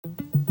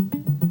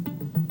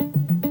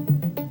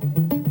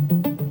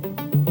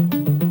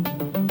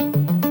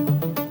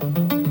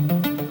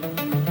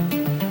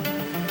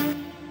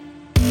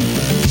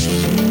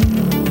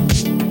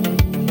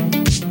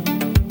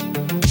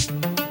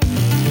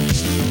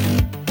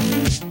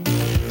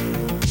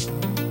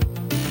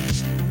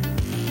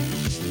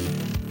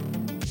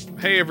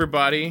Hey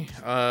everybody,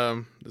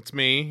 it's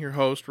me, your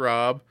host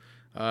Rob.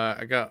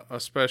 I got a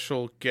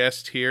special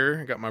guest here.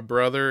 I got my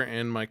brother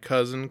and my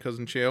cousin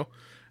Chill,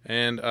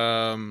 and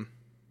so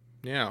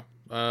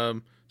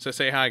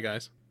say hi,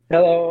 guys.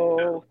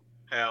 Hello.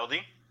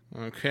 Howdy.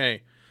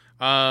 Okay,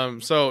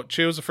 so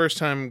Chill's the first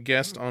time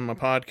guest on my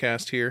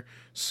podcast here.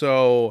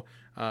 So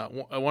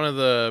one of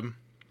the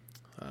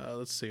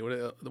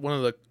one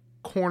of the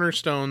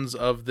cornerstones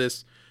of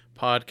this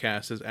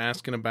podcast is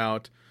asking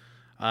about.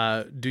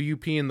 Do you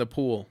pee in the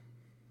pool,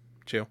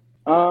 Chill?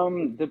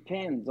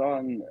 Depends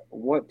on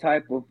what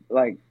type of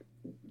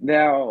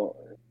now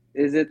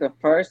is it the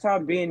first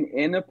time being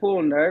in the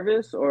pool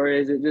nervous, or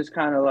is it just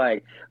kind of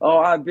like, oh,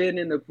 I've been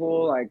in the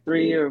pool like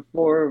 13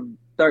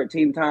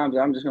 times,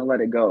 I'm just gonna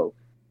let it go.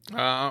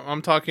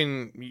 I'm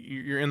talking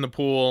you're in the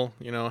pool,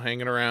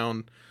 hanging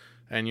around,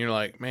 and you're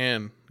like,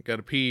 man, I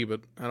gotta pee, but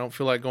I don't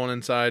feel like going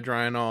inside,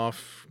 drying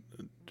off,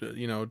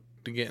 to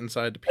get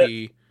inside to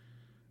pee.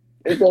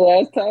 The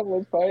last time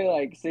was probably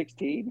like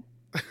 16.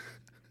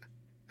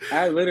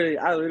 I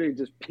literally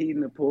just peed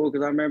in the pool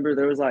because I remember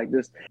there was like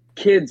this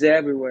kids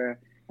everywhere,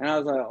 and I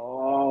was like,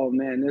 oh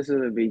man, this is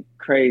gonna be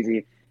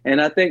crazy.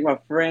 And I think my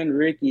friend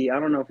Ricky,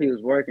 I don't know if he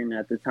was working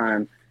at the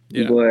time,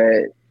 Yeah.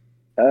 but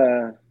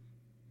oh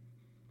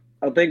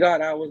thank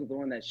God I wasn't the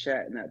one that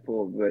shat in that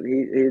pool. But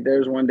he there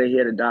was one day he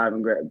had to dive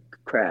and grab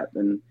crap,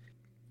 and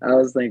I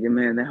was thinking,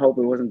 man, I hope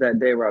it wasn't that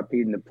day where I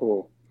peed in the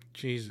pool.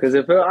 Jesus. Because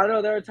I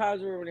know there were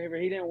times where whenever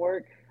he didn't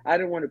work, I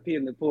didn't want to pee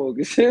in the pool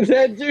because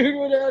that dude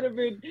would have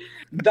been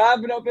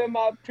diving up in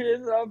my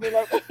piss. I'd be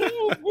like,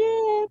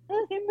 oh,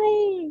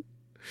 man,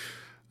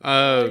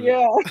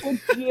 yeah.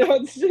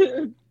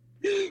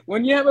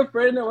 When you have a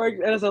friend that works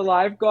as a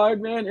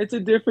lifeguard, man, it's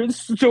a different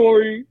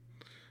story.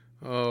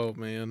 Oh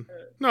man,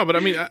 no, but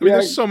I mean,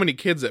 there's so many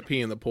kids that pee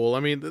in the pool. I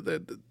mean,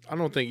 I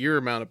don't think your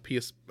amount of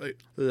piss. I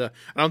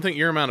don't think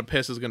your amount of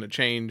piss is going to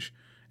change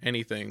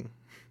anything.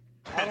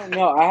 I don't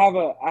know.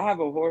 I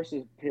have a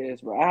horse's piss,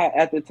 but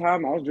at the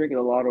time I was drinking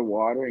a lot of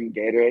water and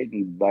Gatorade,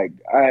 and like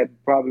I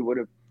probably would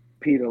have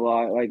peed a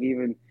lot. Like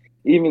even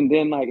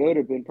then, like it would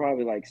have been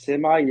probably like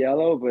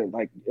semi-yellow, but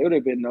like it would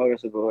have been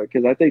noticeable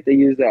because I think they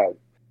used that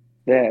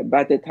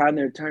by the time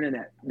they're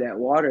turning that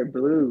water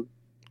blue.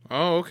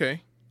 Oh,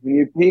 okay. When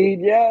you peed,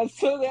 yeah.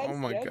 So oh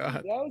my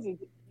god, that was a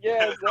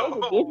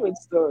different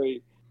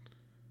story.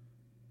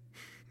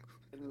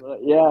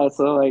 Yeah,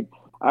 so like.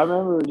 I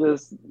remember it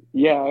was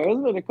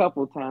been a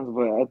couple of times,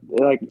 but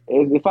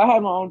if I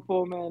had my own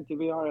pool, man, to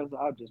be honest,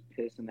 I'd just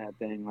piss in that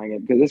thing,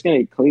 because it's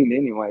gonna get cleaned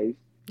anyways.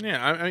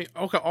 Yeah, I mean,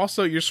 okay.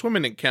 Also, you're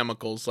swimming in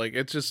chemicals, like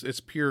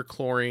it's pure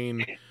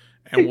chlorine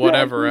and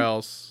whatever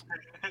else.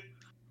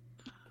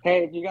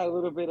 Hey, if you got a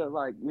little bit of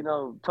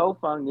toe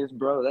fungus,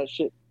 bro, that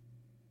shit,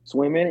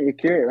 swim in it, you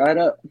cure it right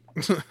up.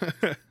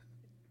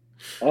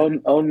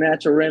 Oh,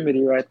 natural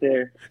remedy right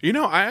there.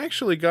 I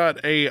actually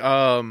got a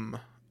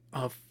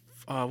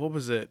what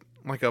was it?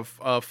 Like a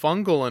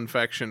fungal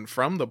infection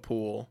from the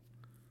pool.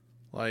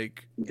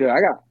 Like, dude,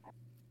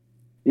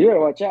 you better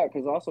watch out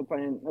because also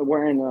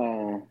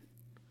wearing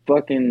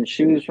fucking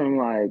shoes from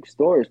like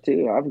stores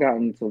too. I've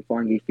gotten some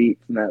funky feet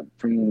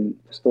from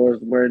stores,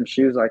 wearing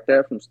shoes like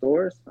that from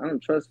stores. I don't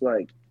trust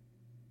like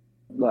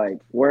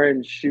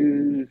wearing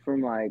shoes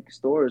from like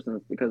stores,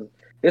 and because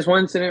this one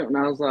incident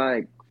when I was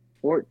like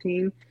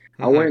 14,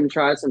 I went and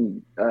tried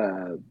some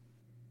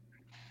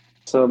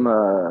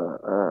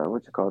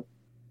what's it called?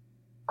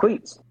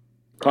 Cleats.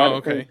 Oh,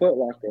 okay. Foot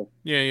Locker.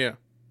 Yeah.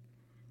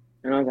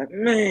 And I was like,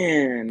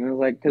 man,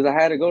 because I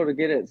had to go to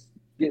get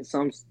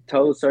some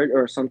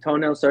some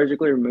toenail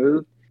surgically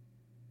removed.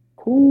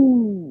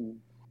 Whoo,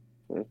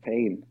 it was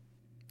pain.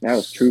 That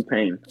was true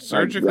pain.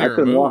 Surgically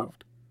removed. Walk.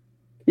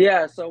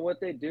 Yeah. So what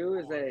they do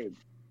is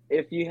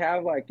if you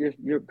have like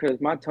because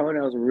my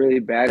toenails were really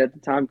bad at the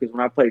time because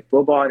when I played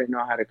football I didn't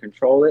know how to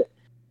control it,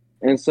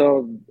 and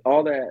so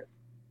all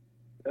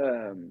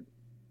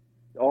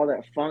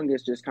that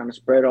fungus just kind of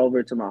spread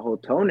over to my whole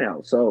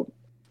toenail. So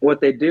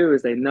what they do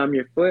is they numb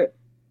your foot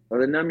or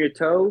they numb your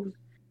toes,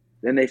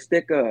 then they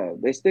stick a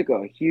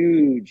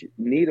huge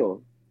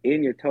needle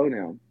in your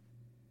toenail,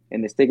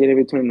 and they stick it in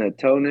between the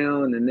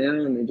toenail and the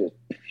nail, and they just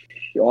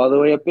all the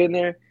way up in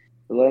there,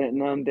 let it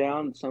numb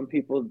down. Some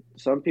people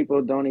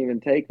don't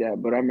even take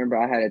that, but I remember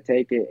I had to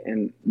take it,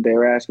 and they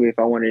were asking me if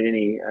I wanted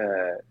any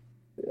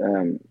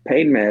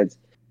pain meds,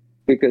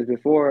 because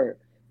before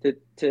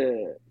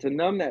to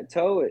numb that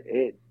toe,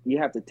 you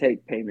have to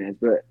take pain meds.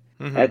 But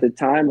at the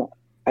time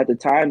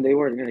they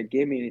weren't going to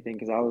give me anything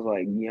because I was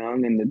like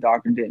young and the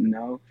doctor didn't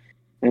know,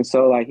 and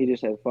so like he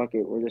just said, "Fuck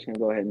it, we're just going to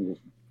go ahead and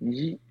just."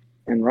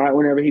 And right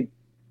whenever he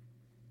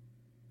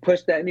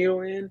pushed that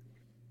needle in,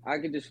 I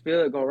could just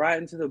feel it go right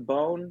into the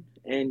bone,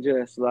 and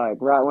just like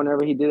right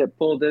whenever he did it,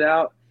 pulled it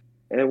out.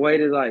 And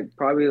waited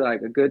probably a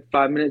good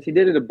 5 minutes. He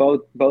did it to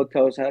both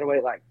toes. I had to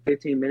wait like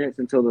 15 minutes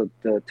until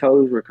the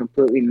toes were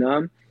completely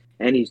numb.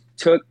 And he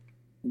took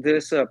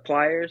this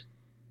pliers,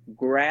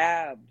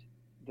 grabbed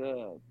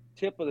the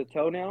tip of the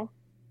toenail,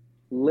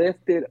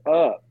 lifted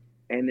up,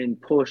 and then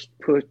pushed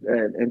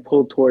and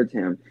pulled towards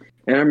him.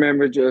 And I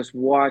remember just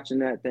watching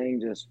that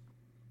thing just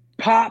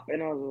pop,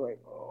 and I was like,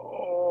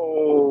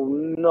 "Oh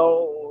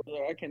no,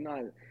 I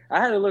cannot." I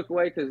had to look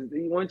away because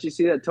once you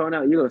see that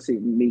toenail, you're gonna see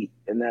meat,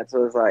 and that's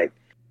what it's like.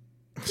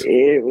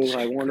 It was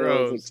like one of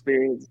those Gross.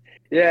 experiences.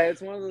 Yeah,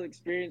 it's one of those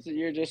experiences.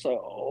 You're just like,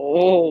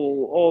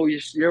 you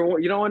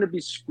don't want to be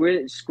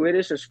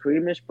squiddish or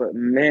squeamish, but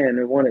man,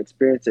 there's one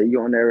experience that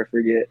you'll never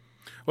forget.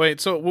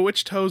 Wait, so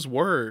which toes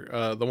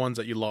were the ones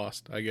that you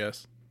lost? I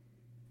guess.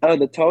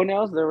 The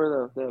toenails, they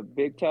were the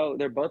big toe.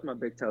 They're both my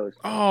big toes.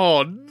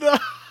 Oh no!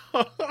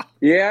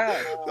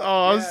 Yeah,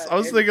 Oh, yeah, I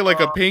was and thinking like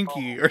a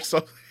pinky or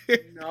something.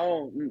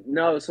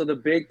 no. So the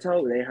big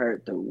toe, they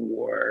hurt the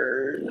Well,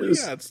 yeah,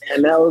 worst, it's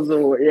and that was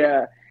the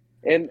yeah.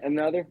 And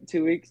another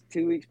 2 weeks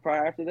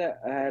prior after that,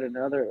 I had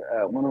another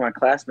one of my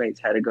classmates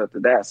had to go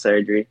through that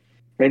surgery,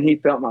 and he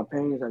felt my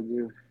pain. He's like,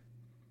 "Dude,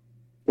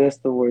 that's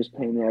the worst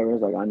pain ever." I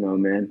was like, "I know,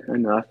 man. I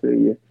know. I feel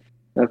you.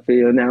 I feel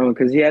you on that one."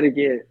 Because he had to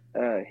get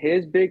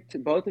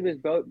both of his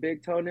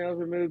big toenails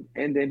removed,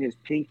 and then his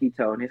pinky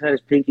toe. And he said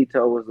his pinky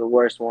toe was the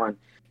worst one.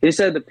 He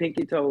said the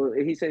pinky toe.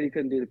 He said he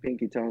couldn't do the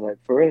pinky toe. I was like,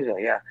 "For real?" He's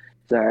like, "Yeah."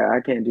 Sorry, I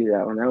can't do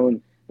that one. That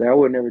one. I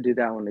would never do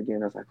that one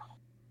again. I was like,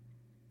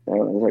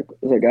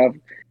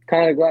 I'm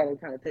kind of glad I'm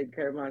kind of taking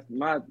care of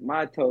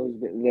my toes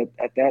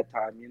at that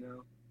time, you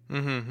know.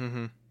 mm-hmm,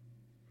 mm-hmm.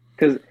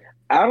 Because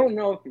I don't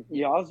know if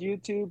y'all's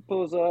YouTube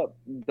pulls up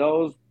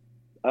those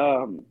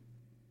um,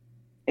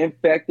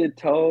 infected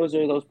toes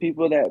or those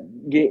people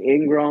that get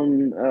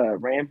ingrown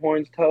ram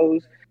horns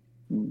toes,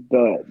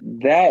 but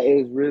that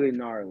is really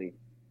gnarly.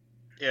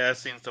 Yeah, I've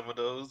seen some of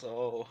those.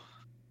 Oh,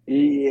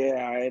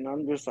 Yeah, and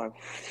I'm just like,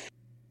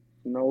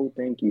 no,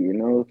 thank you,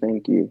 no,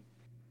 thank you.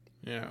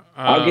 Yeah.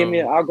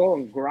 I'll go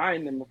and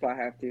grind them if I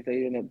have to. If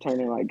they end up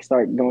turning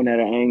start going at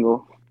an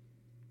angle.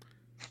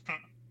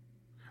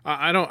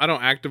 I don't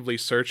actively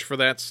search for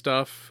that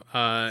stuff.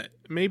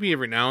 Maybe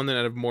every now and then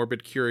out of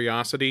morbid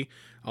curiosity,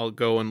 I'll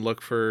go and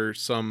look for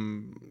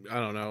some,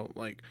 I don't know,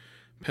 like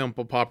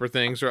pimple popper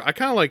things. Or I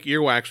kind of like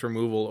earwax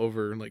removal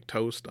over like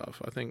toe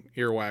stuff. I think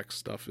earwax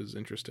stuff is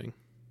interesting.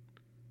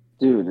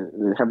 Dude,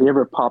 have you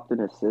ever popped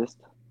an assist?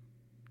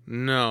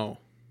 No.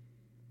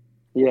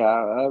 Yeah,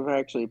 I've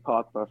actually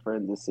popped my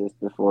friend's assist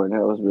before, and that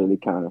was really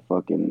kind of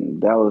fucking.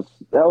 That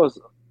was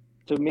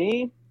to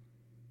me.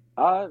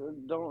 I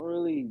don't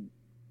really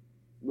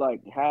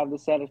like have the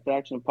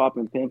satisfaction of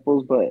popping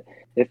pimples, but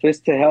if it's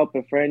to help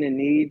a friend in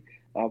need,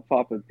 I'll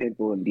pop a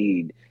pimple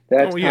indeed.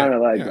 That's Oh kind yeah,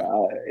 of like,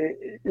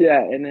 yeah.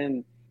 yeah. And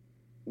then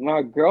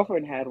my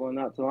girlfriend had one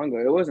not too long ago.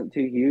 It wasn't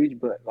too huge,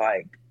 but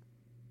like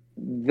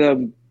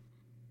the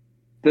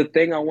the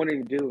thing I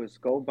wanted to do was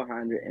go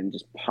behind it and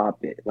just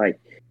pop it. Like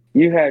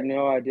you had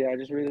no idea. I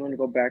just really want to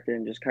go back there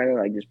and just kind of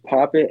like just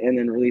pop it and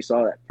then release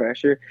all that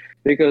pressure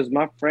because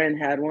my friend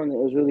had one that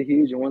was really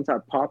huge and once I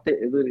popped it,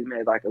 it literally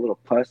made like a little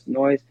pus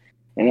noise,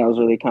 and that was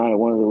really kind of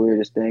one of the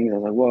weirdest things. I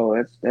was like,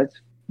 whoa,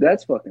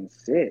 that's fucking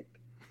sick.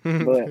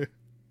 But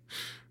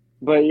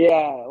but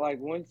yeah, like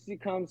once you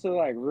come to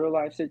like real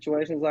life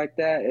situations like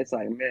that, it's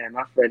like, man,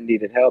 my friend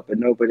needed help and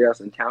nobody else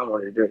in town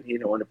wanted to do it. He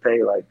didn't want to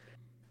pay like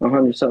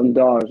 $100 something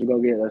to go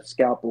get a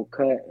scalpel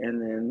cut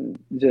and then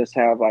just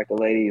have like a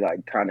lady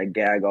like kind of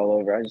gag all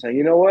over. I just like,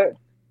 you know what?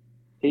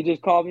 He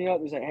just called me up.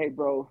 He's like, hey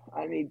bro,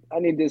 I need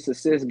this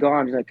assist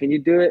gone. He's like, can you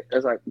do it? I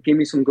was like, give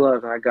me some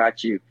gloves and I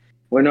got you.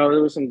 Went over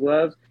there with some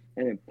gloves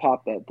and then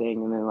popped that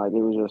thing and then like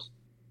it was just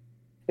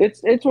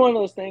it's one of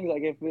those things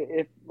like if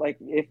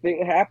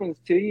it happens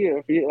to you,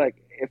 if you like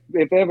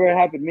if ever it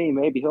happened to me,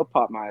 maybe he'll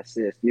pop my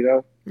assist, you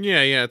know?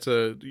 Yeah, yeah. It's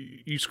a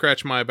you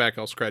scratch my back,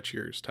 I'll scratch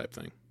yours type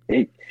thing.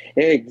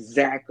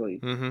 Exactly.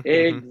 Mm-hmm, mm-hmm.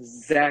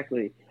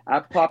 Exactly. I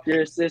popped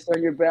your assist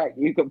on your back.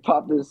 You can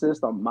pop the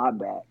assist on my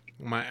back.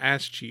 My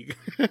ass cheek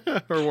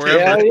or wherever.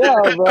 Yeah,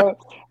 yeah, bro.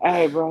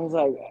 Hey, bro. I was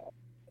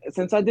like,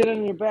 since I did it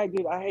on your back,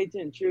 dude, I hate to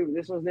intrude, but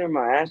this one's near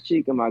my ass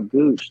cheek and my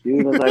gooch,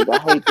 dude. I was like,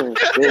 I hate to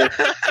insist.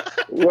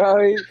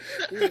 Bro,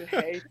 he would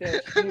hate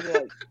that shit. He's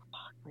like,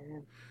 fuck,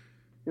 man.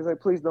 He's like,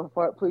 please don't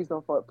fart. Please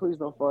don't fart. Please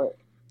don't fart.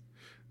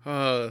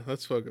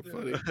 That's fucking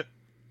funny.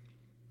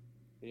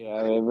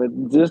 Yeah, man,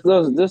 but just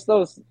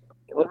those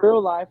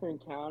real life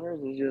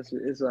encounters is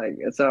it's like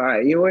it's all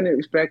right. You wouldn't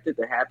expect it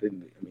to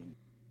happen. I mean,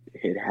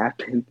 it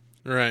happened.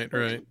 Right,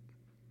 right.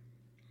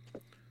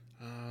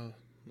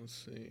 Let's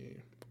see.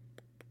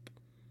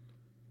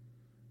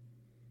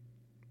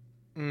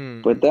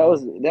 But that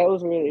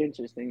was really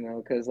interesting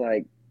though, because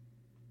like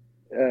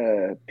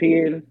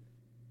peeing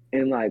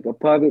in like a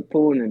public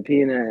pool and then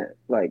peeing at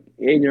like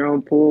in your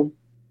own pool,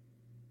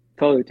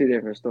 totally two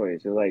different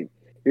stories. So like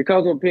you're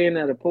comfortable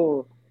peeing at a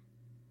pool,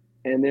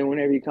 and then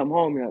whenever you come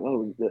home, you're like,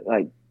 oh,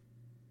 like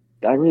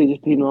I really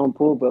just peed in my own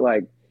pool. But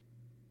like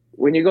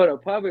when you go to a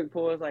public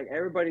pool, it's like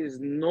everybody's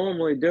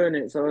normally doing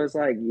it, so it's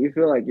like you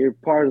feel like you're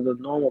part of the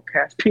normal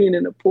cast peeing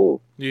in the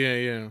pool. Yeah,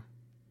 yeah.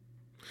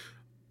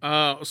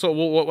 So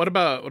what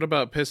about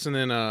pissing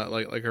in a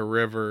like a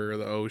river or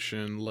the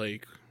ocean,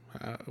 lake?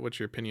 What's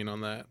your opinion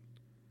on that?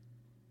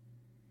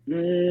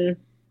 Mm,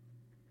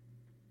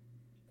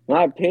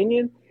 my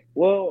opinion,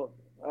 well,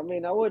 I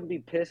mean, I wouldn't be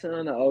pissing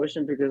on the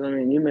ocean because I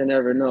mean, you may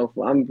never know if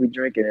I'm gonna be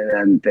drinking in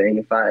that thing.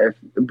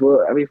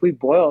 If we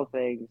boil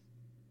things,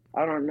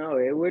 I don't know.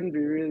 It wouldn't be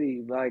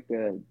really like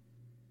a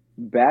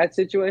bad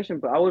situation,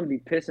 but I wouldn't be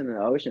pissing in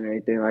the ocean or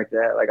anything like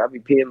that. Like I'd be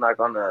peeing like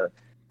on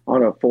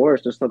a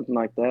forest or something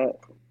like that.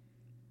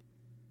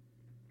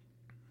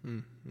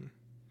 Mm-hmm.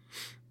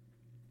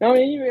 I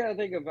mean, you gotta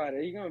think about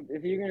it.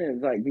 If you're gonna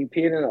like be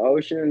peeing in the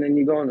ocean and then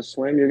you go on to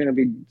swim, you're gonna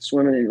be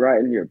swimming right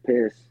in your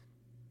piss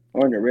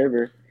or in the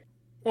river.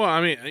 Well,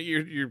 I mean,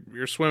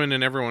 you're swimming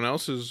in everyone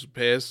else's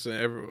piss,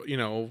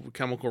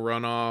 chemical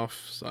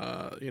runoffs,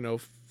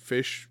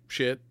 fish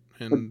shit,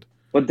 and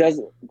But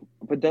does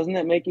but doesn't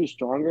that make you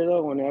stronger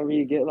though? Whenever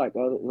you get like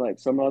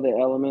some other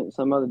element,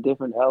 some other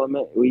different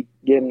element, we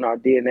get in our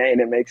DNA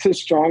and it makes us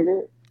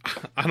stronger.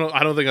 I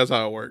don't think that's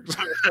how it works.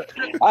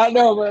 I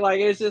know, but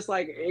like it's just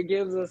like it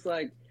gives us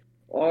like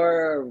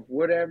or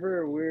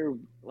whatever we're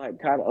like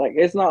kind of like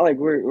it's not like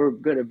we're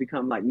gonna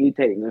become like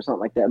mutating or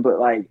something like that, but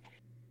like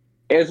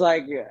it's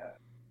like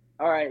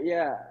all right,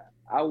 yeah,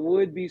 I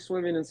would be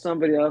swimming in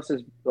somebody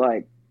else's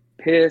like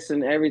piss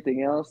and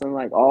everything else and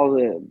like all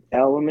the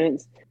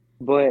elements,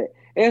 but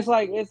it's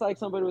like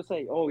somebody would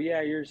say, "Oh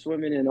yeah, you're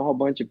swimming in a whole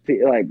bunch of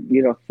pee, like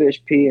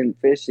fish pee and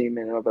fish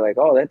semen," and I'll be like,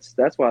 "Oh,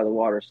 that's why the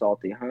water's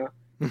salty, huh?"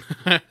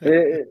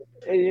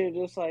 You're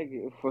just like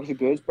for the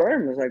good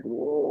sperm. It's like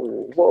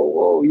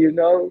whoa.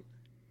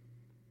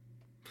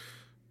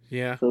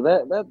 Yeah. So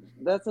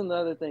that's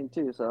another thing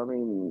too. So I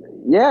mean,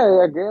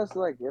 yeah, I guess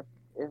like if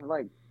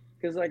like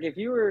because like if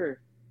you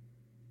were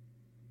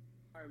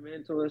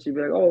environmentalist, you'd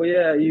be like, oh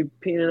yeah, you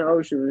peeing in the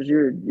ocean,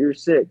 you're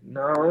sick.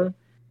 No,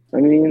 I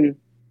mean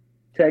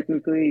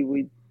technically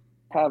we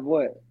have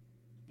what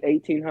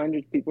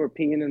 1800s people are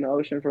peeing in the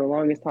ocean for the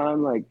longest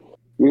time. Like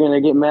you're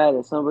gonna get mad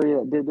at somebody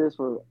that did this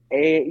for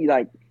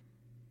like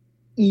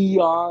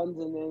eons,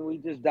 and then we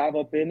just dive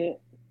up in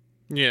it.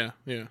 Yeah.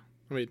 I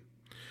mean,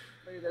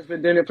 Somebody that's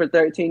been doing it for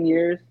 13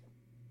 years.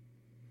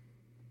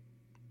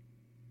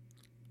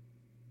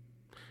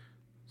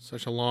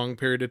 such a long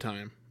period of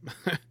time.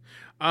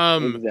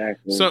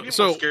 Exactly. So I'm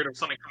more scared of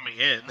something coming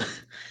in.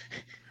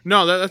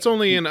 no, that's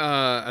only in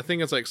I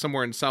think it's like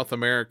somewhere in South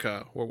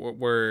America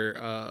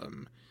where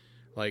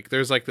like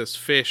there's like this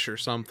fish or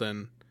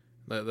something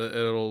that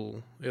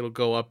it'll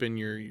go up in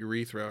your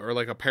urethra or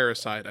like a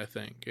parasite. I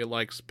think it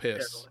likes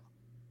piss.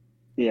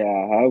 Yeah,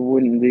 I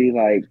wouldn't be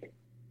like.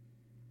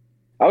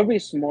 I would be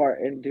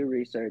smart and do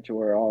research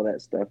where all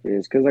that stuff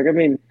is, because like I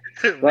mean,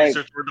 like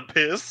Research where the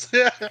piss.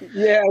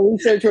 yeah,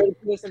 research where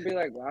this and be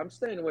like, well, I'm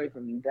staying away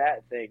from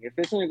that thing. If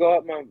it's gonna go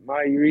up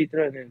my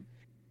urethra and then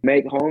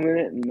make home in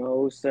it,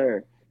 no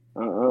sir,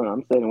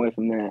 I'm staying away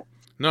from that.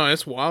 No,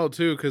 it's wild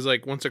too because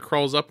like once it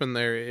crawls up in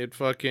there, it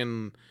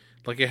fucking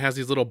like it has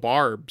these little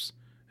barbs,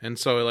 and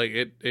so like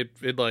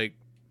it like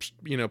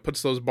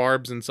puts those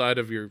barbs inside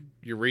of your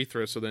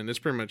urethra. So then it's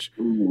pretty much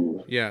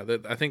Ooh. yeah.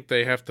 That I think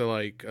they have to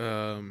like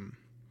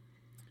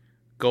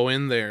go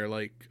in there.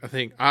 Like I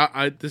think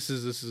I this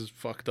is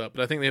fucked up,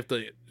 but I think they have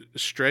to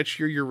stretch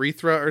your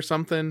urethra or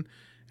something,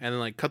 and then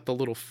like cut the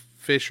little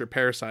fish or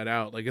parasite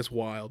out. Like it's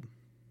wild.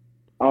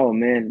 Oh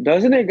man,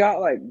 doesn't it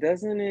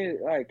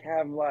like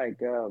have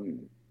like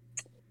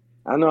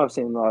I know I've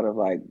seen a lot of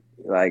like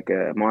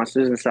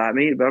monsters inside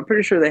me, but I'm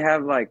pretty sure they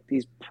have like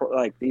these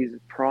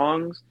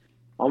prongs,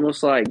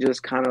 almost like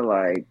just kind of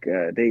like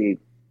they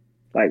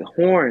like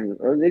horns,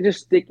 or they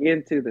just stick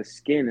into the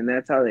skin, and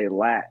that's how they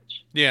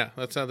latch. Yeah,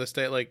 that's how they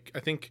stay. Like I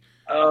think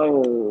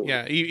Oh,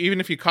 yeah, even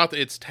if you caught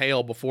its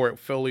tail before it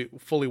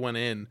fully went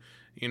in,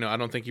 I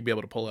don't think you'd be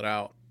able to pull it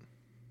out.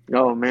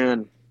 oh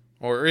man,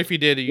 Or if you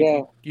did,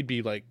 yeah. you'd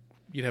be like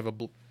you'd have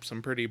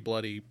some pretty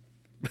bloody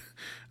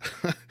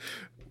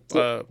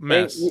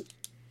mess.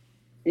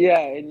 Yeah,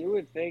 and you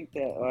would think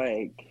that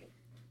like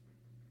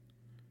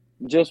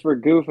just for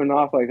goofing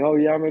off, like, oh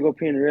yeah, I'm gonna go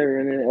pee in the river,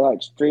 and then it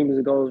like streams,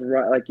 it goes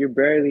right, like you're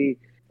barely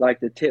like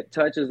the tip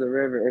touches the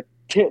river, or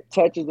tip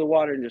touches the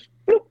water, and just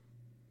bloop.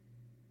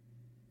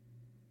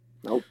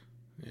 Nope.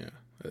 Yeah,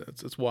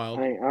 it's wild.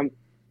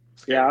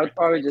 I'll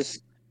probably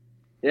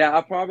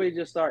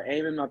just start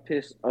aiming my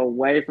piss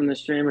away from the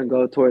stream and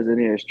go towards the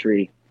nearest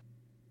tree.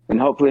 And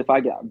hopefully, if I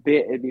got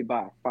bit, it'd be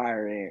by a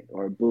fire ant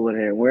or a bullet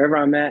ant. Wherever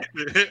I'm at,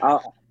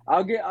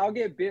 I'll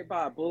get bit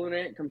by a bullet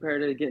ant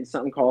compared to getting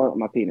something crawling up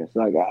my penis.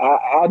 Like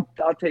I'll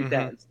take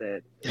that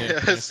instead. Yeah,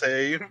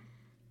 same.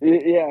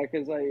 Yeah,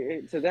 because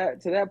like to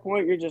that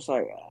point, you're just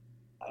like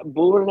a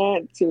bullet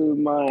ant to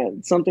my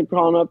something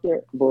crawling up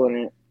there, bullet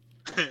ant.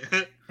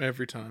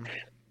 Every time.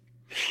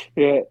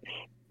 Yeah,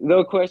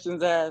 no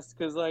questions asked.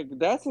 Because like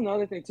that's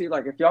another thing too.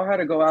 Like if y'all had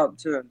to go out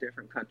to a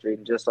different country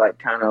and just like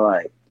kind of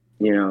like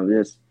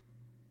just.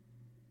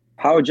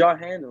 How would y'all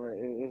handle it?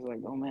 It's like,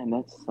 oh man,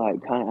 that's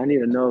like kind of, I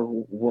need to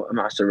know what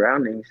my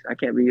surroundings. I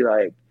can't be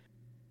like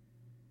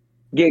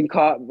getting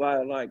caught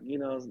by like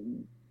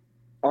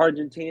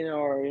Argentina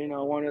or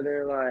one of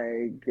their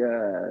like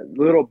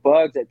little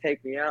bugs that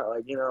take me out,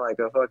 like like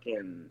a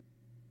fucking,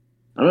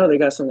 I don't know, they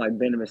got some like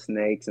venomous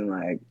snakes and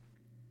like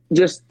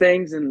just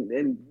things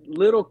and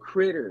little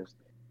critters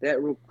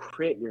that will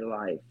crit your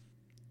life.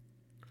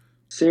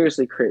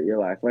 Seriously, crit your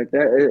life like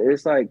that.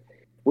 It's like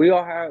we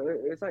all have.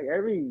 It's like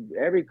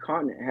every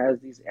continent has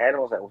these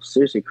animals that will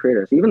seriously crit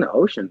us. Even the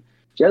ocean,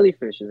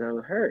 jellyfishes that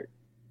will hurt.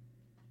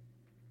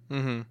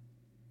 Mm-hmm.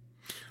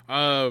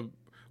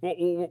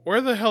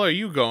 Where the hell are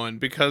you going?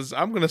 Because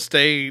I'm gonna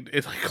stay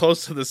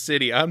close to the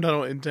city. I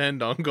don't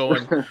intend on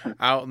going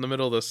out in the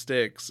middle of the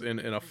sticks in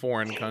a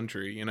foreign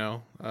country. You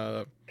know.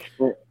 I'm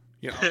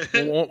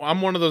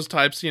one of those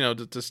types.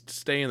 To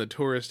stay in the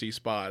touristy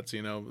spots.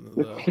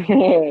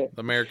 The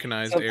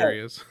Americanized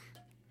areas.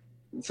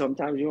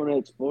 Sometimes you want to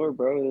explore,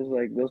 bro. There's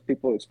like those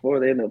people explore.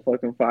 They end up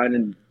fucking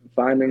finding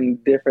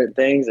different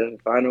things and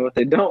finding what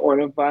they don't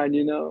want to find.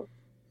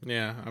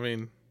 Yeah, I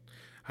mean,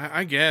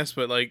 I guess,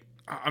 but like.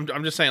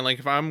 I'm just saying, like,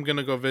 if I'm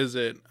gonna go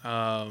visit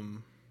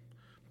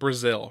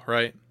Brazil,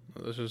 right?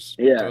 Let's just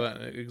throw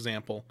that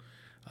example.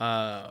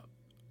 I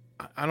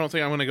don't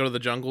think I'm gonna go to the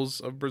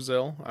jungles of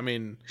Brazil. I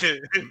mean,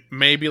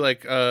 maybe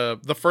like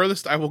the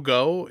furthest I will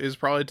go is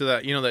probably to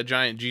that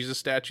giant Jesus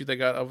statue they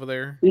got over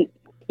there.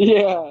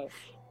 Yeah,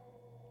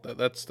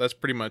 that's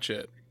pretty much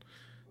it.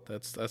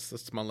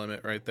 That's my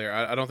limit right there.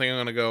 I don't think I'm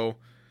gonna go.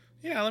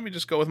 Yeah, let me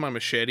just go with my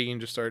machete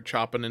and just start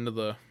chopping into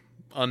the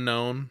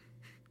unknown.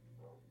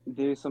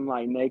 Do some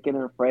like naked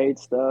and afraid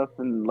stuff,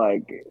 and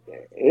like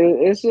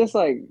it's just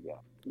like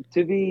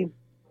to be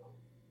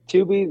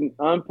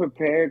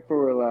unprepared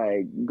for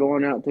like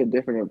going out to a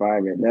different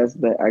environment.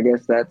 I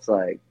guess that's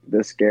like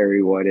the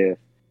scary what if.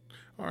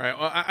 All right,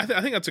 well, I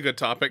think that's a good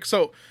topic.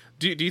 So,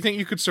 do you think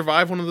you could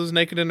survive one of those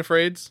Naked and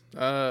Afraids?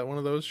 One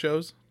of those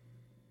shows?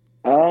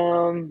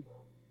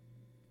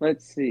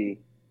 Let's see.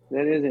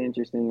 That is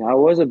interesting. I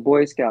was a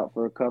Boy Scout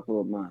for a couple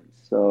of months.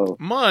 So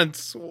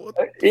months?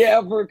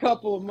 Yeah, for a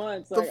couple of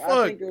months. Like,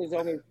 I think it was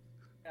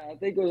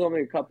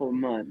only a couple of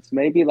months,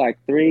 maybe like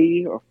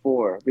 3 or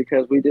 4,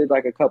 because we did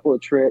like a couple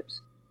of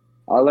trips.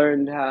 I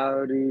learned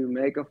how to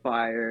make a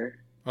fire.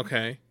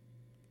 Okay.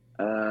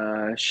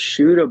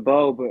 Shoot a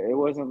bow, but it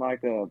wasn't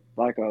like a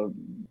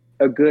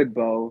good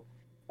bow.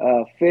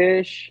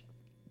 Fish,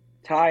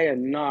 tie a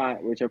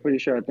knot, which I'm pretty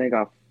sure I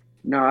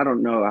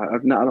don't know.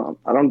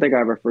 I don't think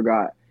I ever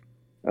forgot.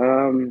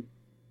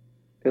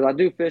 Because I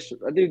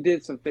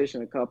did some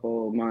fishing a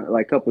couple of months,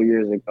 like a couple of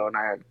years ago, and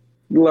I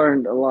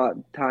learned a lot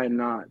tying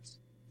knots.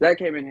 That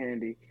came in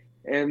handy.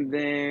 And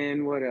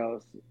then what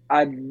else?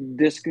 I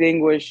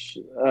distinguished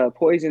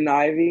poison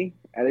ivy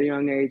at a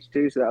young age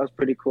too, so that was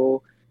pretty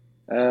cool.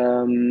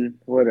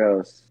 What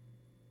else?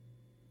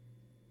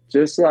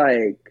 Just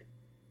like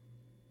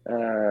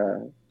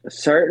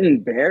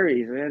certain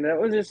berries, man. That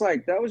was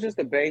just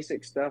the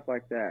basic stuff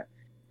like that.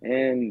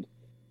 And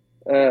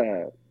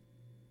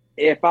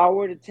if I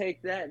were to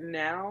take that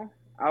now,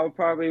 I would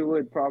probably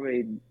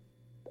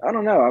I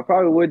don't know. I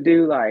probably would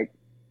do like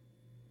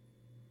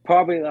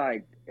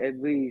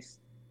at least,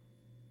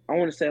 I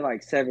want to say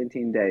like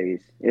 17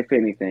 days, if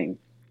anything.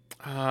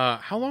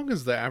 How long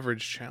is the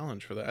average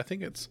challenge for that? I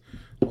think it's,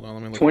 hold on,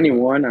 let me look.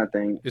 21, I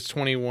think. It's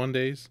 21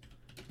 days?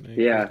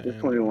 Yeah, it's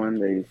 21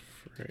 days.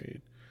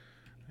 Afraid.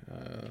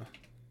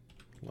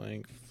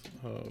 Length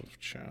of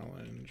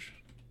challenge.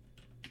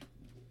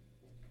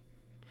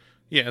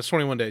 Yeah, it's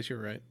 21 days.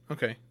 You're right.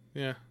 Okay.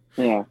 Yeah.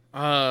 Yeah.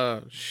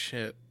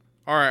 Shit.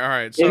 All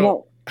right.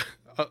 So,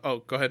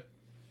 go ahead.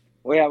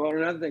 Well, yeah, but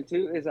another thing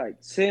too is like,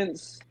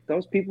 since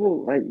those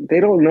people like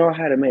they don't know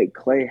how to make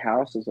clay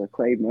houses or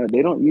clay mud,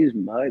 they don't use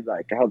mud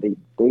like how they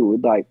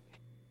would like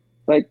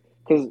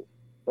because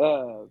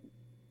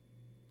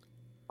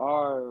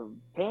our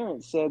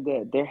parents said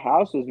that their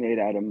house was made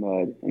out of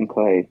mud and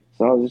clay.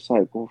 So I was just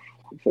like, well,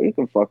 if they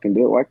can fucking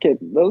do it, why can't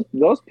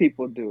those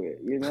people do it?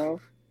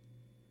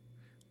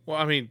 Well,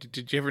 I mean,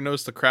 did you ever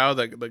notice the crowd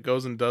that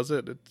goes and does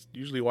it? It's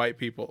usually white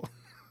people.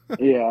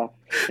 Yeah,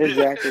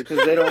 exactly.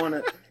 Because they don't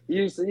want to.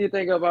 You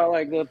think about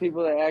like the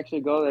people that actually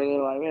go there.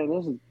 They're like, man,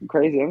 this is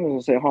crazy. I'm going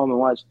to stay home and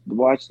watch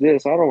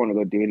this. I don't want to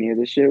go do any of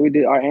this shit.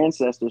 Our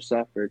ancestors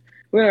suffered.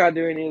 We're not going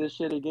to do any of this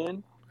shit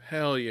again.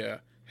 Hell yeah,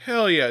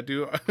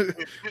 dude.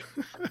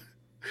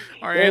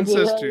 Our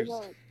ancestors.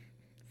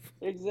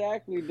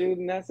 Exactly, dude.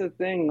 And that's the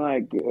thing.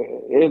 Like,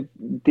 if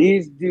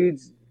these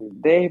dudes,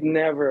 they've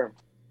never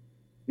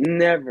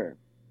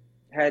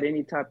had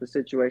any type of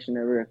situation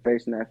ever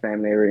facing that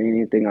family or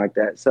anything like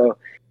that. So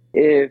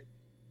if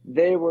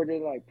they were to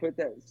like put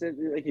that,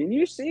 like, and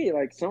you see,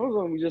 like, some of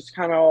them just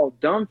kind of all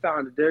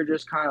dumbfounded. They're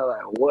just kind of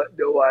like, what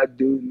do I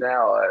do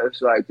now?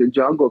 It's like the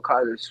jungle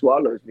kind of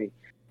swallows me.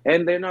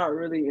 And they're not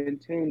really in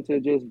tune to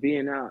just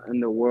being out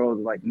in the world,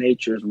 like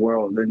nature's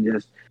world, and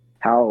just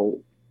how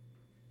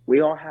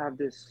we all have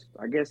this,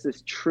 I guess,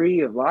 this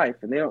tree of life,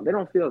 and they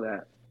don't feel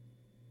that.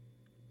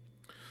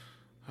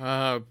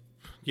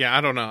 Yeah,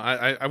 I don't know.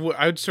 I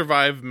would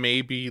survive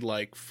maybe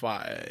like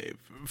 5.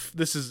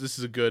 This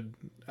is a good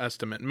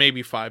estimate.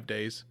 Maybe 5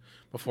 days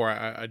before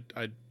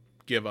I'd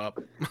give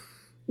up.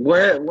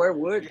 Where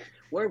would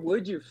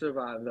you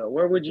survive though?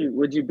 Where would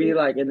you be,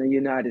 like in the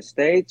United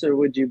States, or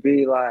would you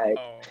be like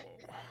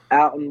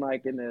out in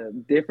like in a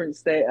different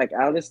state, like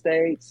out of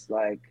states,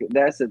 like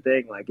that's the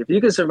thing. Like if you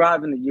can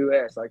survive in the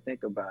U.S., like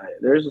think about it.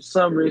 There's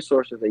some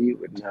resources that you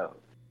would know.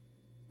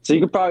 So you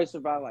could probably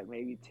survive like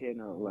maybe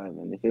 10 or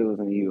 11 if it was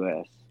in the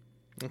U.S.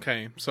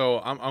 Okay, so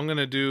I'm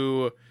gonna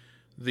do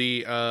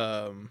the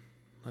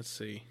let's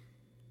see.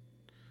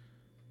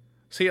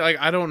 See, like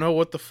I don't know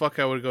what the fuck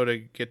I would go to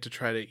get to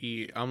try to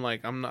eat. I'm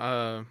like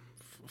fuck.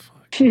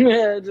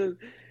 Yeah, just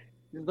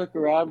look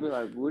around and be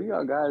like, what do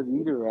y'all guys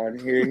eat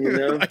around here, you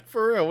know? Like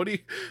for real, what do you?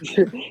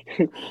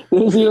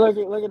 You're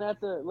looking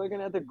at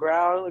the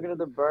ground, looking at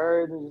the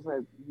birds, and just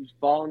like just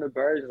following the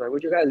birds. Just like,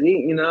 what you guys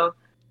eat, you know?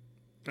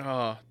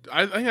 I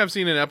think I've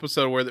seen an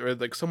episode where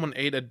like someone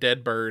ate a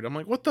dead bird. I'm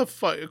like, what the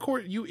fuck? Of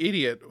course, you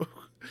idiot!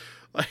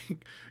 Like you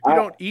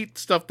don't eat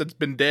stuff that's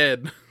been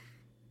dead.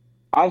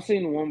 I've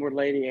seen one where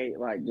lady ate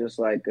like just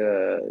like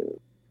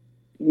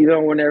you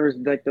know, whenever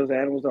like those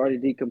animals already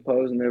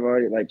decomposed and they've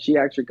already like she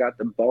actually got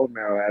the bone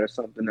marrow out of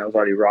something that was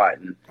already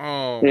rotten.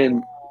 Oh,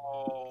 and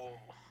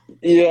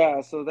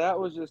yeah, so that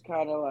was just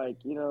kind of like,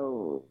 you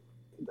know,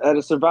 at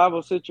a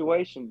survival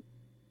situation,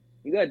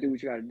 you gotta do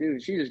what you gotta do.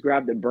 She just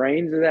grabbed the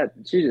brains of that.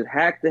 She just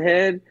hacked the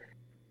head,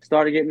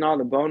 started getting all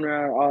the bone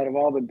marrow out of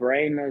all the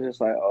brain. I was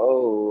just like,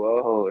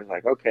 oh, it's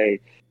like, okay,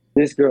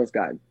 this girl's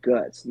got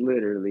guts,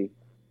 literally.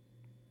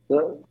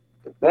 So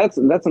that's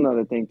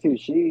another thing too.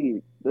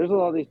 There's a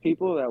lot of these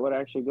people that would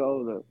actually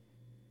go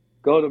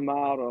the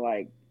mile to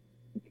like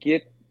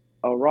get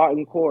a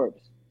rotten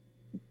corpse,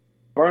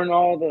 burn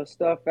all the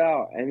stuff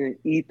out, and then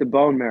eat the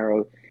bone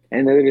marrow.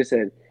 And they just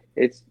said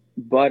it's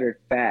buttered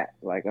fat.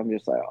 Like I'm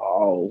just like,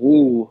 oh,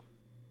 ooh,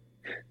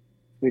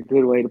 a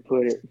good way to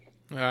put it.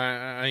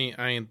 I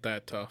ain't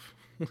that tough.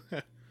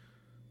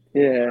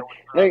 Yeah,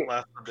 like,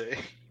 last day.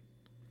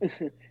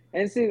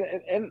 and see,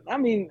 and I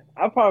mean,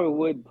 I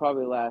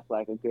would last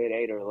like a good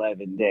 8 or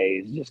 11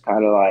 days, just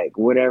kind of like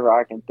whatever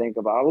I can think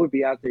about. I would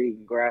be out there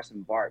eating grass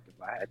and bark if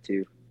I had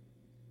to.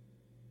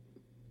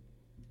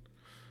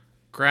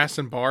 Grass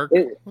and bark?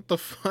 What the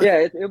fuck?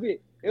 Yeah, it'll be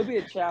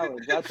a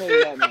challenge. I'll tell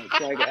you that much.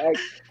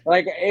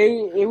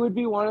 It would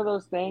be one of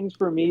those things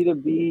for me to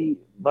be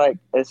like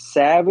a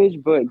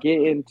savage, but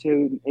get in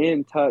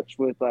touch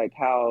with like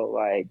how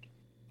like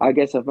I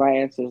guess if my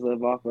ancestors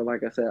live off of,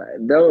 like I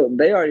said,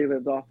 they already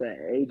lived off that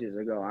ages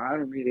ago. I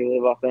don't really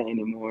live off that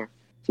anymore,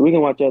 so we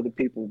can watch other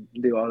people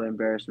do all the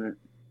embarrassment.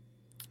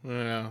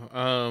 Yeah.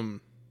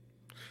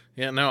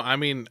 Yeah. No. I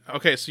mean,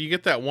 okay. So you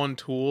get that one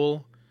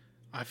tool.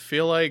 I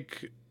feel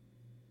like.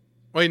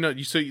 Wait, no.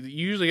 You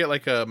usually get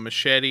like a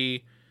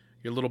machete,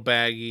 your little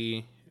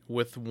baggie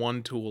with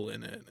one tool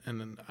in it,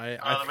 and then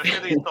the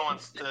machete is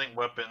someone's stealing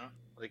weapon.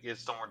 Like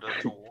it's somewhere the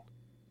tool.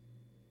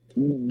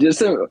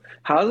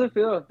 How does it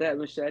feel if that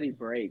machete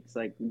breaks?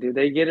 Like, do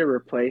they get a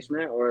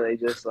replacement, or are they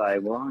just like,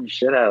 well,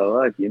 shit out of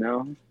luck, you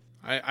know?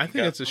 I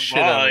think it's a shit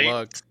out of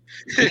luck.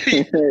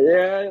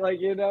 Yeah,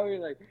 like, you know,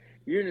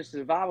 you're in a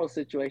survival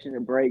situation.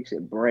 It breaks. You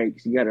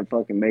got to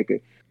fucking make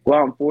it. Go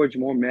out and forge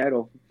more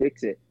metal.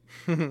 Fix it.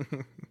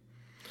 And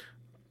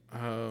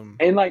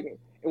like,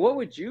 what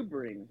would you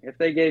bring if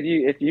they gave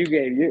you?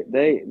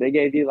 They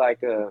gave you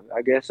like a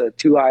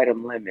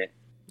 2-item limit.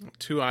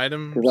 2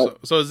 items.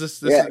 So is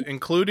this is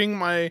including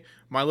my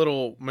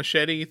little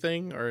machete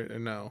thing or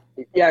no?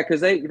 Yeah,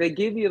 because they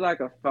give you like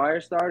a fire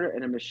starter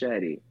and a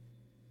machete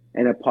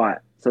and a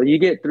pot. So you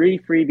get 3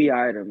 freebie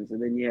items, and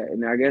then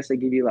and I guess they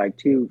give you like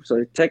 2. So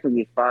it's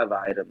technically 5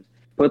 items.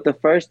 But the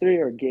first 3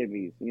 are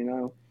gimmies, you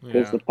know.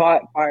 There's the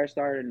pot, fire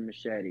starter, and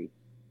machete.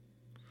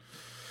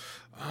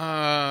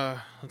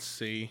 Let's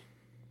see.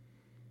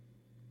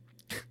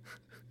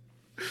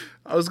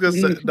 I was gonna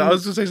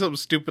say something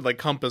stupid like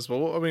compass,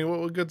 but I mean,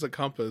 what good's a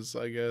compass?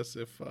 I guess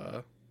if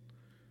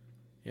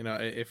you know,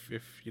 if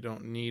you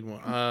don't need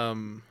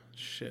one.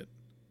 Shit.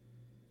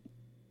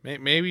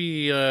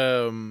 Maybe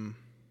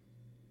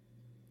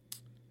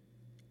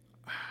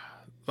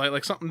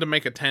like something to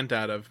make a tent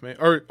out of,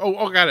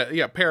 got it.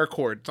 Yeah,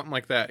 paracord, something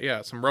like that.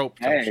 Yeah, some rope.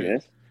 Hey,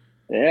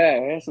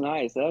 that's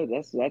nice.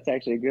 That's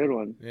actually a good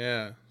one.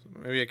 Yeah.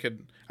 Maybe I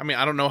could. I mean,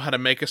 I don't know how to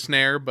make a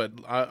snare, but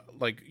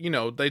like, you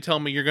know, they tell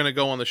me you're gonna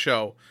go on the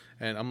show,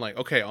 and I'm like,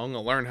 okay, I'm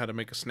gonna learn how to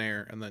make a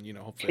snare, and then, you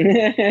know,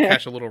 hopefully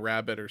catch a little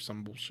rabbit or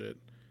some bullshit.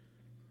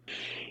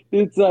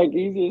 It's like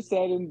easier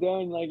said than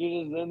done. Like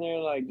you're just in there,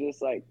 like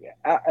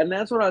and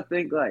that's what I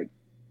think. Like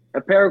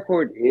a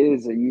paracord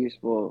is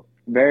a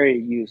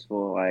very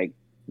useful like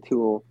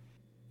tool.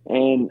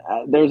 And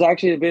there's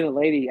actually been a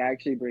lady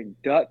actually bring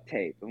duct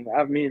tape.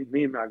 Me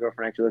and my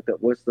girlfriend actually looked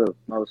up what's the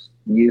most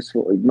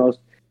useful, most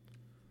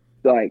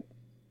like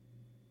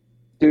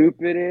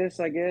stupidest,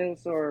 I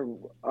guess, or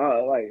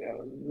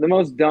the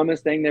most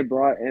dumbest thing they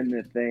brought in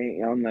the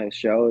thing on the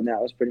show, and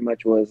that was pretty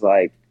much was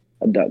like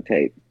a duct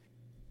tape.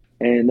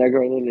 And that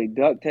girl literally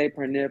duct taped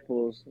her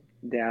nipples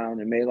down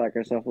and made like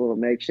herself a little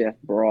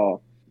makeshift bra.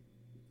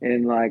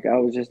 And like I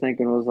was just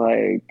thinking, I was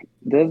like,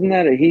 doesn't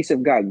that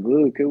adhesive got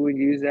glue? Could we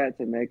use that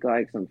to make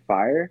like some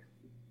fire?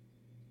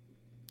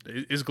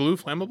 Is glue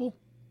flammable?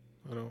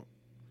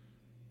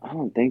 I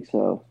don't think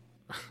so.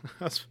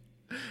 That's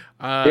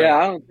I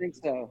don't think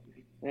so.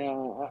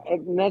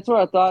 And that's what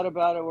I thought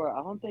about it. Where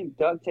I don't think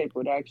duct tape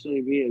would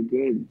actually be a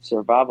good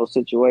survival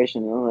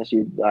situation unless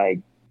you like.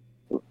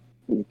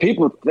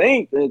 People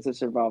think that it's a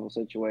survival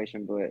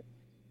situation, but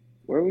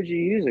where would you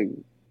use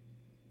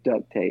a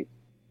duct tape?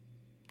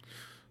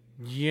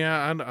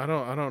 Yeah, I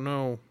don't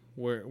know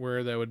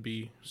where that would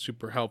be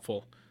super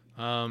helpful.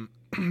 Um,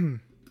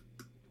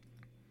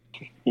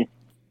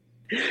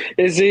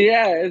 And so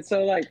yeah, and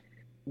so like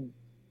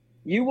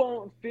you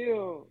won't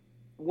feel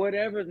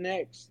whatever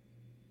next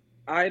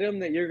item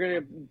that you're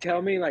gonna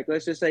tell me. Like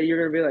let's just say you're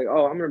gonna be like,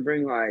 oh, I'm gonna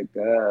bring like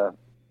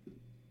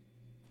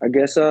I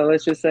guess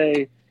let's just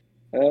say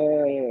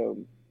a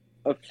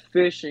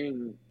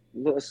fishing,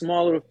 a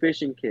small little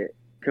fishing kit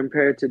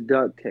compared to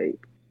duct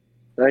tape.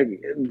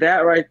 Like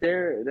that right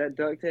there, that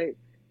duct tape,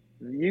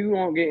 you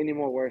won't get any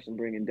more worse than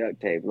bringing duct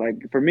tape.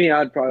 Like for me,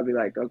 I'd probably be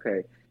like,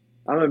 okay,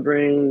 I'm gonna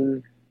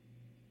bring.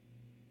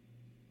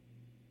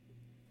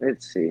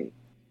 Let's see,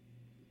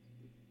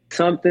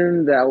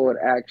 something that would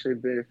actually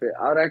benefit.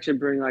 I would actually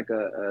bring like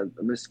a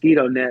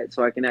mosquito net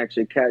so I can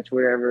actually catch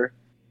whatever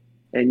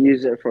and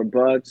use it for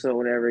bugs. So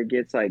whenever it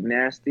gets like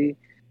nasty,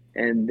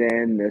 and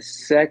then the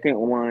second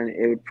one,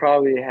 it would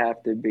probably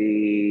have to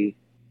be.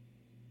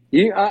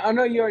 You, I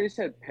know you already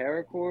said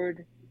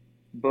paracord,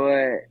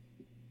 but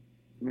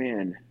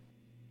man,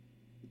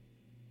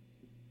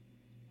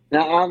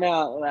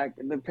 now, like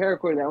the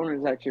paracord, that one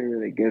is actually a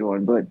really good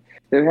one, but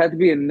there had to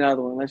be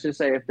another one. Let's just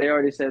say if they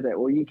already said that,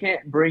 well, you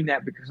can't bring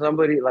that because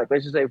somebody, like,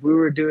 let's just say if we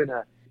were doing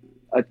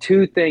a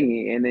two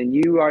thingy and then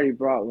you already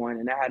brought one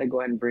and I had to go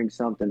ahead and bring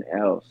something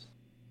else.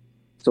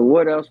 So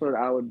what else would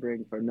I would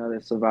bring for another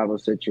survival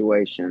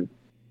situation?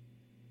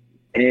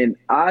 And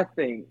I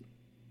think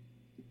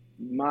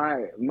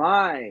my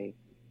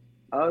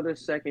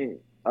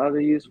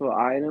other useful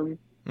item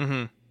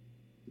mhm.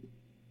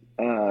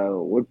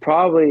 would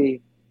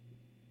probably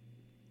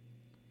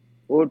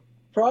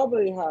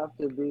have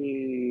to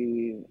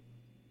be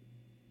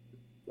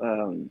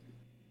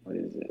what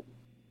is it?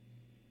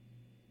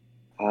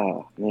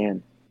 Oh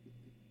man,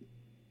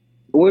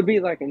 it would be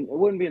like it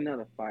wouldn't be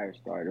another fire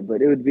starter,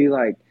 but it would be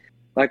like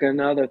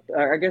another,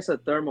 I guess, a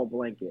thermal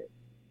blanket.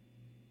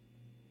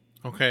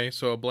 Okay,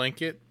 so a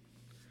blanket,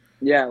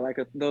 Yeah, like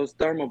those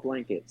thermal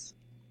blankets.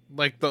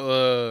 like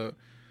they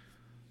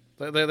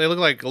look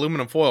like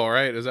aluminum foil,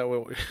 right? Is that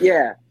what?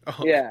 Yeah, Oh,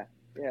 okay. yeah,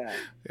 yeah,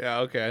 Yeah,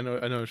 okay. I know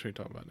what you're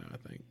talking about now. I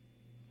think.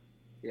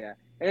 yeah.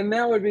 And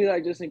that would be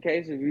like just in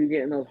case if you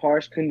get in those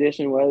harsh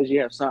condition weathers, you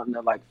have something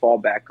to like fall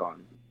back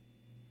on.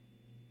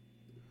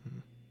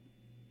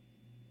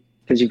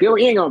 Because you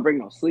ain't gonna bring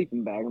no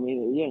sleeping bag. I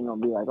mean, you ain't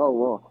gonna be like, oh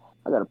well,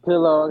 I got a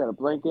pillow, I got a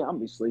blanket, I'm gonna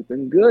be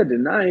sleeping good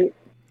tonight.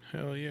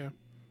 Hell yeah.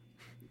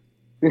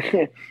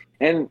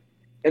 And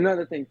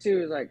another thing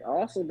too is like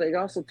also they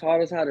also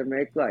taught us how to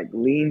make like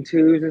lean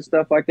tos and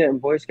stuff like that in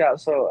Boy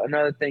Scouts. So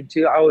another thing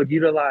too, I would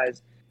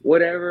utilize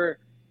whatever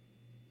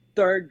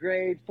third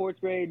grade,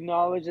 fourth grade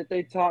knowledge that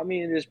they taught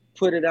me and just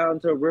put it out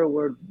into a real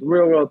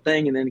world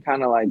thing, and then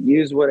kind of like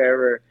use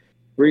whatever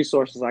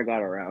resources I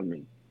got around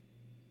me,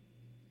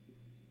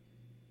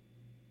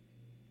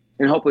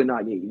 and hopefully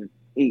not get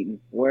eaten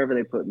wherever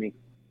they put me.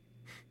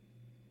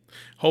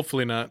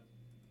 Hopefully not.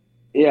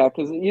 Yeah,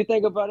 because you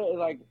think about it,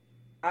 like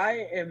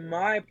in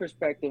my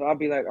perspective, I'll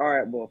be like, all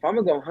right, well, if I'm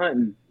gonna go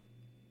hunting,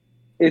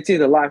 it's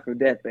either life or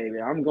death, baby.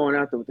 I'm going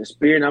out there with the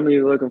spear, and I'm gonna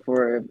be looking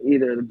for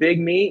either the big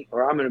meat,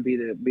 or I'm gonna be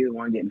the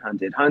one getting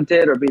hunted,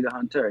 or be the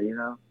hunter. You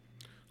know?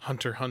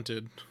 Hunter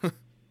hunted.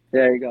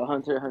 There you go,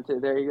 hunter.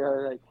 There you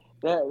go. Like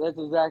that's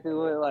exactly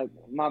what like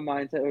my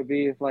mindset would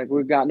be if like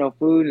we've got no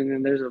food, and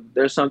then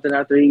there's something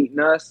out there eating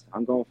us.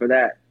 I'm going for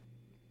that.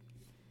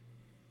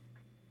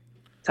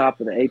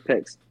 Top of the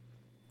apex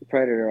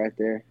predator right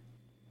there.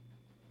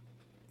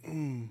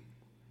 Mm.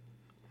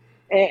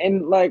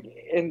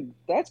 And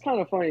that's kind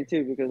of funny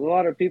too because a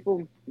lot of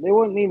people they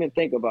wouldn't even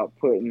think about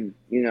putting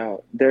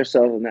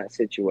themselves in that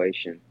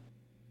situation.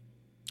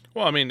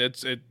 Well, I mean,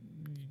 it.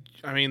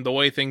 I mean, the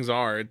way things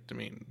are. I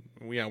mean,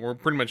 yeah, we're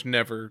pretty much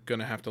never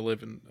gonna have to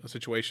live in a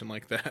situation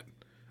like that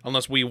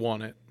unless we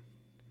want it.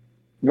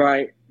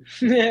 Right.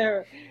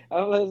 Yeah,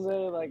 I was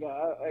saying like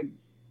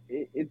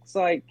it's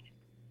like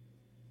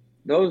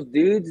those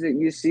dudes that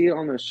you see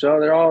on the show,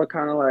 they're all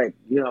kind of like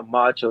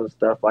macho and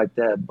stuff like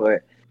that,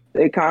 but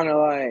they kind of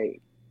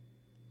like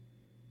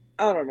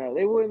I don't know,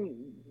 they wouldn't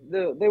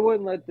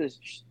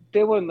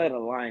let a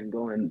lion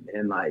go and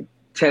like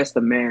test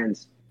a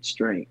man's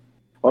strength,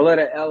 or let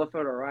an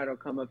elephant or rhino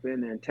come up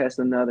in there and test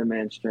another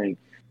man's strength.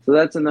 So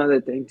that's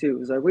another thing too.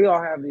 It's like we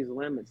all have these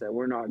limits that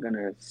we're not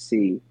gonna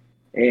see,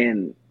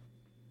 and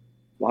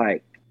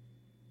like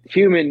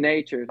human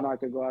nature is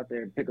not gonna go out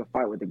there and pick a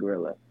fight with a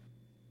gorilla,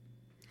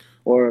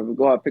 or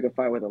go out and pick a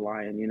fight with a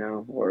lion,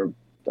 or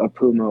a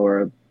puma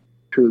or a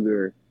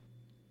cougar.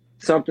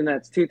 Something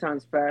that's 2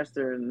 times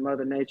faster, and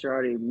Mother Nature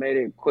already made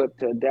it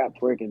equipped to adapt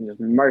quick and just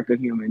murk a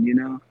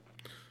human.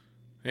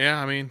 Yeah,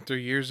 I mean, through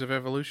years of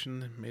evolution,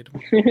 they made them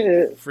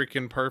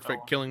freaking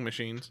perfect killing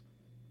machines.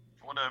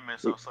 What did I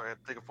miss? Oh, sorry, I had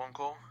to take a phone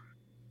call.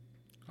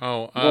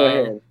 Oh, Go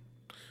ahead.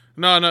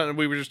 No.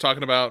 We were just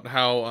talking about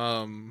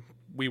how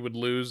we would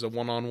lose a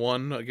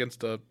 1-on-1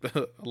 against a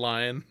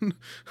lion.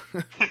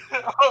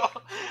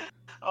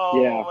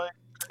 Oh Yeah. my.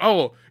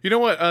 Oh, you know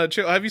what?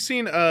 Chill, have you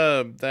seen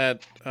that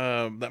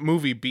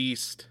movie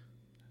Beast?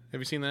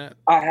 Have you seen that?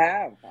 I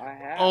have.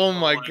 Oh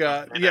my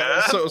god!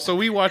 Yeah. So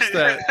we watched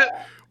that.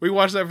 Yeah. We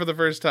watched that for the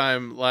first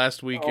time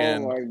last Oh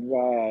weekend, my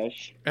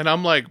gosh. and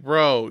I'm like,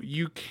 bro,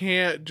 you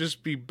can't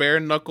just be bare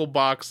knuckle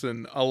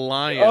boxing a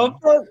lion. Oh,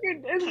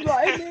 fucking, it's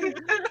like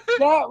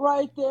that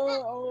right there.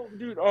 Oh,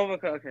 dude. Oh my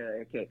god.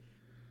 Okay.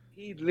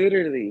 He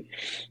literally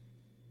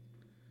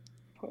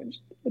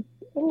punched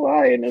a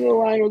lion, and the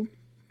lion was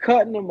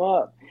cutting him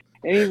up,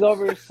 and he's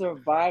over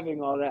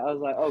surviving all that. I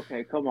was like,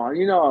 okay, come on.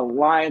 You know, a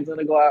lion's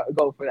gonna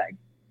go for that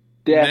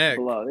death Neck.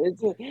 blow.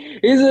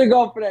 He's gonna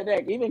go for that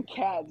neck. Even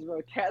cats,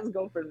 bro. Cats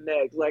go for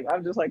necks. Like,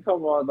 I'm just like,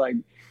 come on, like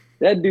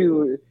that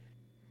dude.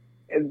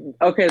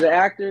 Okay, the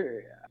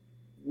actor,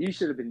 you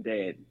should have been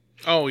dead.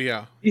 Oh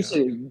yeah. You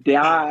should have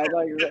died.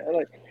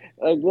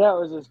 Like that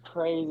was just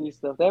crazy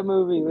stuff. That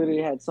movie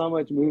literally had so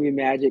much movie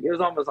magic. It was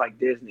almost like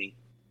Disney.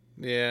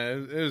 Yeah,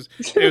 it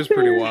was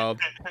pretty wild.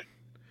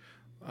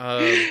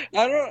 I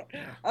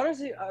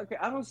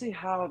don't see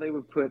how they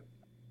would put.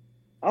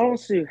 I don't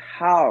see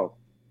how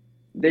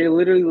they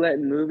literally let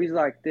movies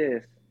like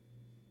this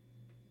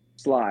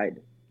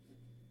slide.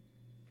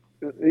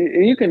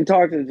 You can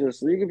talk to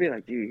just. You can be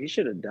like, dude, he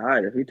should have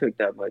died if he took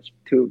that much,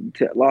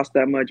 lost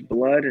that much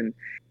blood and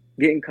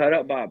getting cut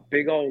up by a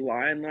big old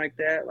lion like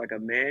that, like a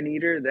man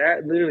eater.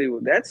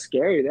 That's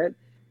scary. That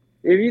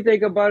if you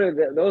think about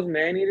it, those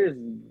man eaters.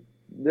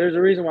 There's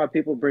a reason why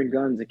people bring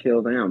guns to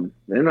kill them.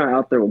 They're not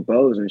out there with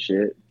bows and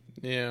shit.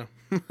 Yeah.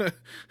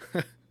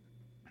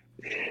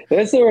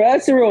 That's a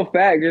real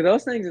fact, dude.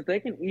 Those things, if they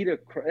can eat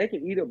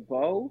a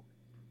bow,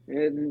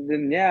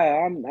 then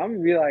yeah, I'm gonna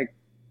be like,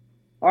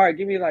 all right,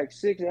 give me like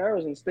 6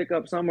 arrows and stick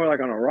up somewhere like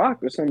on a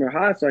rock or somewhere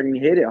high so I can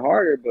hit it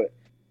harder. But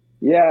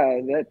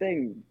yeah, that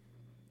thing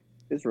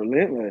is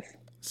relentless.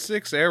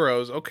 6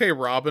 arrows. Okay,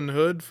 Robin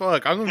Hood.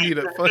 Fuck, I'm gonna need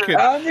a fucking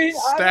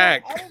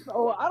stack. I don't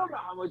know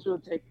how much it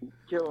would take to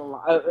kill a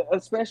lion,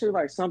 especially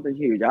like something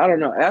huge. I don't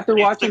know. After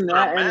watching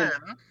that,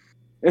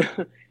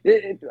 and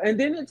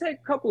didn't it take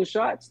a couple of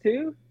shots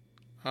too?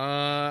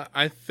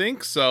 I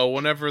think so.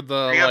 Whenever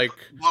the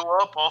blew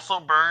up,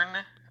 also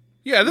burned.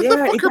 Yeah, the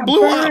fucker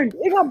blew burned. up.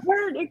 It got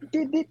burned.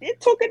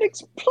 It took an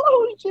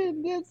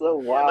explosion. It's so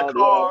wild. The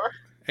car.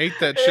 Ate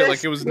that shit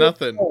like it was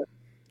nothing. Bro,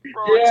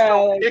 Yeah, it's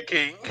still like-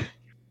 kicking.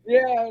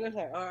 Yeah, and it's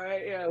like, all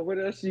right, yeah, what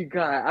else you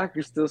got? I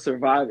can still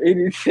survive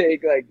anything.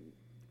 Like,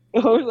 I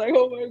was like,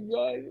 oh my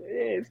god,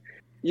 it is.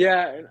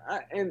 Yeah,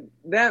 and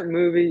that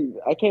movie,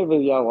 I can't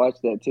believe y'all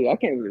watched that too. I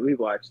can't believe we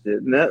watched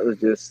it, and that was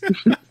just.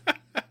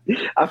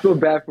 I feel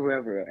bad for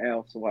whoever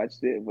else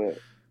watched it, but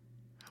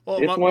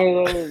it's one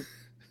of those.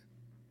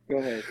 Go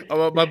ahead.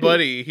 My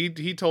buddy,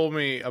 he told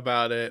me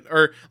about it,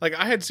 or like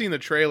I had seen the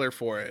trailer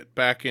for it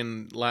back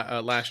in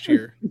last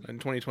year in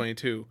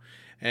 2022.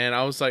 And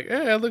I was like,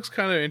 it looks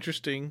kind of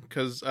interesting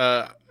because,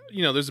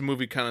 there's a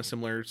movie kind of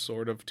similar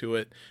sort of to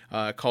it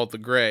called The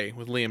Grey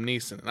with Liam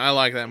Neeson. And I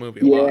like that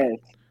movie a lot. The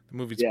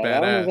movie's badass.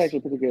 That one was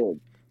actually pretty good.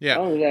 Yeah.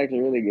 That one was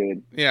actually really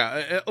good.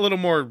 Yeah, a little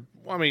more,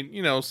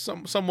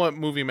 somewhat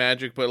movie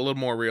magic, but a little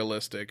more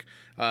realistic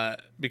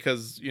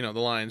because, the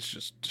lion's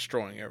just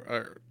destroying,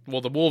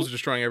 the wolves are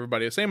destroying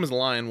everybody, the same as the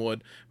lion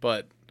would,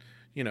 but,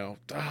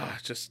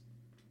 just...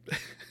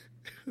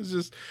 It's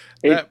just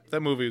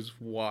that movie is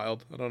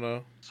wild. I don't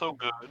know. So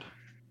good.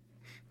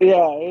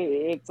 Yeah,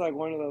 it's like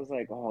one of those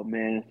like, oh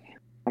man,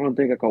 I don't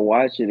think I could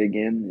watch it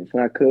again. If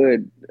I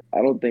could,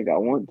 I don't think I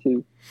want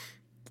to.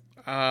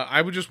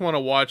 I would just want to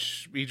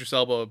watch Idris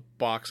Elba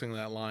boxing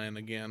that lion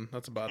again.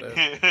 That's about it.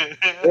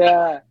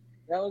 Yeah,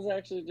 that was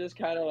actually just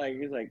kind of like,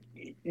 he's like,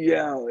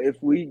 yeah,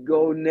 if we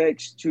go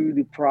next to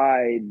the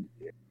Pride,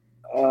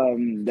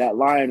 that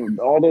lion,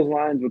 all those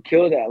lions would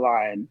kill that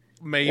lion.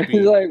 Maybe.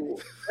 It's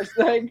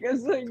like,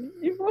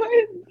 you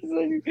what? It's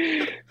like,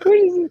 where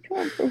does it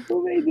come from?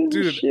 Who made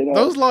this shit up?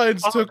 Those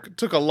lions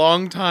took a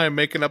long time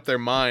making up their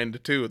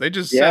mind too. They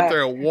just sat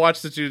there and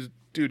watched the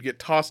dude get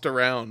tossed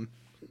around.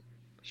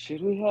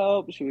 Should we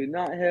help? Should we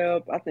not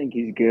help? I think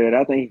he's good.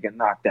 I think he can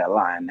knock that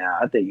lion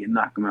out. I think he can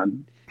knock him out.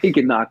 He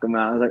can knock him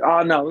out. I was like,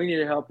 oh no, we need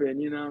to help him.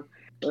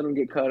 Let him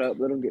get cut up,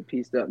 let him get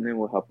pieced up, and then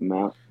we'll help him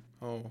out.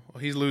 Oh,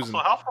 he's losing. So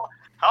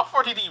how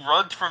far did he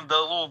run from the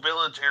little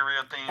village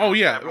area thing? Oh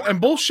yeah, and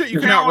bullshit, you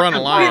can outrun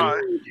a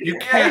lion. You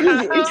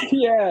can't.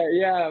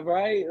 Yeah,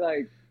 right.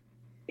 Like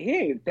he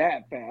ain't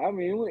that fast. I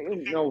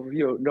mean,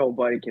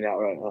 nobody can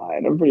outrun a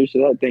lion. I'm pretty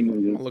sure that thing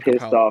was just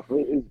pissed off.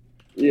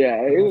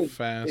 It was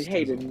fast. It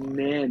hated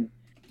men.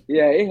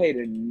 Yeah, it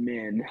hated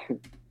men.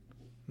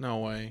 No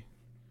way.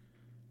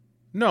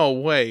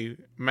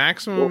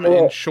 Maximum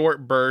in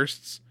short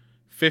bursts,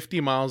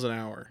 50 miles an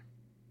hour.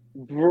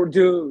 Bro,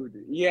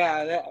 dude,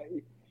 yeah,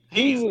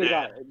 he's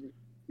dead.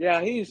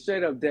 He's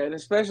straight up dead.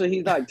 Especially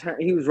he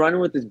was running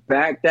with his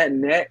back, that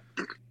neck.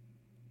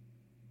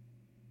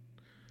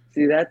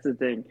 See, that's the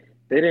thing.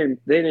 they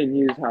didn't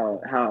use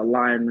how a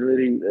lion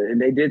really,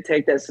 and they did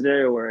take that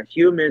scenario where a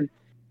human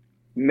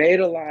made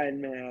a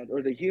lion mad,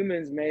 or the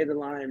humans made the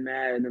lion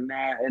mad, and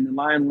the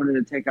lion wanted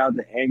to take out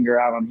the anger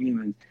out on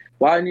humans.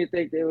 Why didn't you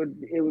think it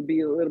would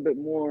be a little bit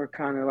more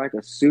kind of like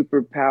a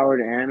super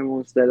powered animal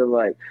instead of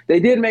like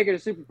they did make it a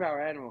super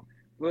powered animal,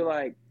 but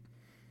like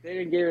they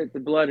didn't give it the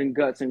blood and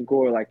guts and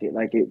gore like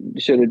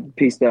it should have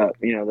pieced up,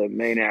 the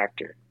main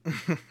actor.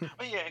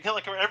 But yeah,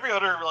 like every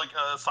other like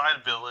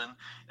side villain,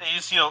 they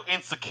just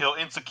insta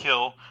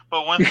kill.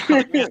 But when it's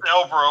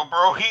Elbro,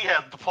 bro, he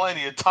had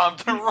plenty of time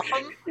to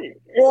run.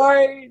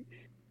 Right,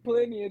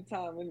 plenty of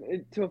time, and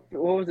it took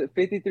what was it,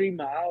 53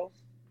 miles?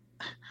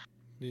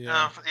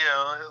 Yeah,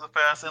 the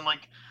fast and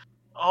like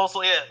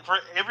also for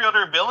every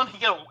other villain, he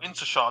got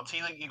insta shots.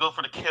 He goes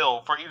for the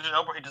kill. For Idris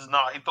Elba, he does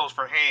not. He throws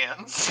for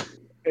hands.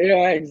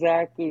 Yeah,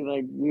 exactly.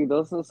 Like, dude,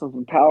 those are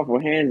some powerful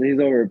hands. He's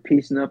over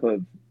piecing up a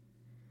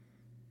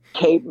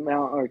Cape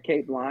Mount or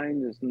Cape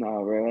Line, just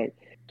no, bro. Like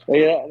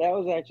yeah, that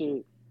was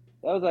actually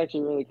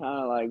really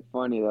kind of like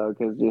funny though,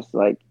 because just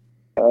like,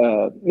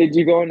 did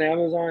you go on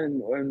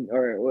Amazon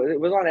or it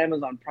was on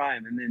Amazon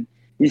Prime, and then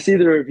you see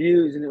the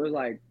reviews, and it was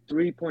like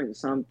 3 point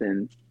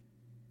something.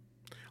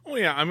 Oh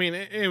yeah, I mean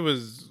it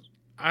was.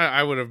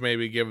 I would have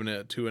maybe given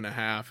it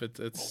 2.5.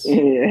 It's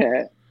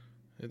yeah.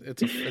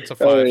 It's a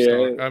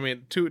 5-star. I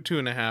mean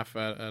 2.5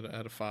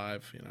 out of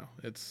 5.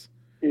 It's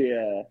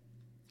yeah.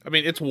 I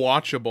mean it's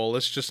watchable.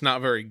 It's just not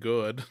very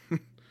good.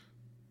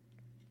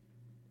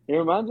 It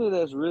reminds me of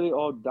this really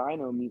old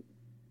dino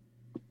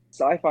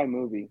sci-fi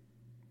movie.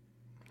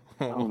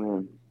 Oh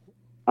man,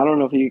 I don't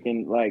know if you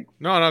can like.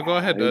 No, go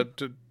ahead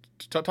to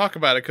talk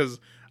about it, because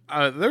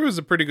there was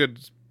a pretty good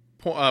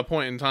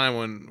point in time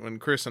when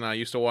Chris and I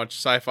used to watch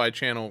Sci-Fi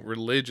Channel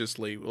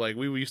religiously. Like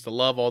we used to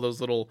love all those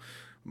little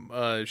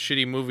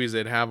shitty movies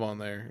they'd have on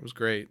there. It was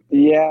great.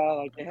 Yeah,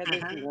 like they had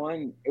this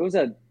one. It was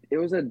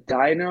a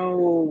dino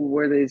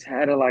where they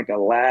had a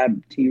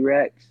lab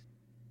T-Rex,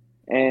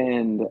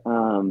 and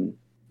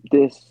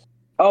it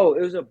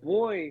was a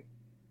boy.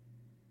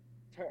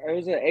 It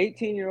was an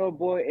 18-year-old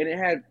boy, and it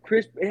had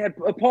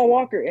Paul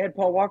Walker. It had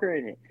Paul Walker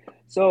in it.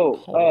 So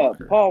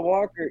Paul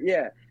Walker,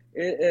 yeah,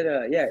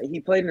 he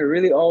played in a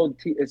really old.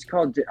 It's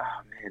called.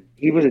 Oh man,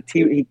 he was a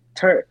T. He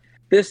turned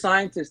this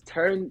scientist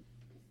turned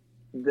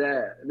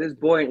this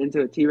boy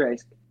into a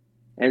T-Rex,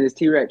 and this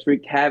T-Rex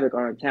wreaked havoc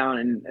on a town.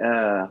 And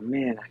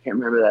man, I can't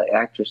remember that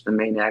actress, the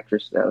main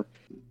actress though.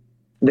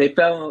 The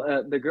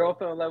girl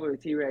fell in love with a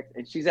T-Rex,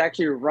 and she's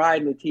actually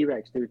riding the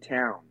T-Rex through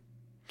town.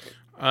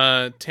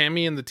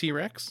 Tammy and the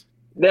T-Rex?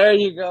 There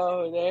you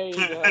go.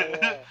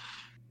 Yeah.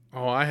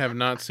 Oh, I have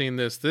not seen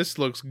this. This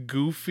looks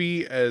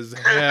goofy as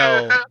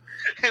hell.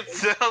 It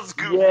sounds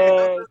goofy.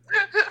 Yes.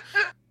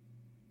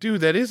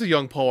 Dude, that is a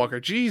young Paul Walker.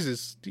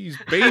 Jesus, he's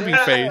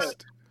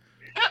baby-faced.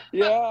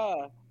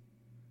 Yeah.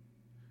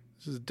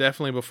 This is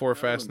definitely before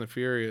Fast and the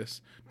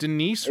Furious.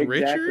 Denise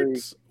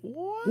Richards?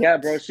 What? Yeah,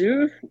 bro. She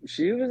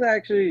was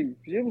actually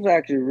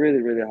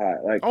really, really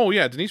hot. Like, oh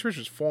yeah, Denise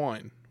Richards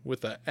fine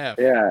with a F.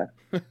 Yeah.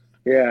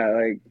 Yeah,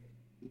 like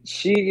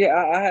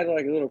I had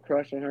like a little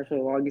crush on her for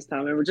the longest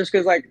time ever, just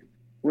because like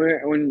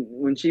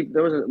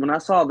when I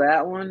saw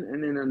that one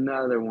and then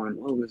another one.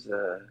 What was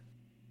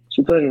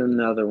she played in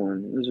another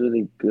one. It was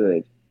really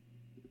good.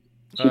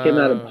 She came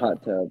out of a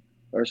hot tub,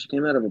 or she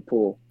came out of a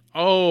pool.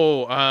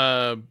 Oh,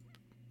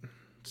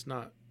 it's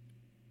not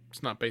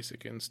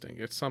Basic Instinct.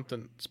 It's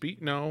something.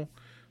 No,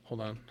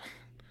 hold on.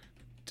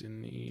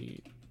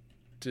 Denise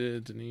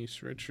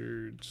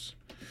Richards.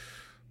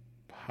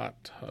 Hot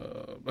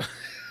tub.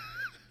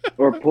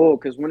 Or pool,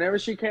 because whenever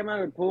she came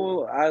out of the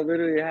pool, I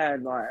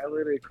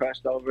literally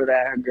crushed over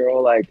that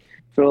girl like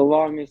for the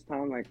longest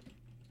time. Like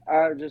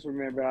I just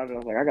remember I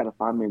was like, I gotta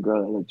find me a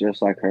girl that looked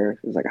just like her.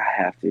 It was like I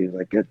have to.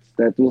 Like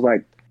that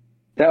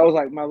was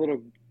like my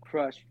little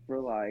crush for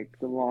like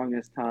the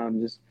longest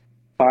time, just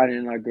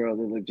finding a girl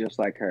that looked just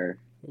like her.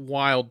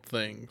 Wild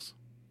Things.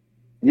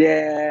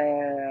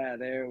 Yeah,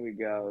 there we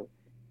go.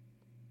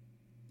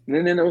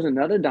 And then there was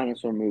another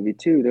dinosaur movie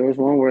too. There was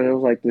one where there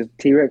was like this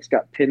T-Rex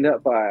got pinned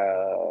up by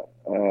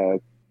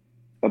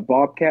a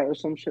bobcat or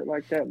some shit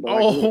like that.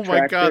 Oh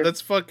my god,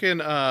 that's fucking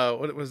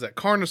what was that?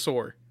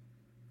 Carnosaur.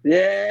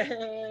 Yeah,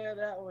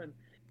 that one.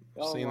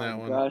 I've seen that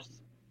one. Gosh.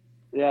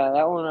 Yeah,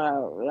 that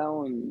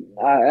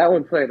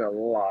one played a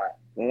lot.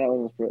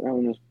 That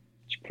one was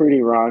pretty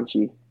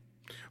raunchy.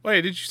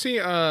 Wait, did you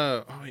see?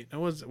 Oh wait,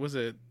 was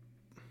it?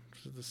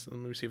 This, let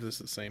me see if this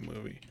is the same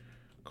movie.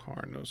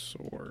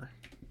 Carnosaur.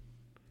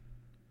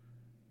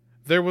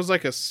 There was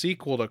like a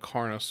sequel to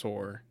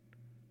Carnosaur,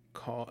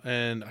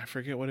 and I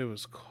forget what it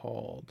was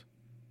called.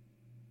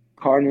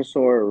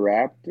 Carnosaur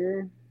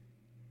Raptor?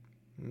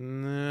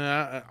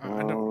 Nah,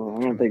 I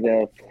don't think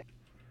that.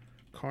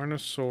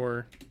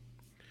 Carnosaur,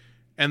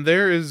 and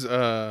there is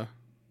Carnosaur.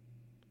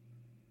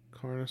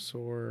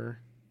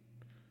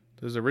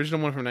 There's the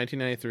original one from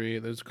 1993.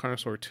 There's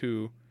Carnosaur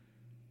 2.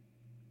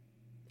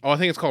 Oh, I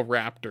think it's called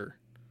Raptor.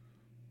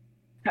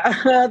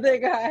 I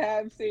think I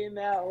have seen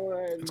that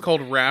one. It's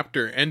called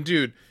Raptor. And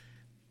dude,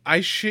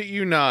 I shit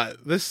you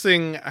not. This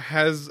thing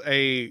has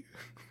a.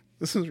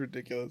 This is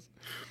ridiculous.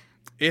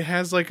 It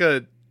has like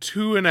a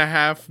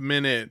 2.5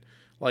 minute,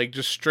 like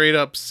just straight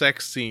up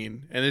sex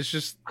scene, and it's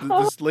just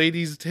this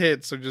lady's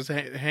tits are just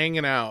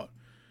hanging out,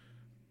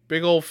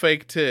 big old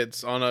fake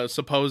tits on a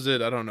supposed,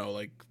 I don't know,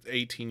 like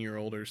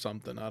 18-year-old or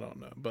something. I don't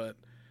know, but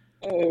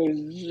oh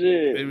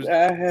shit! it was.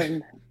 I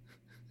haven't.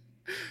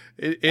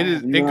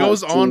 It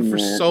goes on for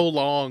so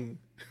long.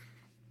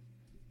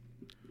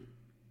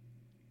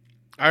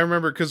 I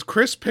remember because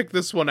Chris picked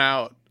this one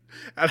out,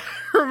 and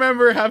I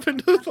remember having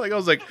to I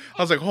was like,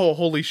 oh,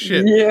 holy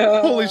shit,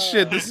 Yeah. holy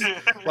shit! This is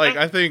like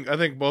I think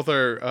both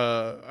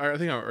I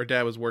think our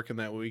dad was working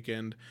that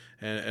weekend,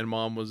 and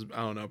mom was, I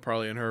don't know,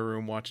 probably in her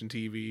room watching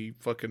TV,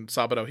 fucking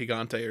Sábado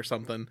Gigante or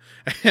something,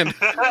 and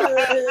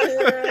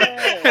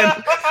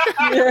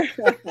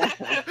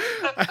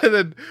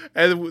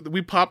and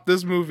we popped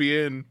this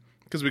movie in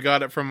because we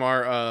got it from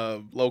our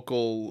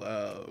local.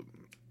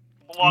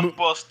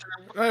 Blockbuster.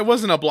 It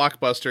wasn't a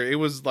Blockbuster. It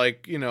was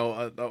like, you know,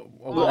 I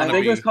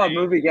think it was called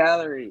Movie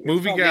Gallery.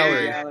 Movie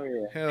Gallery.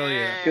 Hell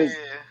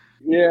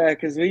yeah.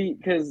 Because we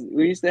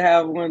used to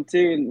have one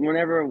too, and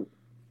whenever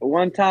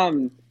one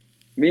time,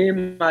 me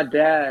and my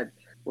dad,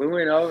 we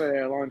went over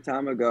there a long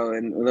time ago,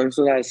 and this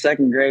was at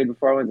second grade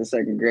before I went to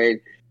second grade.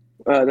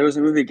 There was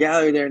a Movie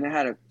Gallery there, and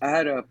I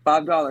had a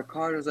 $5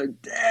 card. I was like,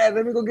 Dad,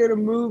 let me go get a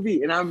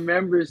movie. And I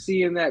remember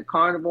seeing that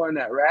Carnivore and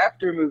that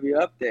Raptor movie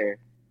up there.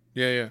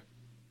 Yeah.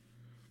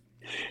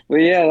 But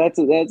yeah, that's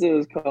what it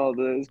was called.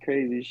 It was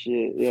crazy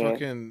shit. Yeah.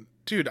 Fucking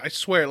dude, I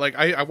swear, like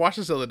I watched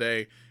this the other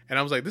day, and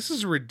I was like, this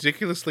is a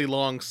ridiculously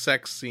long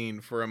sex scene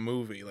for a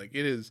movie. Like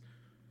it is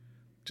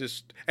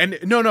just, and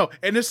no,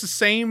 and it's the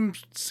same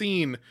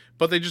scene,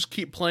 but they just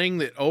keep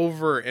playing it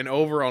over and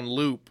over on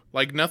loop.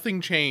 Like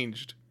nothing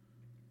changed.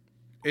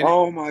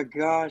 Oh my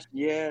gosh,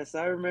 yes,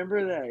 I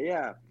remember that.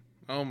 Yeah.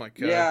 Oh my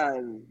god.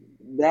 Yeah,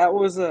 that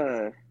was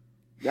a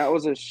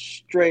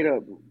straight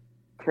up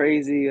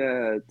crazy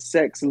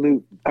sex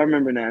loop. I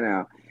remember that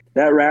now.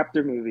 That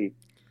Raptor movie.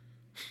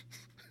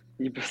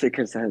 You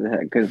could say that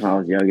because when I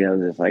was young, I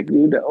was just like,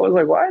 dude, I was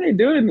like, why are they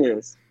doing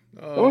this?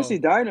 I want to see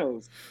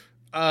dinos.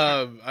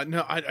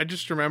 No, I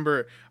just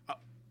remember.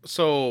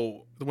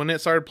 So when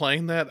it started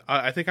playing that,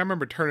 I think I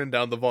remember turning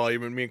down the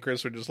volume, and me and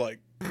Chris were just like,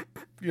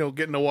 you know,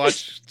 getting to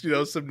watch, you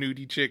know, some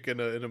nudie chick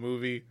in a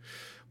movie,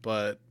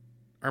 but.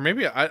 Or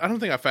maybe I don't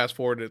think I fast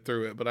forwarded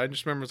through it, but I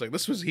just remember it's like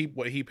this was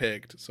what he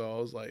picked, so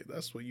I was like,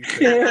 "That's what you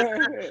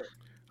picked."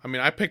 I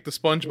mean, I picked the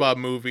SpongeBob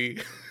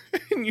movie,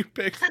 and you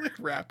picked like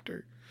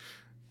Raptor.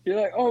 You're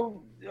like,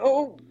 oh,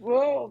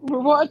 well, we're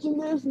watching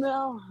this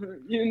now,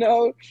 you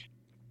know.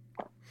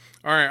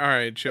 All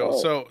right, chill. Oh.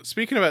 So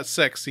speaking about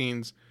sex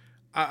scenes,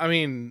 I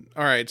mean,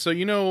 all right. So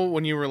you know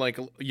when you were like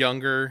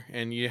younger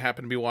and you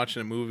happen to be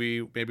watching a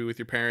movie, maybe with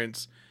your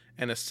parents.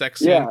 And a sex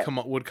scene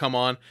would come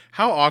on.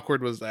 How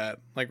awkward was that?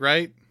 Like,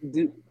 right?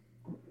 Dude,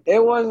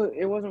 it wasn't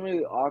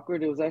really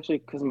awkward. It was actually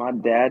because my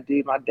dad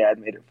made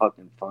it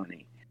fucking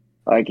funny.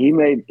 Like he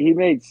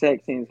made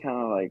sex scenes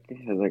kind of like,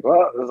 he was like,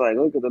 well, it was like,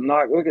 look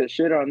at the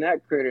shit on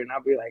that critter, and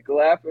I'll be like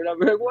laughing. I'll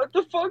be like, what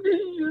the fuck did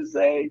you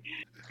say?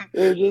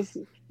 It was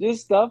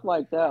just stuff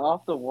like that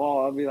off the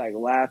wall. I'll be like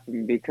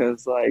laughing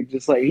because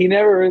he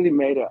never really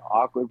made it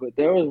awkward. But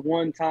there was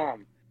one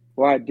time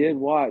where I did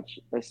watch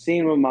a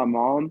scene with my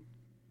mom.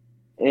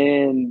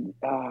 And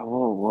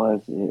what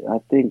was it? I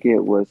think it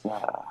was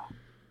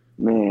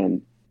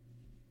man.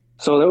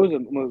 So there was a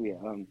movie.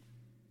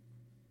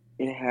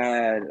 It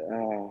had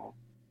it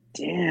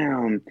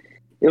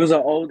was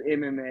an old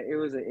MMA. It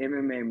was an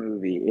MMA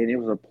movie, and it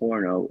was a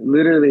porno.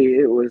 Literally,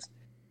 it was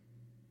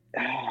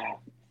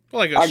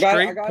like a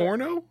straight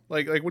porno.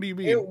 Like what do you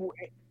mean?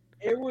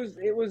 It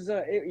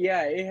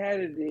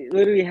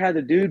literally had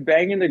the dude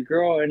banging the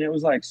girl, and it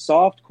was like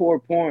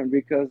softcore porn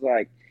because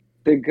like.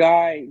 The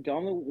guy,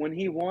 when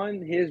he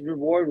won, his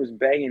reward was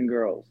banging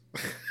girls.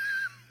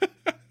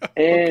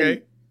 And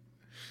okay.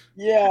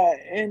 Yeah,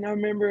 and I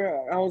remember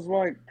I was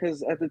like,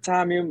 because at the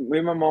time, me and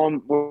my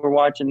mom were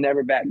watching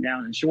Never Back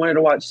Down, and she wanted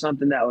to watch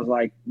something that was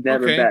like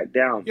Never Back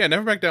Down. Yeah,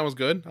 Never Back Down was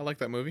good. I like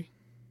that movie.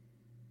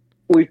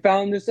 We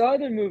found this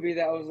other movie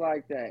that was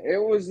like that.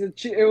 It was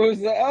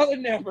the other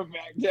Never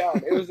Back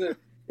Down. It was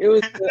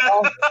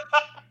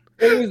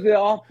the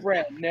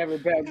off-brand Never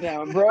Back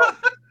Down, bro.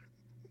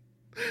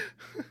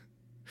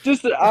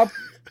 Just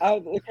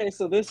okay.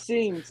 So this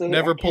scene. So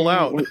never pull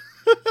out.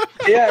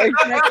 Yeah,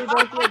 exactly.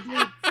 That's what,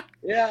 dude.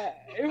 Yeah,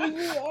 it was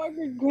really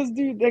awkward because,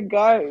 dude, the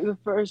guy, the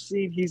first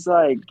scene, he's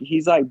like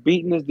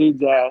beating this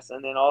dude's ass,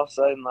 and then all of a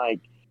sudden, like,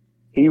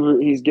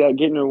 he's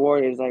getting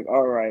rewarded. He's like,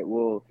 all right,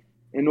 well,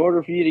 in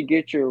order for you to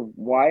get your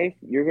wife,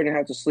 you're gonna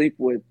have to sleep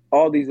with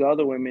all these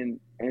other women,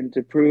 and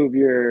to prove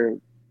your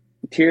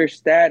tier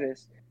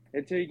status,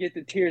 until you get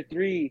to tier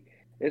 3.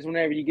 Is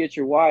whenever you get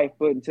your wife,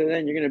 but until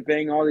then you're gonna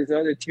bang all these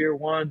other tier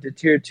 1 to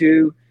tier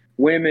 2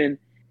 women,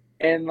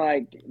 and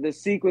like the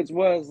sequence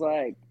was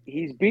like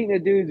he's beating a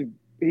dude,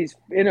 he's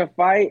in a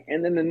fight,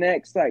 and then the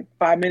next like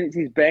 5 minutes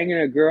he's banging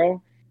a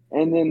girl,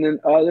 and then the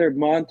other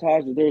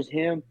montage there's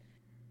him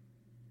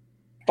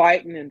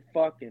fighting and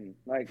fucking.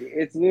 Like,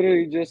 it's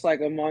literally just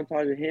like a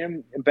montage of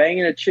him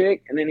banging a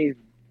chick, and then he's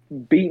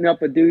beating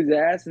up a dude's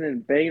ass, and then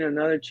banging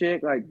another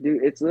chick. Like,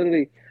 dude, it's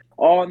literally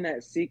all in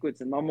that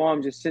sequence. And my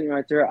mom just sitting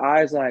right there, her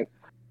eyes like,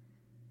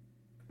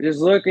 just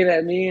looking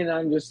at me, and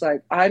I'm just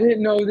like, I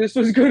didn't know this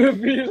was gonna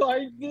be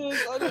like this.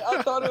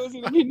 I thought it was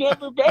gonna be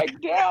Never Back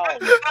Down.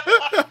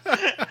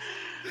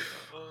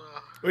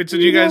 Wait, so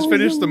did you guys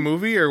finish the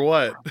movie or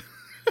what?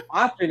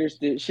 I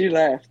finished it. She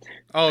left.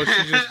 Oh,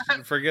 she just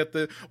forget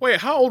the. Wait,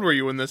 how old were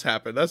you when this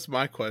happened? That's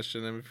my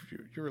question. I mean,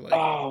 you were like,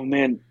 oh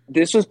man,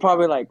 this was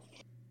probably like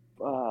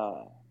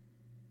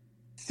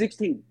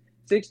 16.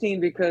 16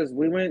 because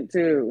we went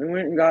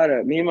and got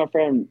me and my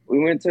friend, we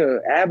went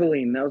to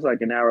Abilene. That was like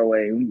an hour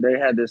away. They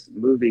had this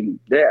movie.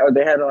 They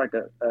had like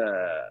a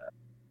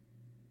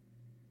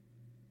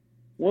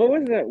what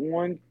was that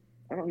one?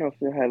 I don't know if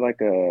they had like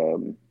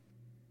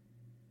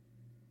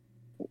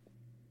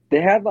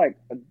they had like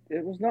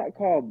it was not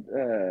called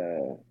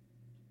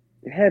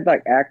it had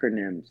like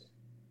acronyms.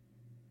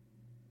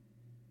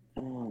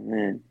 Oh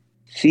man.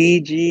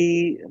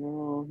 CG.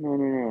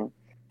 No.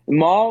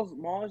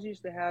 Malls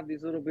used to have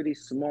these little bitty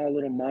small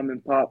little mom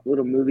and pop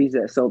little movies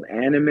that sold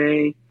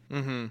anime.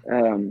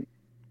 mm-hmm.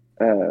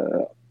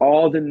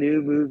 All the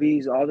new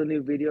movies, all the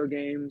new video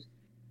games,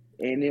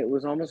 and it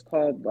was almost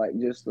called like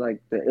just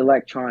like the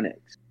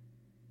electronics.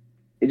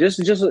 It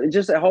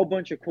just a whole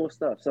bunch of cool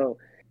stuff. So,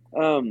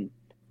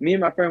 me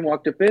and my friend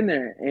walked up in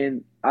there,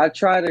 and I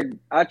try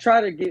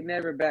to get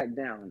Never Back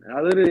Down. And I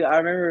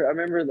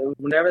remember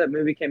whenever that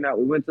movie came out,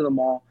 we went to the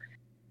mall,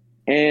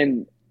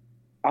 and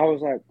I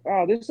was like,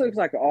 oh, this looks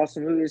like an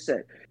awesome movie. It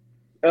said,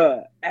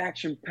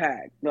 action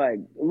packed, like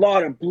a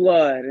lot of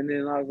blood. And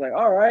then I was like,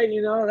 all right,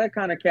 that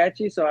kind of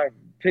catchy. So I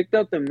picked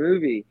up the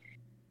movie,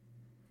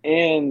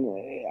 and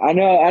I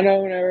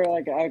know whenever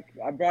like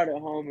I brought it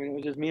home, and it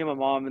was just me and my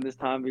mom at this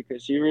time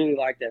because she really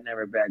liked that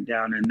Never Back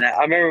Down. And that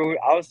I remember when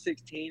I was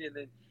 16, and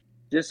then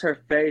just her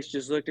face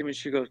just looked at me.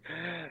 She goes,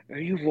 "Are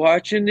you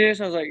watching this?"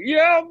 I was like,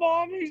 "Yeah,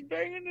 Mom. He's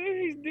banging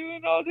it. He's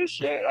doing all this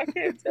shit. I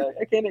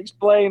can't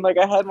explain." Like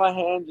I had my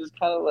hand just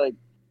kind of like,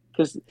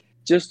 because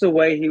just the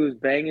way he was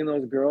banging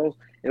those girls,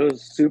 it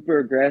was super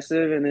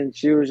aggressive. And then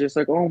she was just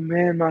like, "Oh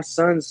man, my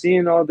son's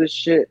seeing all this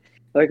shit.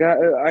 Like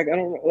I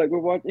don't like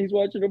he's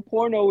watching a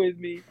porno with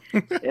me."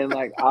 And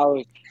like I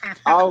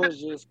was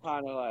just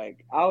kind of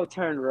like I would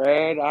turn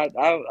red. I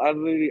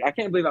literally I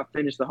can't believe I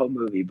finished the whole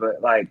movie,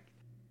 but like.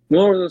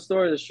 More of the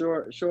story is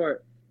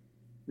short.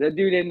 That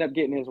dude ended up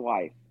getting his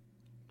wife.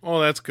 Oh,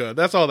 that's good.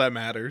 That's all that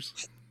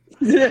matters.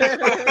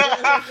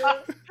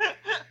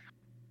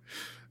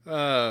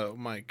 Oh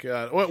my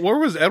god! Where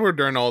was Edward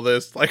during all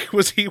this? Like,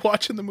 was he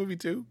watching the movie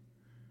too?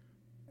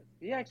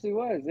 He actually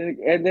was,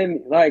 and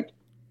then like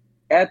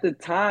at the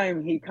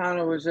time, he kind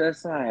of was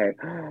just like,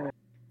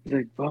 he's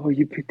like, "Bubba,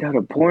 you picked out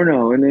a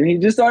porno," and then he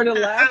just started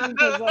laughing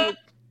because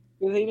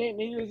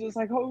he was just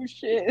like, "Oh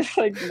shit!" It's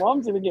like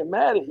Mom's gonna get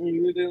mad at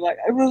you. And like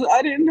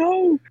I didn't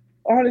know,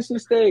 honest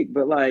mistake.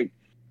 But like,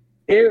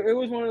 it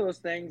was one of those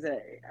things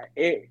that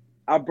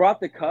I brought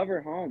the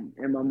cover home,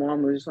 and my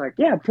mom was just like,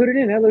 "Yeah, put it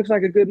in. That looks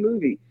like a good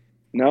movie."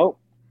 Nope.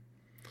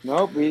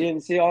 We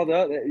didn't see all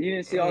the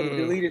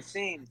deleted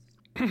scenes.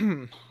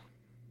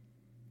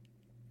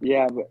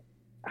 Yeah, but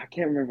I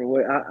can't remember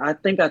what. I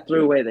think I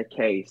threw away the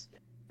case.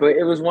 But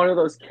it was one of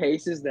those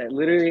cases that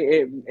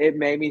literally it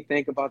made me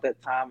think about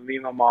that time of me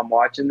and my mom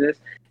watching this,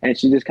 and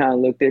she just kind of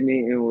looked at me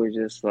and was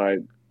just like,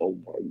 "Oh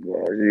my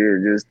god,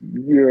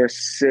 you're a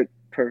sick,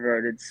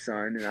 perverted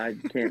son, and I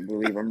can't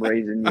believe I'm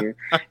raising you."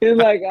 And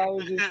like I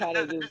was just kind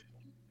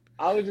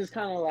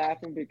of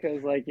laughing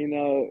because like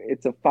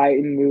it's a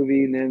fighting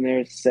movie, and then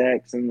there's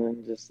sex, and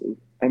then just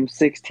I'm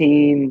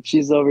 16,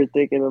 she's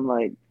overthinking, I'm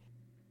like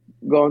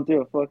going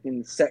through a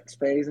fucking sex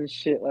phase and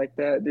shit like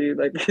that, dude.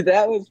 Like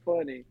that was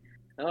funny.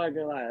 I'm not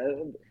gonna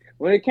lie.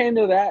 When it came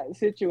to that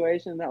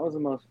situation, that was the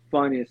most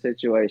funniest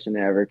situation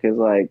ever. Because,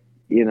 like,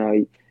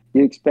 you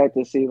expect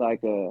to see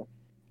like a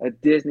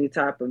Disney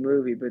type of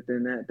movie, but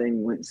then that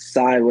thing went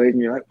sideways,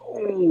 and you're like,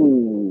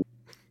 "Oh,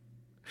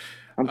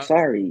 I'm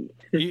sorry."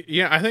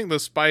 Yeah, I think the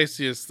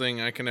spiciest thing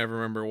I can ever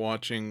remember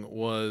watching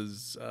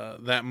was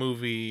that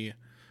movie,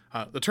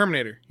 The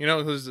Terminator.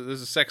 There's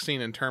a sex scene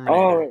in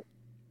Terminator. Oh.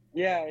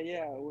 Yeah,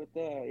 with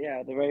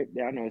the rape.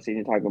 Yeah, I know what scene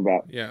you're talking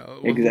about. Yeah,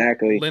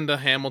 exactly. Linda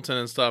Hamilton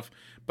and stuff.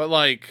 But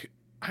like,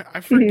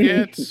 I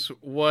forget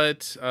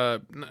what.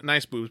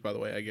 Nice boobs, by the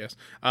way. I guess.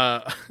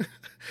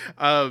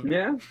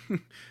 Yeah.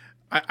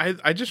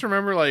 I just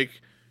remember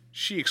like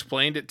she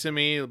explained it to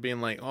me,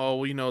 being like, "Oh,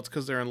 well, it's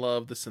because they're in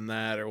love, this and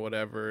that, or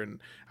whatever." And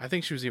I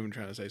think she was even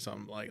trying to say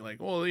something like,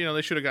 "Well,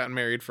 they should have gotten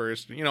married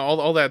first."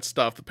 All that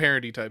stuff, the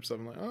parody type stuff.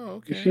 I'm like,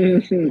 "Oh, okay,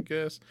 I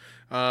guess."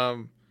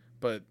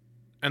 But.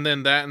 And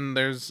then and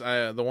there's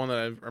the one that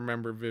I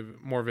remember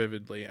more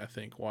vividly, I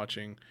think,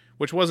 watching,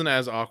 which wasn't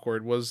as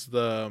awkward, was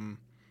the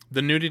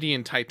nudity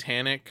in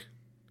Titanic.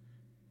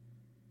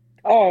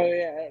 Oh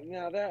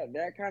yeah,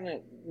 that kind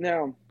of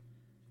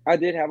I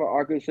did have an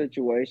awkward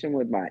situation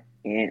with my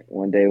aunt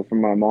one day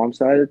from my mom's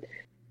side,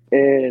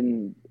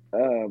 and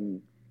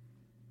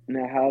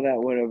Now, how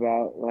that went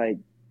about, like,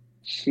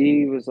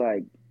 she was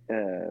like,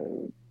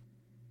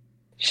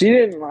 she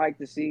didn't like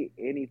to see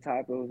any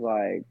type of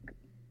like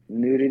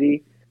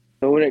nudity.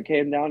 So when it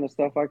came down to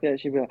stuff like that,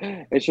 she'd be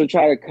like, and she'll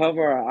try to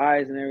cover her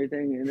eyes and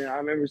everything. And then I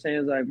remember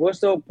saying, like, what's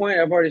the whole point?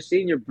 I've already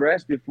seen your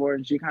breast before.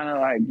 And she kind of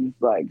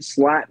like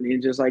slapped me,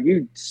 just like,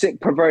 you sick,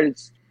 perverted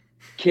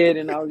kid.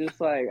 And I was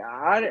just like,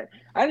 I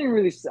didn't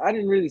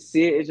really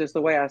see it. It's just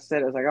the way I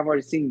said it. It's like, I've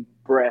already seen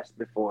breast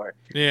before.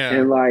 Yeah.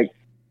 And like,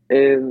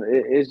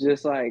 it's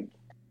just like,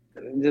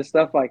 just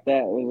stuff like that.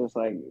 It was just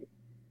like,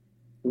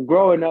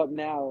 growing up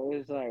now,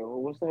 it's like,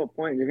 well, what's the whole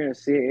point? You're gonna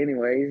see it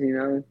anyways, you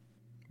know?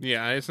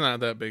 Yeah, it's not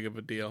that big of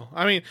a deal.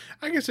 I mean,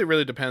 I guess it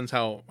really depends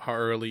how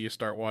early you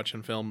start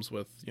watching films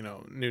with,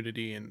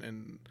 nudity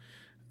and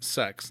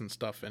sex and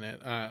stuff in it.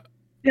 Yeah,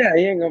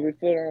 you ain't gonna be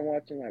fooling around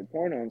watching like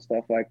porno and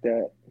stuff like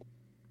that.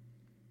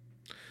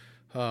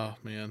 Oh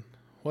man,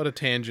 what a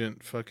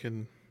tangent!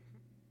 Fucking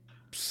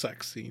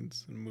sex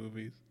scenes in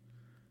movies.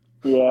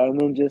 Yeah, and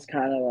then just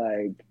kind of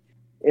like,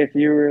 if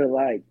you were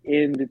like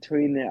in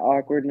between the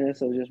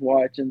awkwardness of just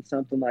watching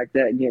something like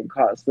that and getting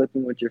caught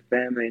slipping with your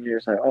family, and you're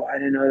just like, oh, I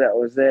didn't know that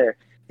was there.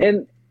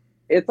 And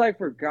it's like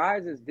for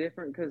guys, it's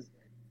different because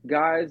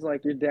guys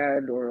like your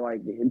dad or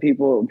like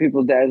people's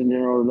dads in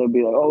general, they'll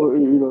be like,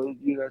 oh,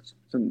 that's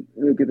some,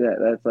 look at that,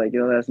 that's like,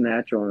 that's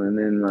natural. And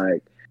then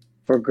like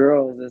for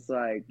girls, it's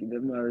like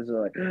the mothers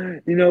are like,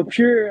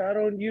 pure.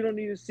 You don't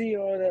need to see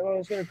all that. Oh,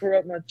 it's gonna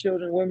corrupt my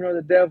children. Women are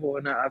the devil.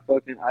 And I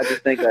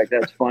just think like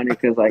that's funny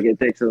because like it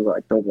takes us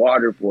like the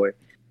water boy.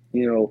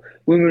 Women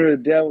are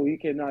the devil. You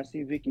cannot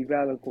see Vicky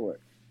Valancourt.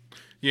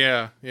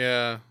 Yeah,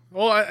 yeah.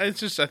 Well, I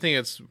think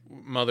it's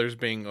mothers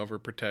being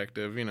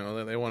overprotective.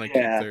 They want to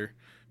keep their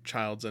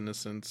child's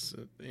innocence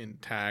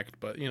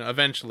intact, but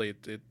eventually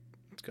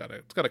it's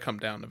gotta come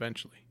down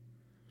eventually.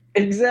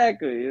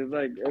 Exactly. It's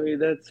like, I mean,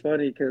 that's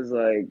funny because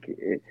like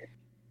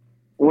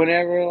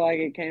whenever like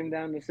it came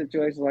down to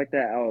situations like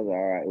that, I was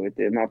all right with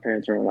it. My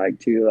parents weren't like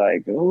too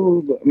like,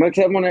 oh,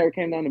 except whenever it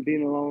came down to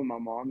being alone with my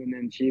mom, and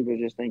then she was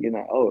just thinking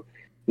that, oh,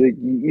 like,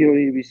 you don't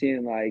need to be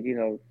seeing like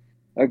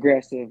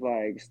aggressive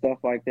like stuff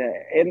like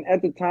that. And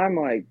at the time,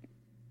 like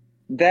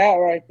that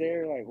right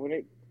there, like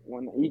when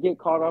you get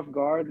caught off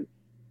guard,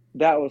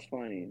 that was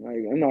funny.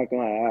 Like I'm not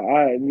gonna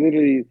lie, I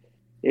literally,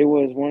 it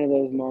was one of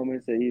those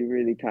moments that you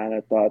really kind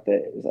of thought that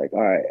it was like, all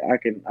right,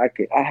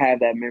 I have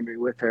that memory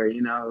with her.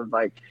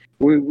 Like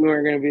we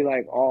weren't gonna be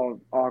like all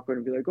awkward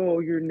and be like, oh,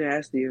 you're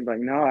nasty, and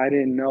like, no, I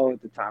didn't know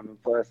at the time. And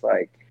plus,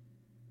 like,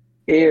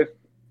 if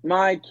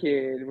my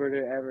kid were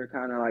to ever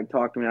kind of like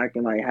talk to me, I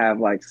can like have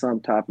like some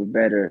type of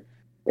better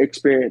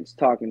experience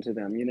talking to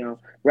them,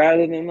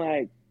 rather than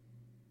like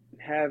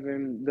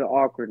having the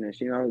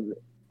awkwardness.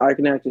 I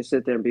can actually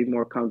sit there and be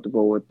more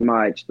comfortable with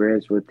my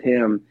experience with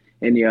him.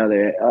 Any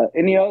other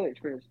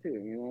experience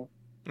too,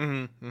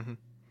 Mm-hmm. Mm-hmm.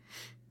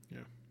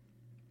 Yeah.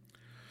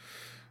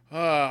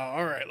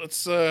 All right.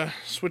 Let's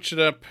switch it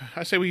up.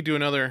 I say we do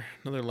another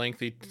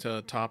lengthy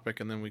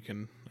topic, and then we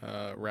can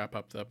wrap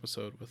up the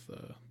episode with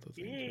the things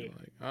we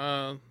like.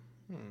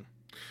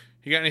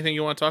 You got anything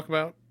you want to talk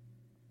about?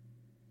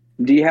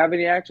 Do you have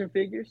any action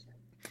figures?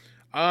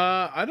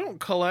 I don't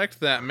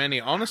collect that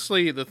many.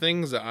 Honestly, the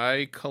things that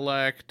I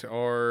collect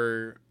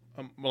are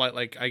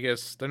like I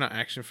guess they're not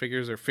action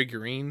figures, they're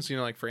figurines,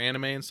 like for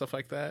anime and stuff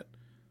like that.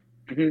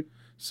 Mm-hmm.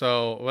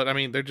 So, but I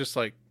mean,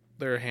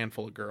 they're a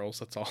handful of girls.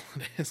 That's all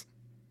it is.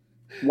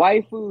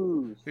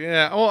 Waifus.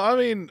 Yeah. Well, I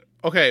mean,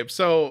 okay.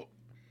 So,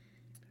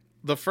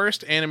 the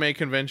first anime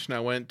convention I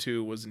went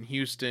to was in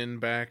Houston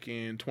back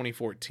in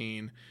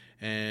 2014,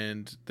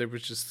 and there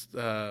was just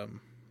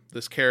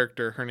this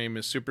character. Her name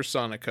is Super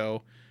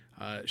Sonico.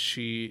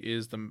 She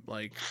is the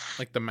like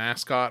the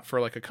mascot for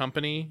like a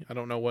company. I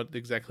don't know what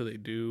exactly they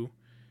do.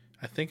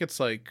 I think it's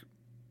like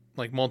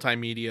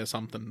multimedia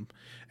something.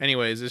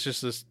 Anyways, it's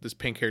just this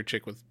pink haired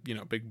chick with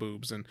big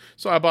boobs, and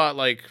so I bought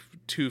like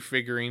 2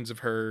 figurines of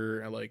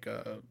her, like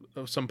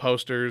some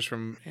posters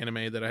from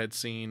anime that I had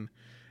seen,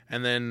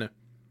 and then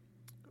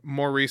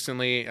more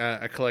recently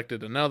I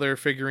collected another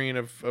figurine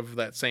of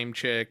that same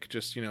chick,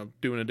 just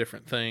doing a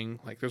different thing.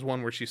 Like there's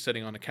one where she's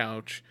sitting on a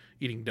couch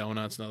eating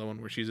donuts, another one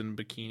where she's in a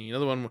bikini,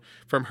 another one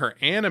from her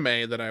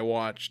anime that I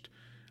watched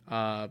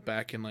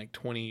back in like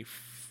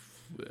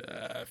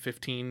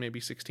 2015 maybe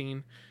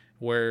 16,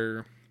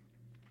 where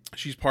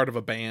she's part of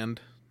a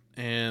band.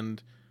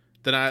 And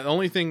then the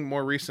only thing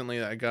more recently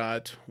that I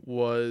got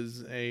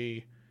was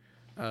a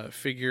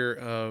figure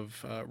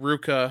of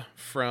Ruka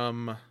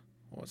from,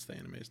 what's the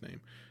anime's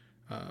name?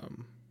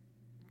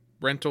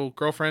 Rental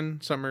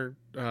Girlfriend, Rent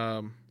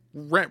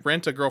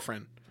a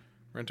Girlfriend.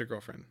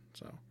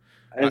 So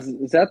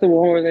is that the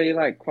one where they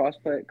like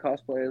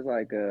cosplay is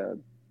like a?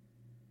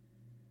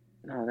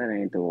 No, that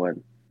ain't the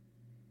one.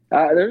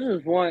 There's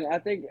this one. I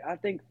think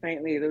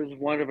faintly there's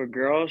one of a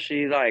girl.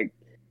 She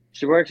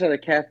works at a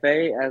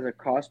cafe as a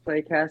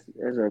cosplay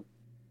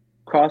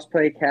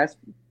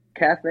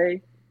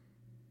cafe,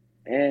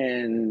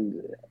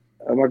 and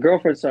my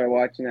girlfriend started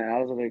watching it.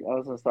 I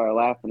was gonna start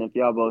laughing if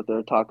y'all both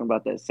are talking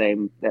about that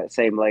same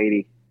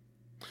lady.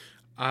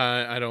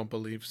 I don't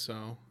believe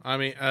so. I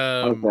mean,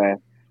 Okay.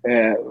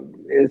 Yeah,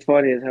 it's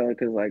funny as hell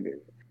because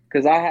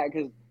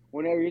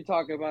whenever you're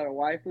talking about a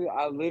waifu,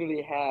 I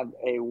literally have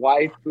a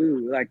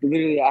waifu. Like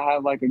literally, I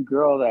have like a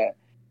girl that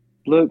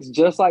looks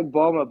just like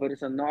Bulma, but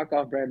it's a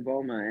knockoff brand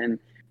Bulma. And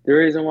the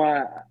reason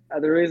why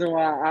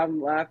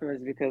I'm laughing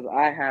is because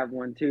I have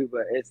one too,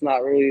 but it's not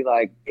really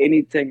like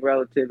anything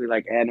relatively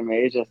like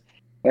anime.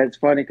 It's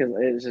funny because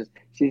it's just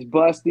she's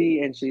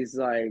busty and she's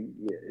like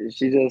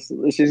she's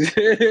she's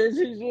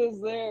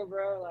just there,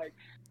 bro. Like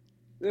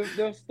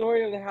the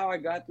story of how I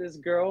got this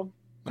girl,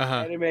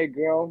 uh-huh. anime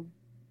girl.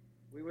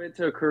 We went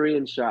to a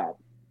Korean shop,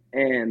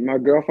 and my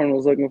girlfriend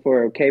was looking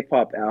for a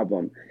K-pop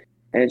album,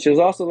 and she was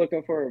also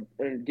looking for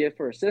a gift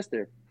for her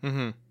sister.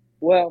 Mm-hmm.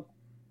 Well,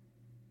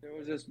 there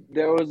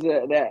was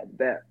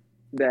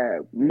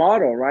that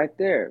model right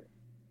there,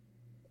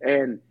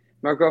 and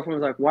my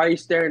girlfriend was like, "Why are you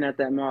staring at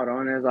that model?"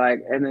 And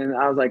then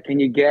I was like, "Can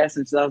you guess?"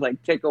 And so I was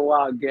like, "Take a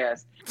wild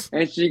guess."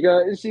 And she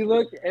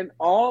looked, and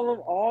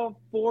all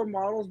four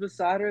models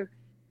beside her,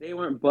 they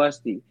weren't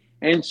busty.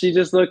 And she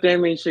just looked at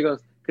me and she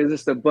goes, "Because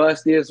it's the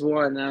bustiest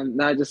one." And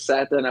I just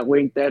sat there and I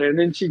winked at her, and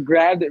then she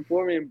grabbed it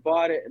for me and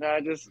bought it. And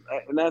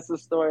that's the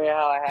story of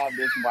how I have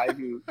this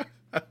waifu,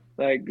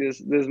 like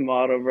this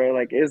model, bro.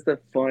 Like it's the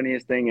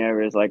funniest thing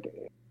ever. It's like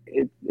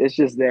it's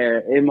just there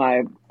in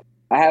my.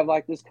 I have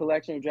like this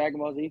collection of Dragon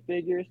Ball Z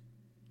figures,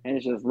 and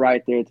it's just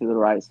right there to the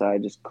right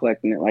side, just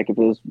collecting it like if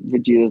it was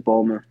Vegeta's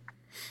Bulma.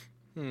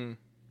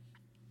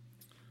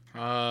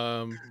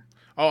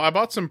 Oh, I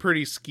bought some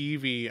pretty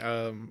skeevy,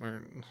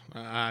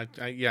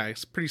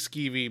 it's pretty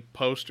skeevy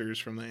posters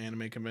from the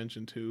anime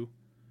convention too.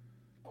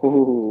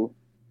 Ooh.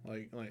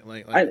 Like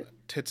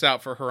tits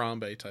out for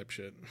Harambe type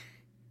shit.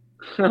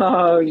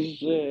 Oh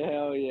shit!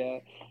 Hell yeah!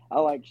 I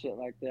like shit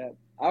like that.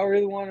 I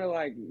really want to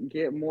like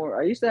get more.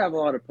 I used to have a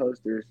lot of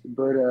posters,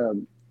 but a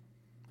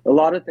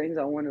lot of things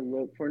I want to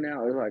look for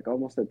now is like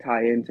almost a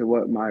tie into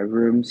what my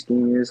room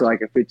scheme is.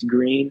 Like if it's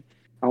green,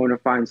 I want to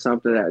find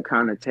something that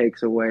kind of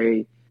takes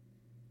away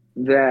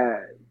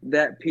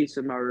that piece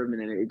of my room,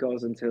 and then it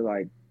goes into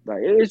like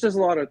it's just a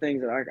lot of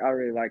things that I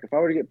really like. If I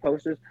were to get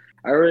posters,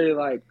 I really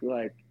like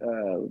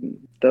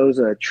those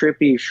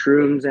trippy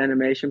shrooms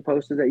animation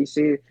posters that you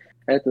see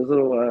at those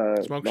little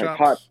smoke like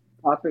shops.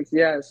 hot fix.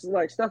 Yeah, it's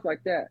like stuff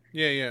like that.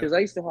 Yeah. Because I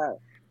used to have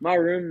my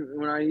room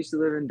when I used to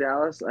live in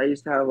Dallas. I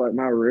used to have like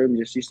my room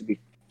just used to be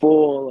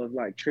full of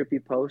like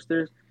trippy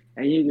posters,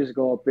 and you just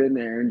go up in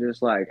there and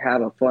just like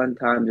have a fun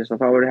time. Just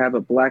if I were to have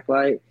a black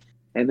light.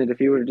 And then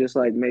if you were to just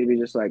like maybe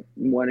just like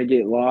want to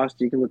get lost,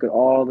 you can look at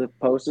all the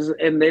posters,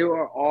 and they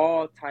were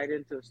all tied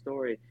into a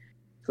story.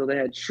 So they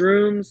had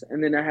shrooms,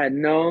 and then I had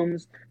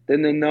gnomes.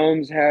 Then the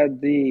gnomes had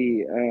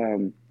the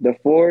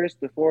forest.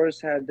 The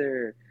forest had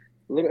their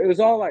little. It was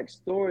all like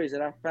stories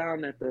that I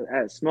found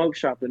at Smoke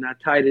Shop, and I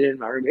tied it in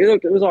my room.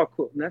 It was all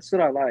cool, and that's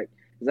what I like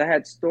because I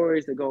had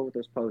stories to go with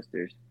those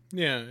posters.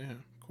 Yeah,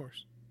 of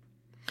course.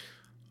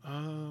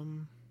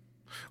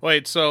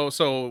 Wait, so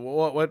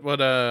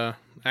what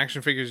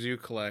action figures do you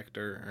collect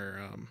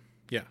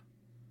yeah?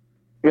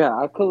 Yeah,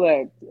 I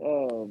collect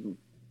the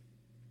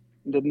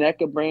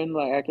NECA brand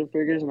like action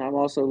figures, and I'm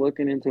also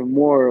looking into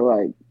more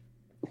like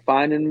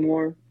finding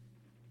more,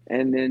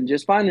 and then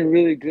just finding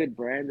really good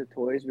brand of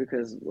toys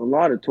because a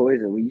lot of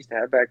toys that we used to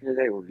have back in the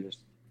day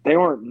they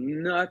weren't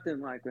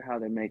nothing like how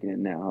they're making it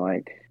now.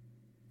 Like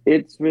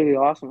it's really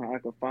awesome how I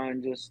could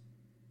find just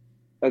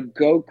a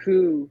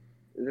Goku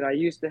that I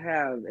used to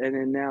have, and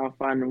then now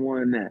finding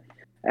one that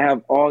I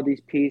have all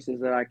these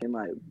pieces that I can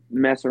like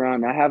mess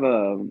around. I have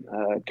a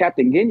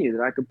Captain Ginyu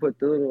that I could put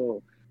the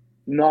little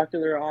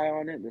nocular eye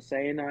on it, the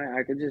Saiyan eye.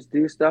 I could just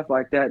do stuff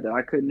like that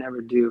I could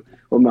never do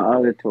with my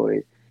other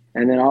toys.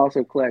 And then I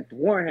also collect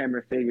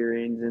Warhammer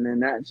figurines, and then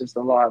that's just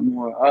a lot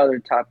more other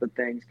type of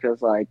things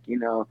because, like, you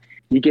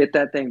get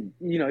that thing,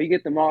 you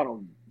get the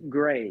model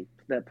gray,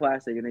 that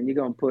plastic, and then you're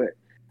going to put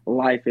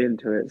life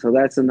into it. So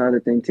that's another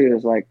thing, too,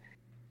 is like,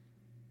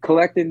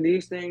 collecting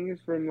these things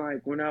from like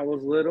when I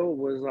was little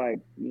was like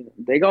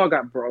they all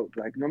got broke.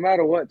 Like no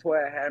matter what toy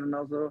I had when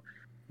I was little,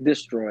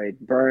 destroyed,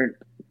 burnt,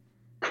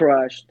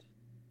 crushed,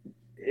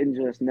 and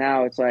just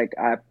now it's like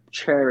I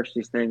cherish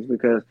these things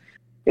because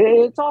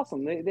it's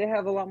awesome. They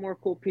have a lot more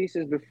cool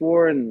pieces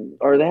before,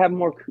 or they have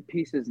more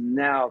pieces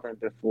now than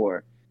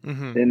before.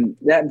 Mm-hmm. And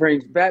that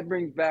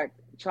brings back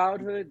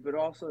childhood, but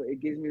also it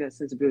gives me that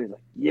sensibility.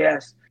 Like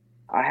yes,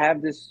 I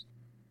have this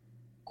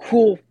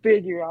cool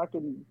figure.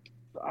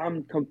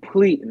 I'm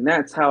complete, and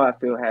that's how I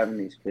feel having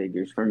these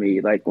figures for me.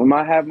 Like when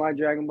I have my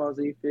Dragon Ball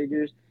Z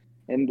figures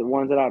and the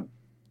ones that I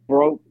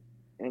broke,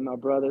 and my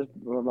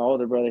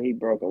older brother, he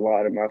broke a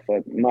lot of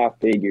my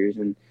figures,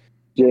 and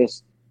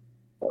just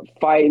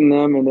fighting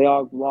them, and they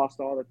all lost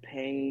all the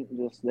paint.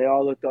 They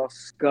all looked all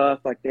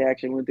scuffed, like they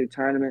actually went through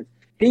tournaments.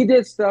 He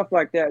did stuff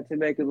like that to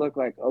make it look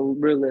like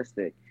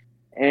realistic.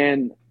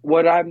 And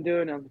what I'm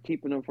doing, I'm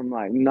keeping them from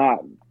like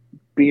not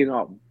being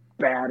all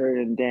battered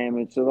and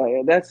damaged. So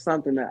like that's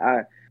something that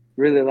I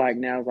really like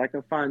now is I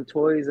can find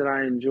toys that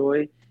I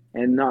enjoy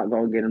and not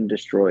gonna get them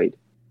destroyed.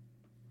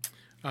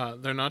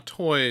 They're not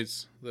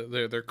toys.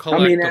 They're collectibles.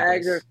 I mean,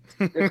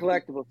 they're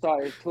collectibles.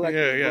 Sorry, it's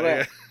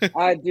collectibles. Yeah.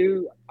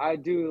 I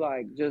do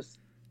like, just,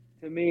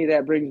 to me,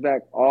 that brings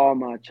back all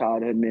my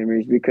childhood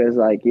memories, because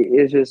like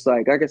it's just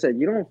like I said,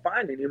 you don't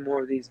find any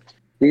more of these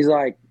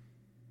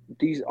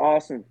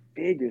awesome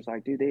figures.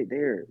 Like, dude,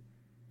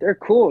 they're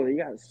cool. You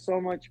got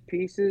so much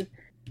pieces,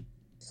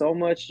 so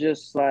much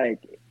just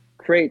like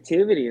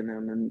creativity in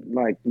them, and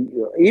like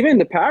even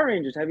the Power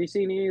Rangers. Have you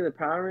seen any of the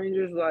Power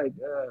Rangers like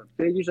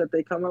figures that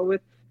they come up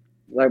with?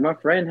 Like, my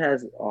friend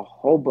has a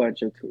whole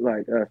bunch of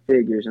like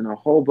figures and a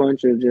whole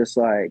bunch of just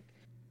like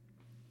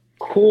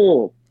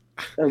cool,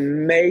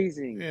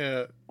 amazing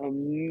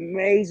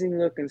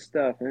looking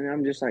stuff, and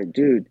I'm just like,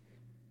 dude,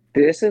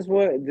 this is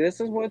what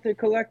the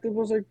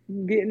collectibles are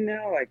getting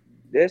now. Like,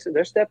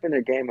 they're stepping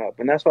their game up,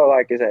 and that's what I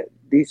like, is that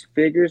these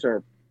figures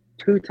are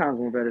 2 times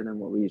more better than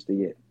what we used to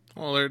get.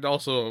 Well, they're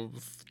also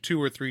 2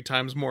 or 3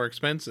 times more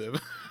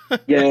expensive.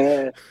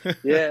 Yes.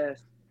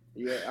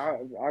 I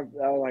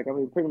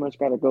pretty much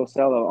got to go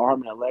sell an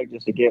arm and a leg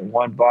just to get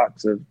 1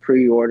 box of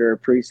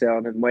pre-sale,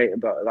 and then wait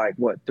about like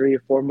 3 or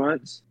 4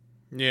 months.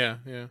 Yeah.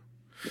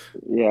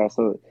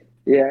 So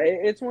yeah,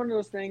 it's one of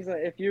those things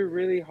that if you're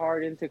really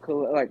hard into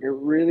you're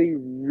really,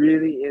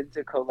 really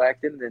into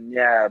collecting, then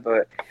yeah.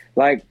 But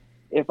like,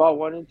 if I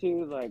wanted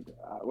to, like,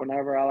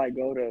 whenever I like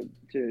go to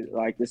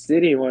like the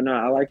city and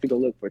whatnot, I like to go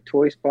look for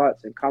toy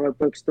spots and comic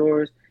book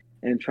stores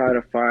and try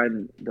to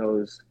find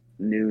those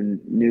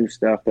new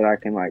stuff that I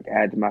can like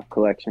add to my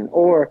collection.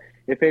 Or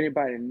if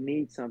anybody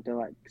needs something,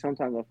 like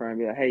sometimes I'll friend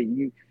be like, hey,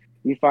 you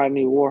find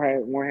me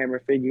Warhammer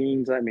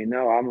figurines, let me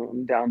know.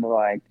 I'm down to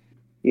like,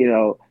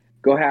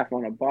 go half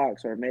on a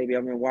box, or maybe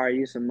I'm gonna wire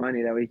you some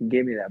money that we can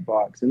give me that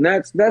box. And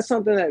that's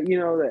something that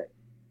that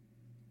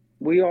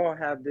we all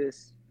have,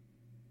 this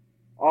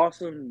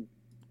awesome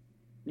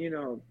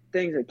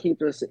things that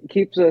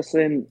keeps us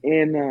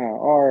in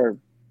our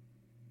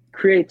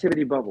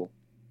creativity bubble.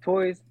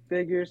 Toys,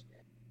 figures,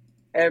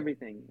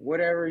 everything,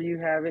 whatever you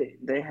have,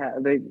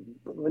 they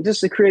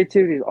just the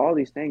creativity of all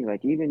these things.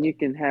 Like, even you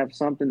can have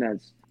something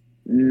that's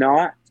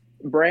not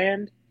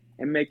brand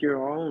and make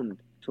your own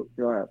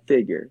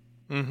figure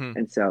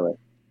and sell it.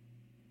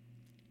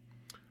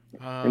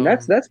 And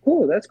that's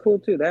cool. That's cool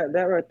too. That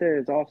right there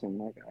is awesome.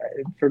 Like,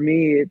 for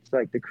me, it's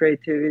like the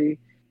creativity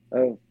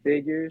of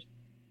figures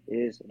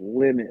is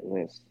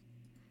limitless.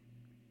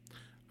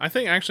 I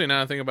think, actually,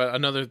 now I think about it,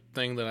 another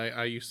thing that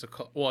I used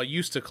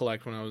to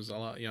collect when I was a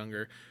lot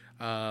younger,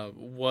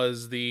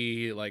 was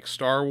the like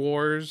Star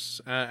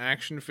Wars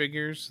action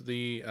figures.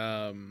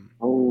 I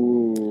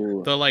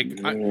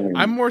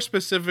more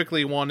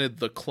specifically wanted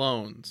the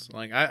clones.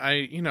 Like,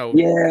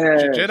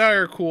 Jedi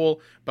are cool,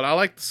 but I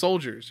like the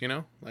soldiers.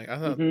 Like, I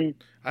thought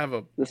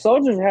the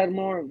soldiers had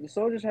more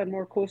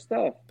cool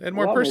stuff. They had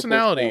more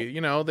personality.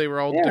 More cool, they were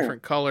all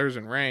different colors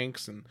and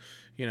ranks, and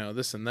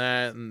this and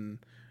that, and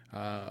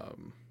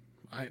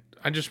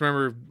I just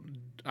remember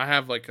I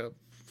have like a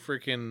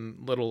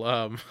freaking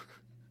little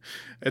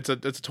it's a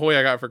toy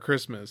I got for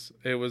Christmas.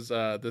 It was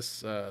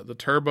the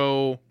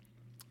turbo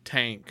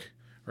tank,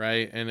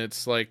 right? And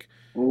it's like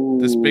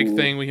this big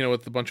thing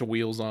with a bunch of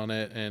wheels on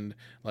it, and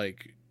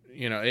like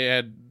it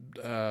had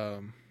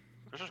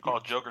this is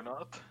called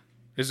Juggernaut.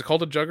 Is it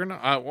called a Juggernaut?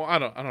 I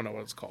don't know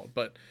what it's called,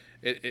 but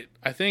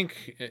I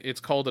think it's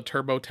called a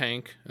turbo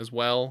tank as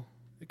well,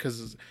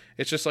 because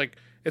it's just like,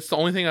 it's the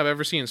only thing I've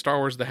ever seen in Star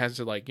Wars that has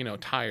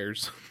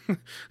tires.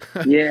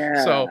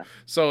 Yeah.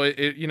 So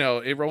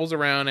it rolls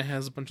around. It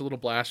has a bunch of little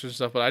blasters and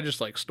stuff, but I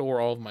just like store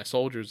all of my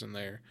soldiers in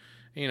there.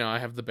 I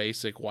have the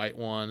basic white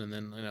one, and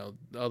then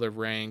other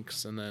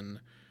ranks, and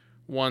then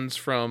ones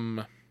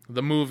from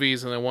the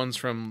movies, and then ones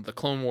from the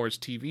Clone Wars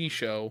TV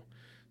show.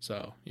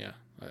 So yeah,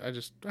 I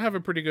have a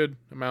pretty good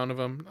amount of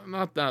them.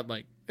 Not that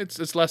like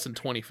it's less than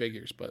 20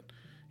 figures, but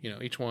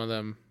each one of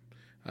them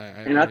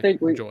I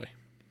think enjoy.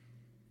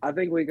 I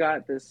think we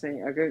got the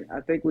same. I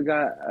think we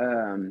got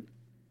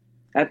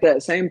at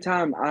that same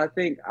time. I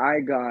think I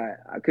got,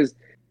 because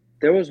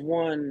there was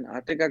one. I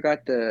think I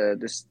got the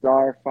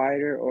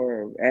Starfighter,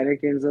 or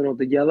Anakin's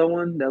the yellow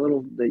one, the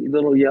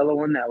little yellow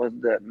one that was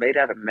made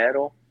out of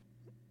metal.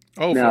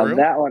 Oh, now, for real?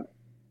 That one.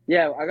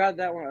 Yeah, I got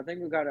that one. I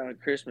think we got it on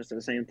Christmas at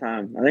the same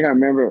time. I think I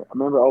remember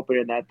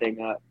opening that thing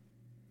up,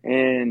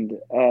 and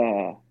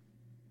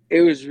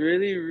it was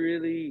really,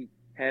 really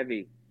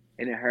heavy,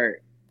 and it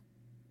hurt.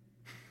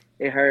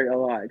 It hurt a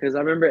lot, because I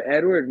remember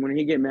Edward, when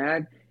he get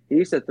mad, he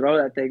used to throw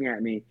that thing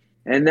at me,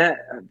 and that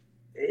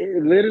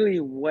it literally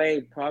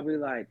weighed probably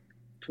like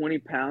 20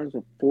 pounds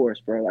of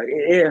force, bro. Like,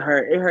 it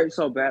hurt. It hurt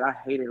so bad. I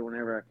hated it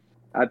whenever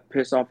I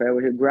piss off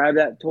Edward. He'd grab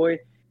that toy,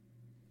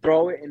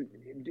 throw it, and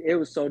it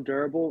was so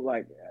durable.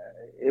 Like,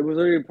 it was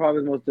literally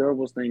probably the most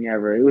durable thing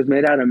ever. It was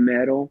made out of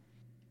metal,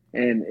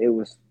 and it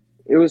was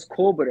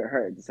cool, but it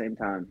hurt at the same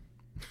time.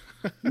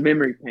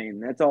 Memory pain.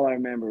 That's all I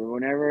remember.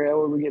 Whenever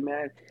Edward would get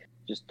mad,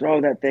 just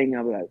throw that thing.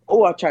 I'll be like,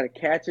 I'll try to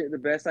catch it the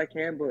best I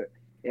can. But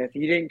if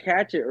you didn't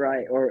catch it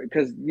right, or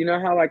because you know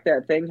how like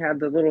that thing had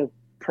the little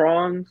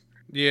prongs,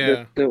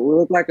 yeah, that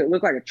look like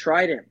a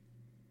trident.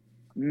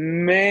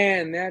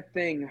 Man, that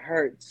thing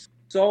hurts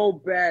so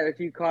bad if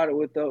you caught it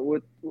with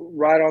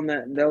right on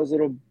those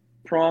little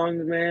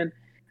prongs, man.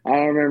 I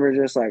remember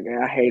just like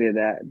I hated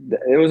that.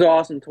 It was an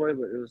awesome toy,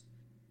 but it was.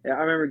 I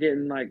remember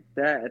getting like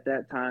that at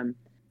that time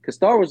because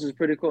Star Wars was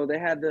pretty cool. They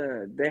had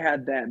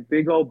that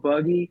big old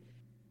buggy,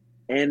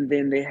 and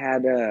then they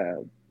had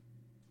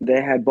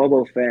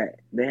Boba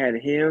Fett. They had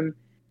him.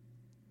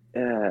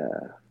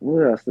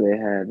 What else they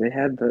had? They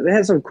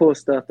had some cool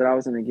stuff that I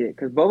was gonna get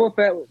because Boba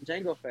Fett,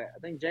 Jango Fett. I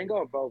think Jango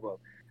or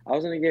Bobo. I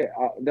was gonna get.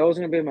 That was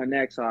gonna be my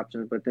next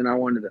option, but then I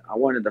wanted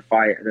the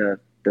fire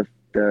the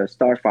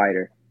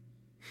Starfighter,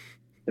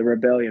 the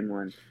Rebellion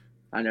one.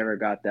 I never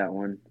got that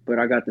one, but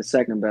I got the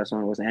second best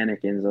one was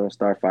Anakin's little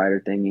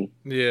Starfighter thingy.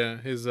 Yeah,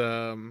 his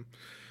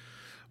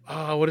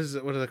what is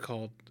it? What are they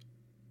called?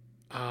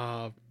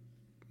 Naboo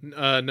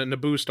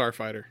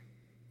Starfighter.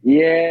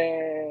 Yeah.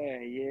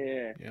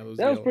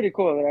 That was pretty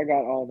cool that I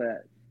got all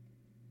that.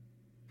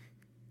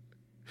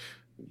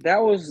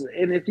 That was,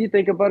 and if you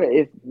think about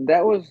it,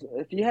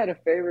 if you had a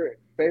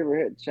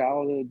favorite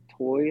childhood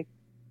toy,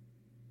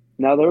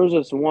 now there was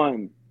this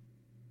one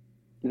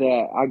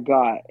that I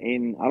got,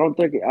 and I don't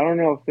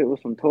know if it was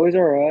from Toys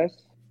R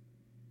Us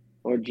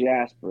or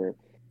Jasper,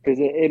 because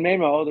it made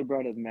my older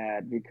brothers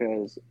mad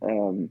because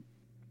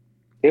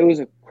it was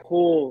a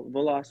cool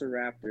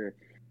Velociraptor,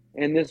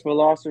 and this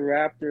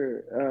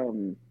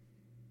Velociraptor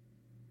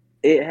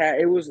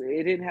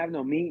it didn't have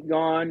no meat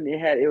gone.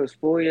 It was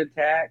fully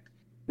intact.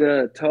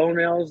 The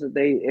toenails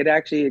it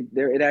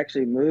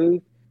actually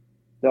moved.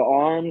 The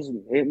arms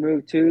it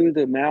moved too.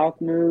 The mouth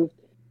moved,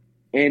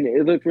 and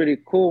it looked really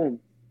cool.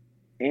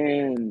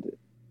 And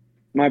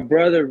my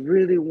brother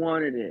really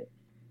wanted it,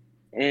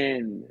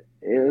 and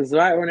it was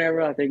right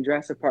whenever I think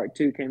Jurassic Park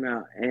 2 came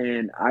out,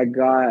 and I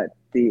got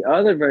the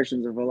other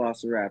versions of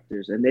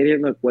Velociraptors, and they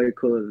didn't look way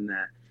cooler than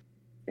that.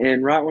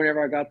 And right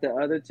whenever I got the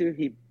other two,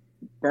 he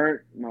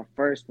burnt my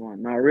first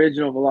one, my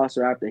original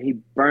Velociraptor. He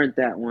burnt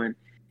that one,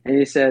 and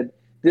he said,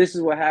 "This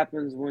is what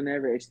happens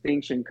whenever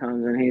extinction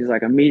comes." And he's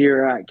like, a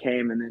meteorite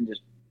came and then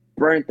just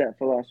burnt that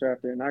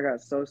Velociraptor, and I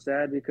got so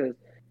sad because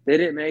they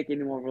didn't make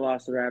any more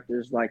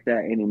Velociraptors like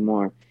that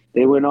anymore.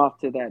 They went off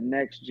to that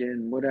next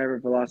gen, whatever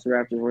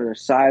Velociraptors where their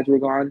sides were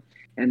gone,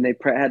 and they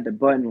had the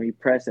button where you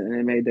press it, and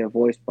they made their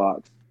voice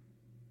box.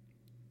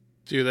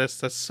 Dude,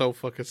 that's so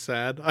fucking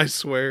sad. I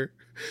swear.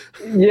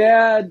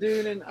 Yeah,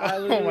 dude, and I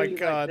oh my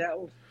god,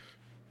 like,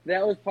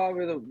 that was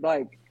probably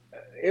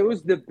it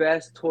was the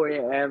best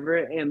toy ever,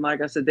 and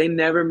like I said, they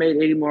never made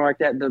any more like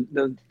that.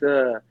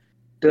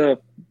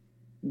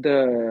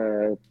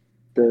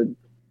 The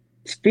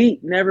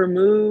feet never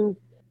moved.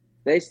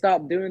 They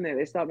stopped doing that.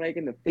 They stopped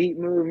making the feet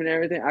move and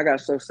everything. I got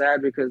so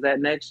sad because that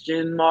next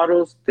gen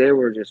models, they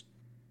were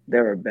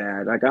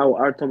bad. Like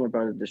I told my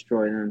brother to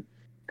destroy them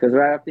because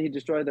right after he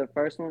destroyed the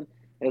first one,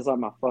 it was like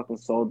my fucking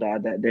soul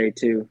died that day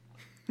too.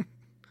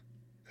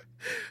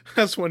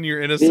 That's when your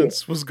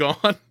innocence was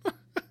gone.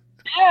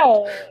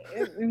 Yeah,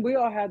 and we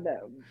all had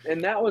that,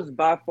 and that was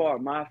by far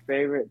my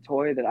favorite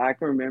toy that I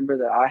can remember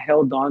that I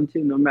held on to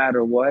no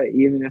matter what.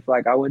 Even if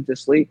like I went to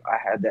sleep, I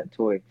had that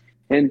toy.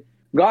 And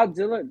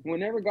Godzilla,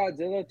 whenever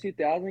Godzilla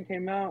 2000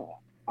 came out,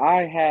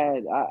 I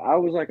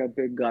was like a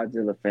big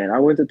Godzilla fan. I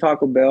went to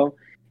Taco Bell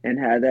and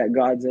had that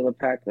Godzilla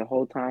pack the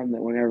whole time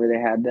that whenever they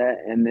had that,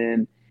 and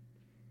then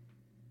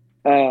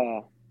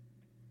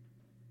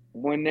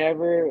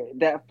whenever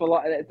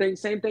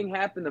same thing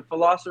happened, the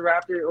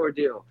Velociraptor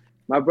ordeal.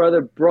 My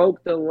brother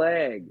broke the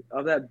leg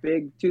of that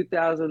big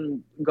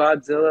 2000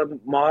 Godzilla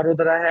model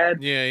that I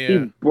had. Yeah.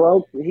 He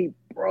broke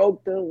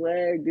the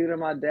leg, dude. And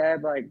my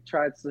dad like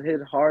tried to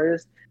hit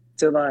hardest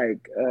to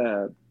like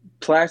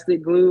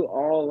plastic glue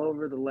all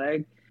over the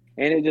leg,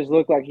 and it just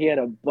looked like he had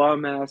a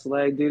bum ass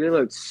leg, dude. It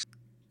looked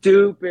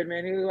stupid,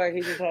 man. He looked like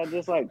he just had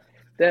just like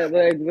that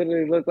leg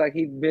literally looked like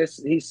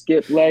he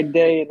skipped leg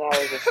day, and I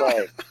was just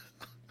like,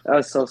 that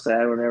was so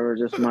sad whenever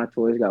just my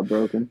toys got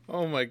broken.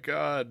 Oh my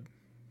god.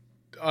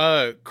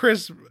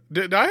 Chris,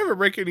 did I ever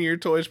break any of your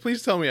toys?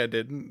 Please tell me I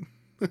didn't.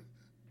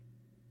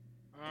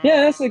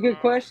 Yeah, that's a good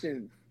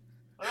question.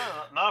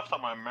 Not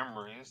off my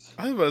memories.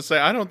 I was about to say,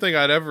 I don't think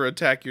I'd ever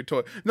attack your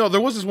toy. No,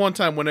 there was this one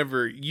time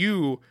whenever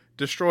you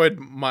destroyed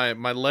my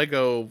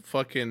Lego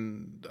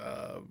fucking,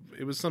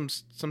 it was some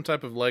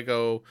type of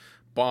Lego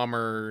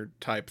bomber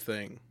type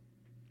thing.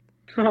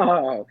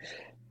 Oh.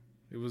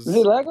 It was.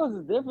 See, Lego's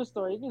a different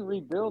story. You can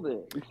rebuild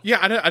it. Yeah,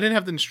 I didn't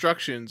have the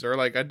instructions, or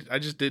like, I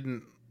just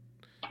didn't.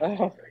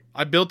 Oh.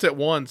 I built it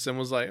once and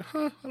was like,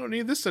 I don't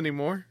need this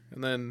anymore.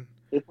 And then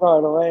you throw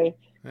it away.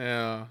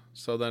 Yeah,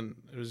 so then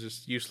it was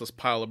just useless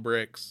pile of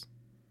bricks.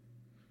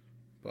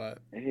 But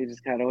and he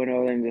just kind of went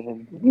over there and just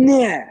like,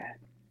 nah.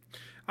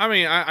 I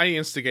mean, I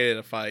instigated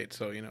a fight,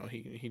 so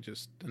he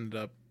just ended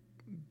up,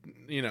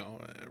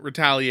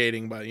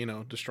 retaliating by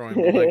destroying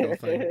the Lego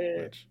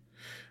thing.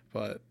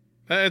 But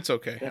it's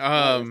okay.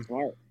 That's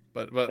smart.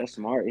 But that's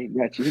smart. He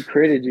got you. He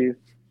critted you.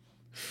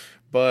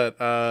 But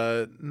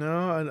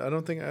no, I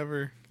don't think I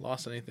ever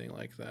lost anything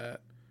like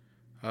that.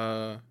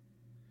 Uh,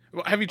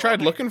 Have you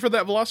tried looking for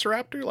that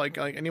Velociraptor, like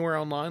anywhere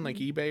online, like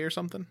eBay or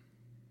something?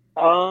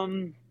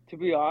 To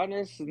be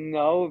honest,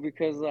 no,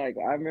 because like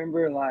I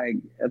remember like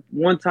at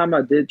one time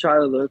I did try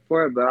to look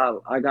for it,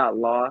 but I got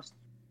lost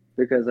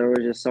because there was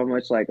just so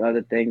much like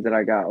other things that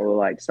I got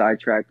like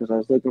sidetracked because I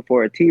was looking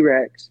for a T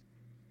Rex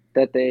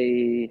that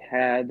they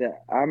had.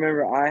 I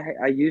remember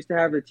I used to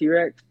have the T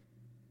Rex.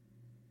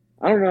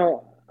 I don't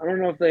know. I don't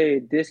know if they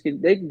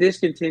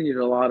discontinued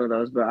a lot of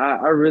those, but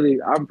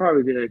I'm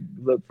probably gonna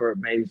look for it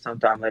maybe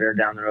sometime later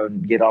down the road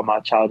and get all my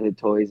childhood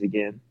toys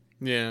again.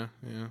 Yeah,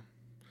 yeah.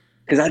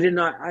 Because I did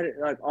not, I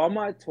like all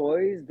my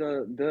toys.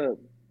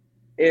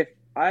 If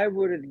I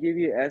would have give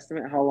you an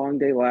estimate how long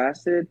they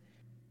lasted,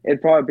 it'd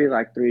probably be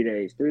like 3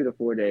 days, 3 to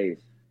 4 days.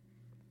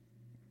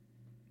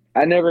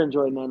 I never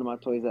enjoyed none of my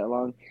toys that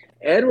long.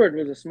 Edward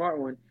was a smart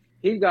one.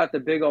 He got the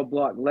big old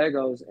block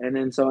Legos, and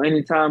then so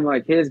anytime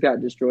like his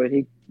got destroyed,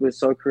 he was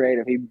so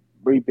creative. He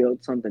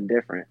rebuilt something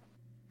different.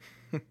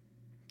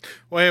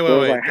 Wait.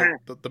 Like,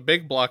 the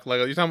big block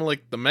Lego. You talking about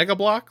like the Mega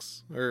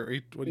Blocks, or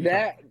what? Do you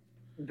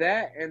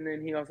that, and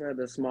then he also had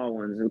the small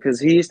ones because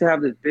he used to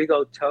have this big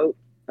old tote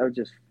of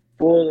just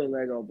full of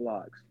Lego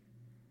blocks,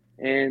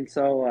 and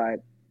so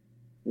like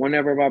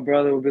whenever my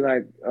brother would be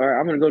like, "All right,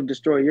 I'm gonna go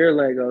destroy your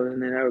Legos,"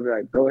 and then I would be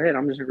like, "Go ahead,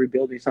 I'm just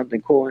rebuilding something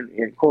cool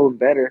and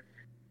better."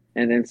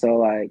 And then so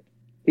like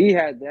he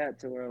had that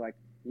to where like,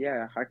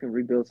 yeah, I can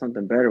rebuild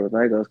something better with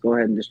Legos. Go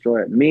ahead and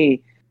destroy it.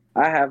 Me,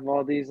 I have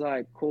all these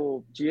like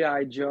cool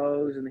GI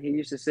Joes, and he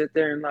used to sit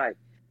there and like,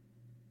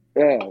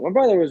 yeah, my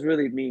brother was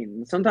really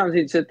mean. Sometimes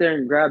he'd sit there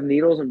and grab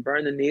needles and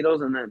burn the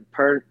needles, and then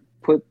put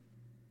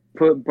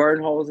burn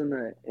holes in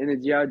the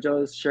GI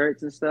Joe's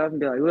shirts and stuff,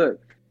 and be like,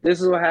 look,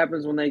 this is what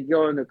happens when they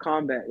go into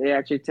combat. They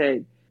actually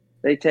take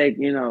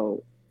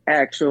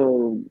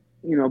actual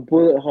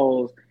bullet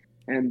holes,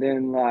 and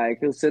then like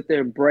he'll sit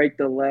there and break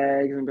the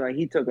legs and be like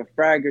he took a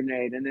frag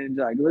grenade and then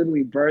like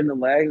literally burn the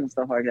legs and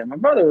stuff like that. My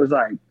brother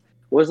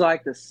was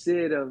like the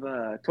Sid of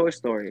Toy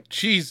Story.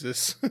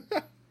 Jesus.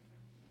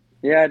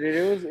 Yeah,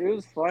 dude, it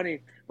was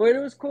funny, but it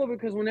was cool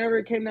because whenever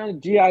it came down to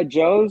GI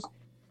Joes,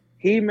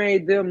 he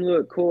made them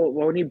look cool.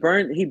 Well, when he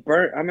burnt.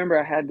 I remember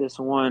I had this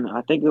one.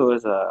 I think it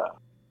was the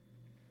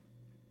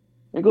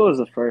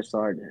first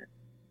sergeant,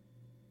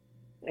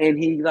 and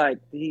he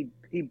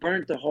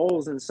burnt the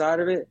holes inside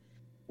of it,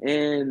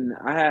 and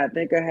I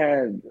think I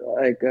had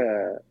like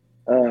a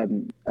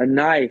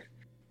knife,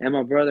 and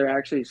my brother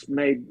actually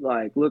made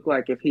like look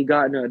like if he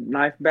got in a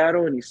knife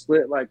battle and he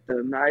slit like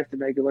the knife to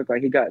make it look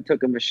like he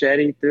took a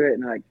machete through it,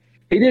 and like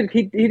he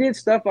did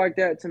stuff like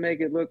that to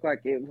make it look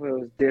like it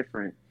was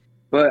different.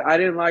 But I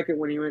didn't like it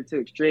when he went to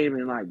extreme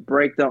and like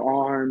break the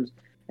arms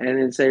and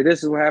then say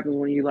this is what happens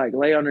when you like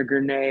lay on a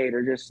grenade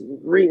or just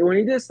when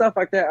he did stuff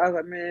like that. I was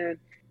like, man,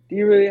 do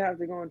you really have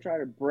to go and try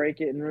to break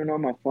it and ruin all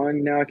my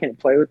fun? Now I can't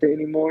play with it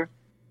anymore.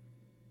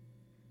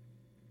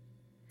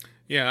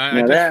 Yeah,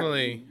 I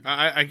definitely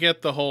I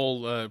get the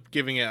whole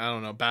giving it, I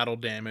don't know, battle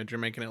damage or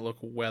making it look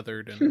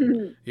weathered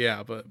and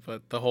yeah, but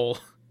the whole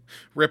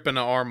ripping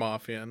the arm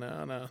off, yeah,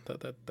 no,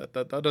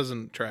 that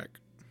doesn't track.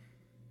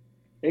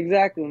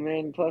 Exactly,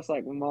 man. Plus,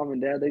 like my mom and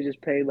dad, they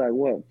just paid like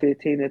what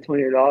 $15 to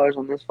 $20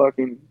 on this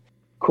fucking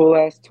cool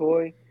ass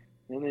toy,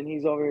 and then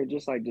he's over here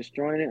just like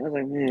destroying it. I was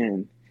like,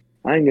 man,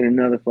 I ain't get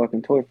another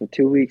fucking toy for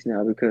 2 weeks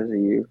now because of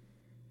you.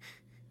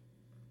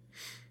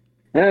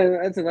 And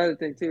that's another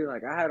thing too.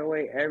 Like I had to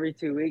wait every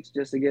 2 weeks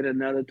just to get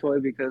another toy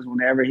because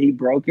whenever he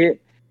broke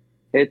it,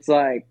 it's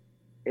like,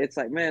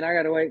 man, I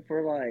got to wait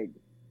for like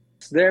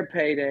their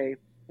payday.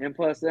 And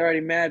plus, they're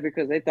already mad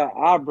because they thought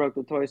I broke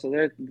the toy. So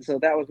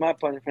that was my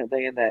punishment,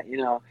 thinking that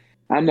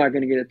I'm not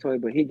going to get a toy,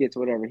 but he gets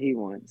whatever he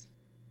wants.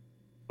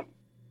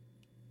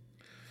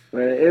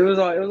 But it was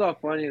all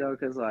funny though,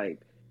 because like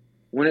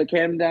when it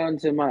came down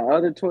to my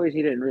other toys,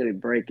 he didn't really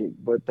break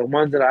it. But the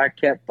ones that I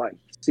kept like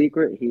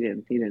secret, he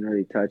didn't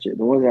really touch it.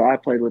 The ones that I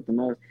played with the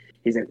most,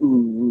 he's like,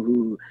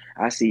 ooh,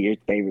 I see your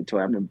favorite toy,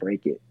 I'm gonna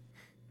break it.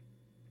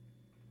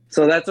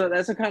 So that's what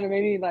kind of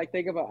made me like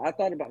think about. I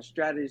thought about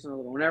strategies.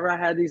 Whenever I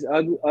had these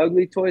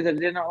ugly toys that I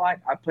did not like,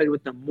 I played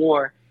with them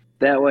more.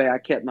 That way, I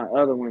kept my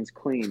other ones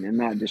clean and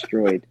not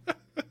destroyed.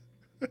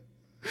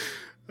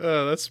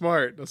 Oh, that's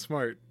smart. That's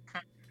smart.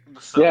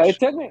 Yeah, it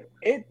took me.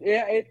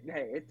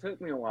 It took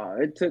me a while.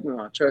 It took me a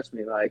while. Trust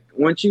me. Like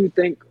once you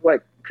think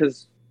like,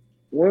 because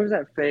what was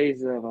that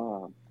phase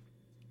of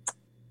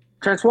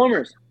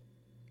Transformers?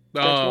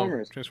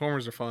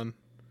 Transformers are fun.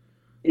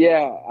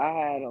 Yeah,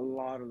 I had a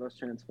lot of those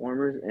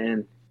Transformers,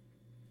 and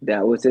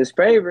that was his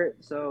favorite.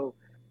 So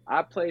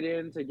I played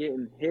into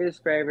getting his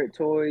favorite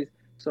toys.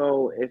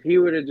 So if he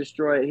were to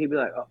destroy it, he'd be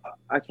like, oh,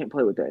 I can't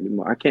play with that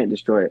anymore. I can't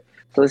destroy it.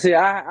 So see,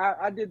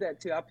 I did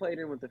that too. I played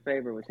in with the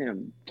favorite with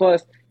him.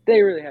 Plus,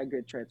 they really had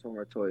good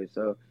Transformer toys.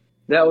 So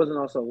that was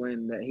also a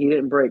win that he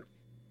didn't break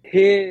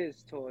his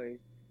toys.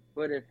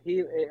 But if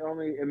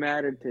it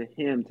mattered to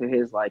him, to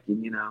his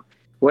liking,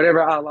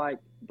 whatever I like,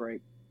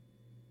 break.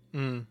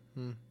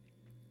 Mm-hmm.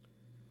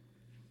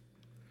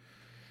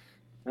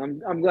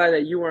 I'm glad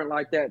that you weren't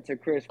like that to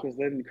Chris, because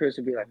then Chris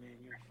would be like, man,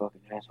 you're a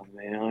fucking asshole,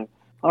 man.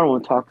 I don't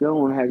want to talk to you. I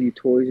don't want to have you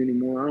toys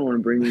anymore. I don't want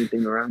to bring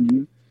anything around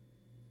you.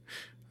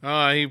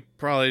 He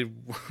probably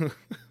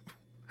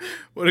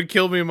would have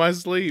killed me in my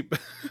sleep.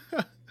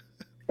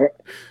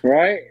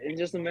 Right? And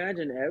just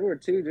imagine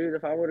Edward too, dude.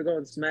 If I were to go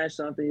and smash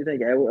something, you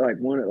think Edward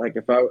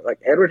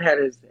Edward had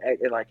his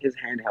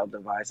handheld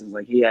devices,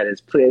 like he had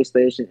his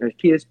PlayStation, his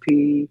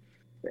PSP,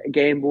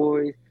 Game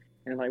Boys,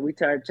 and like we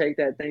tried to take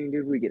that thing,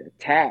 dude, we get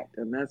attacked,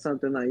 and that's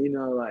something like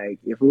like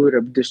if we were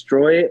to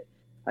destroy it,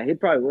 like he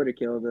probably would have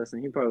killed us,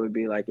 and he probably would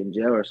be like in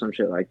jail or some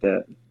shit like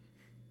that.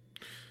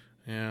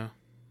 Yeah.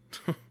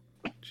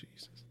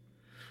 Jesus.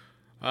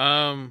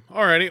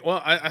 Alrighty.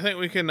 Well, I think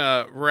we can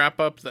wrap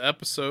up the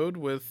episode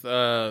with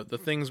the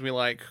things we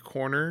like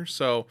corner.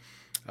 So,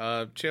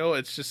 Chill,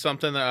 it's just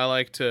something that I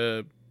like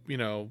to,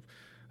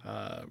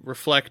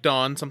 reflect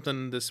on,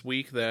 something this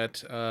week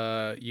that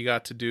you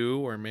got to do,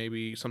 or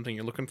maybe something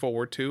you're looking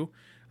forward to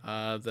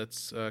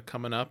that's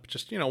coming up.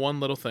 Just, one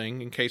little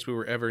thing in case we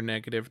were ever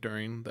negative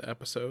during the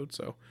episode.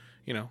 So,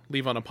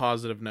 leave on a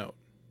positive note.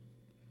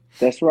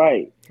 That's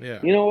right. Yeah.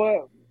 You know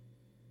what?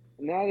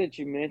 Now that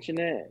you mention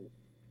it,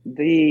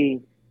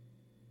 the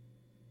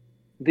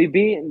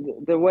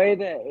way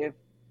that if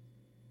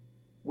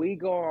we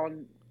go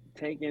on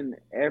taking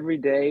every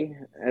day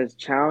as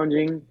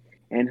challenging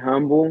and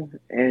humble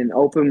and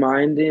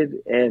open-minded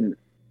and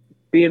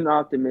being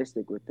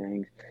optimistic with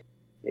things,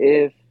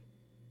 if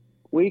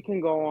we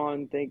can go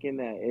on thinking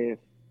that if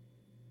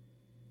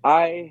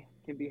I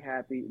can be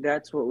happy,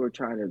 that's what I'm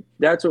trying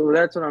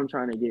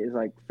to get, is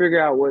like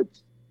figure out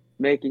what's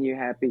making you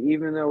happy,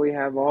 even though we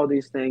have all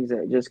these things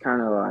that just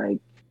kind of like,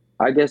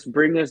 I guess,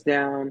 bring us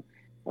down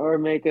or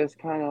make us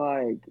kind of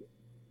like,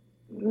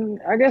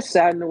 I guess,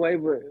 sad in a way,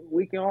 but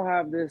we can all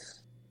have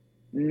this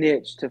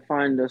niche to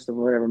find us to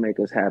whatever make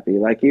us happy.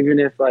 Like, even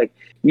if like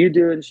you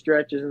doing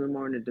stretches in the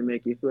morning to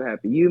make you feel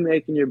happy, you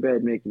making your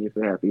bed making you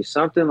feel happy,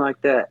 something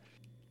like that,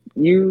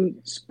 you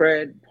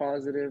spread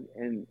positive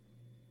and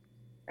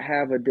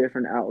have a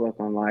different outlook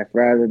on life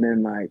rather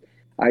than like,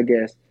 I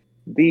guess,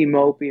 be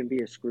mopey and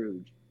be a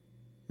Scrooge.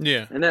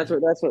 Yeah. And that's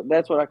what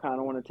I kind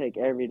of want to take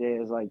every day,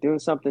 is like doing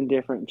something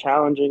different,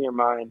 challenging your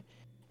mind,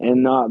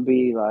 and not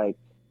be like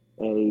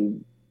a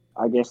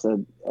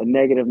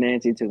negative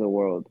Nancy to the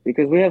world,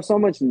 because we have so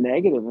much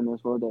negative in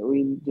this world that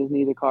we just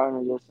need to kind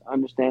of just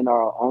understand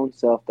our own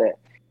self, that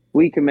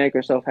we can make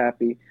ourselves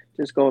happy.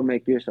 Just go and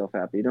make yourself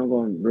happy. Don't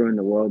go and ruin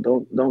the world.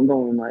 Don't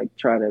go and like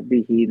try to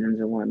be heathens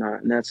and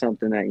whatnot. And that's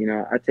something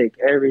that, I take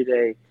every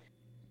day,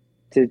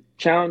 to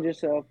challenge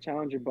yourself,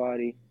 challenge your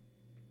body,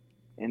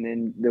 and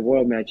then the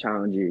world may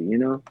challenge you,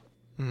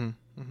 Mm-hmm.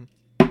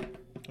 Mm-hmm.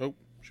 Oh,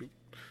 shoot.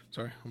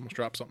 Sorry, almost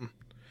dropped something.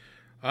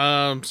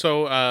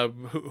 So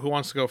who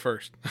wants to go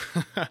first?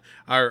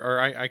 or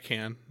I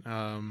can.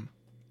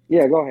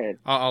 Yeah, go ahead.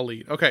 I'll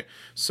lead. Okay.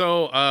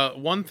 So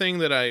one thing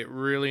that I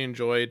really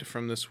enjoyed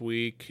from this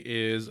week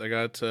is I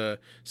got to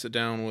sit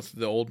down with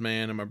the old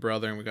man and my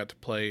brother, and we got to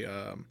play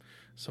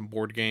some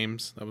board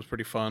games. That was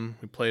pretty fun.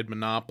 We played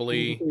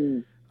Monopoly.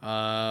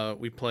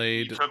 We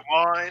played. You took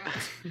mine.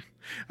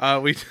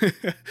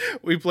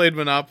 We played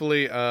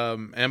Monopoly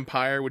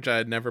Empire, which I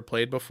had never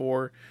played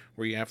before,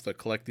 where you have to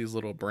collect these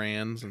little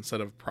brands instead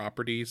of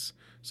properties.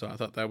 So I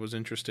thought that was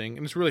interesting,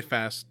 and it's really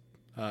fast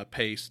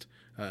paced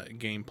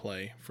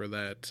gameplay for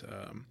that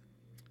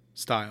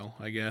style,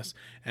 I guess.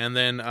 And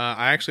then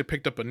I actually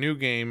picked up a new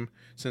game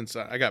since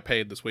I got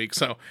paid this week,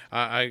 so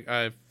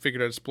I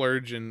figured I'd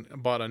splurge and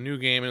bought a new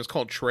game, and it's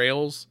called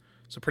Trails.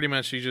 So pretty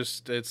much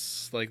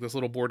it's like this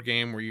little board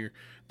game where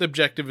the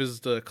objective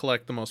is to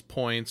collect the most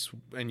points,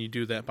 and you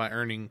do that by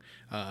earning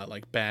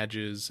like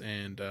badges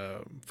and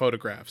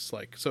photographs.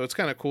 So it's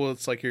kind of cool.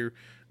 It's like you're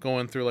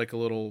going through like a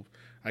little,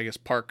 I guess,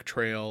 park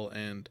trail,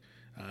 and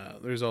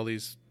there's all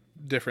these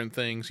different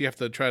things. You have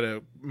to try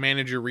to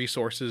manage your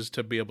resources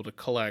to be able to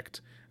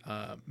collect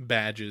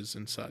badges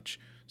and such.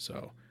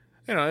 So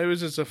it was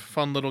just a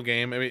fun little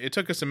game. I mean, it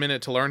took us a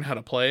minute to learn how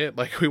to play it.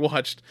 Like, we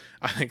watched,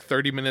 I think,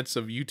 30 minutes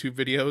of YouTube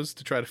videos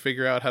to try to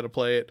figure out how to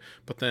play it.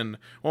 But then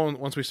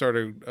once we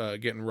started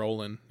getting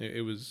rolling,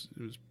 it was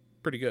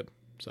pretty good.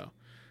 So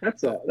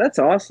that's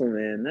awesome,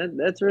 man.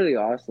 That's really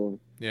awesome.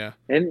 Yeah.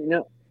 And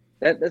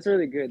that's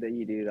really good that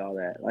you do all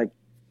that. Like,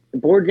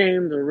 board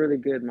games are really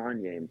good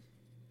mind games.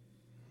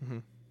 Mm-hmm.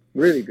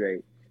 Really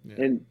great.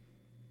 Yeah.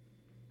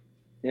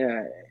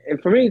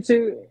 And for me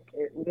too,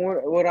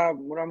 what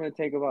I'm going to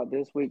take about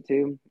this week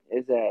too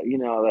is that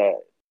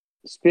that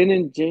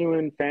spending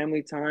genuine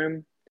family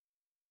time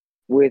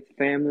with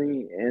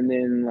family, and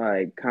then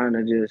like kind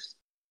of just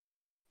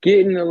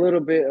getting a little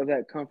bit of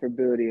that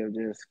comfortability of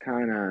just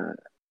kind of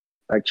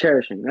like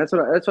cherishing. That's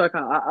what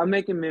I'm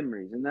making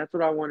memories, and that's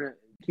what I want to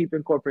keep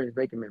incorporating,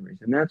 making memories,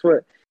 and that's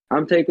what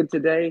I'm taking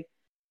today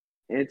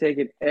and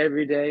taking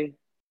every day,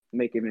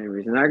 making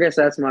memories. And I guess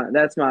that's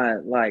my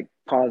like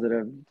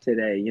positive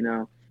today,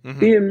 mm-hmm.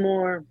 Making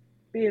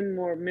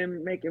more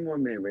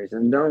memories,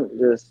 and don't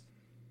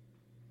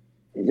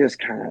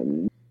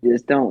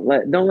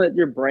let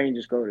your brain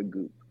just go to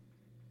goop.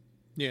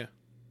 Yeah.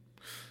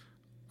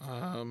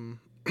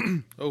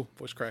 Oh,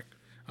 voice crack.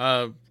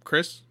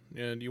 Chris,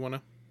 do you want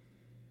to?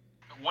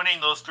 winning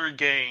those 3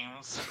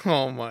 games.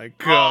 Oh my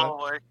god.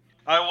 Oh,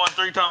 I won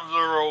 3 times in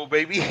a row,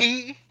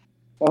 baby.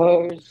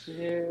 Oh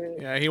shit.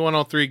 Yeah, he won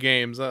all 3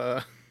 games.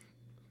 I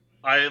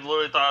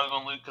literally thought I was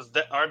gonna lose because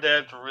our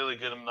dad's really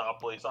good at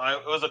Monopoly. So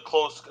it was a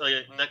close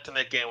neck to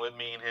neck game with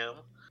me and him.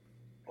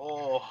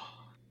 Oh.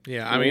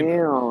 Yeah, I mean,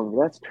 damn,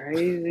 that's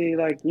crazy.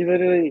 Like you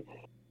literally,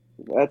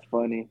 that's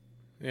funny.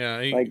 Yeah,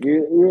 like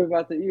you're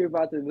about to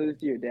lose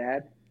to your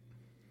dad.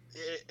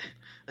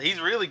 He's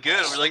really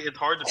good. Like it's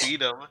hard to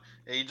beat him.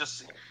 He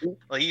just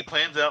he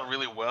plans out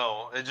really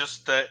well. It's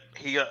just that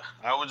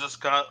I was just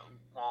got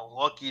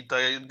lucky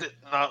to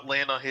not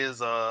land on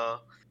his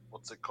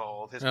what's it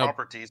called? His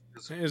properties.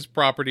 His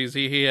properties.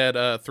 He had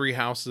 3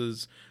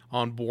 houses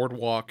on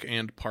Boardwalk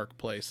and Park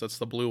Place. That's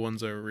the blue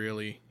ones that are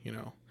really,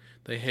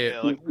 they hit.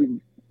 Yeah,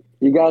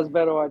 you guys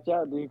better watch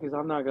out, dude, because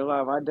I'm not gonna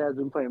lie, my dad's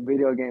been playing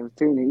video games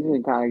too, and he's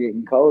been kind of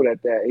getting cold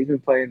at that. He's been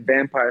playing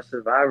Vampire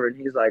Survivor, and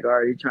he's like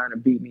already trying to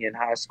beat me in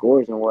high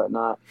scores and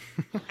whatnot.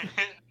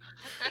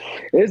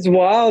 It's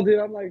wild, dude.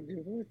 I'm like,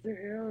 dude, what the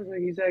hell? Like,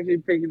 he's actually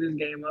picking this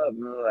game up,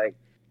 and like,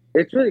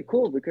 it's really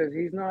cool because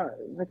he's not,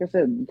 like I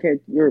said, you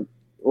can't.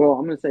 Well,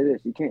 I'm gonna say this: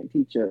 you can't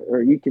teach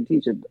you can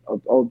teach an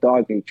old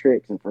dog new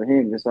tricks, and for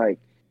him, it's like,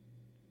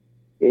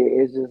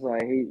 it's just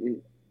like he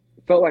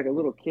felt like a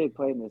little kid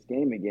playing this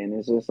game again.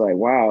 It's just like,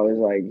 wow. It's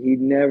like he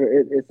never.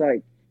 It's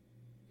like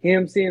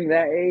him seeing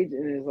that age,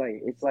 and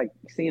it's like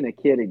seeing a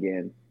kid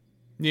again.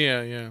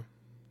 Yeah.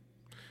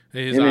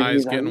 His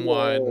eyes getting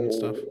wide and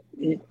stuff.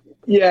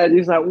 Yeah,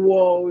 he's like,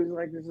 whoa. He's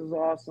like, this is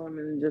awesome,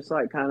 and just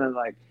like kind of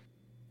like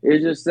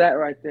it's just that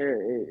right there.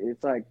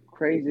 It's like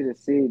crazy to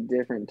see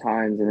different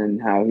times and then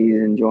how he's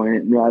enjoying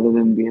it rather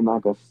than being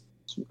like a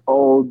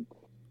old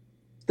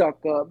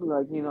stuck up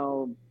like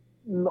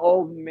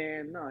old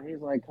man. No,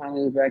 he's like kind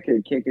of back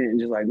here kicking it and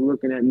just like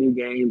looking at new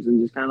games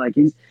and just kind of like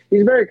he's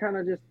very kind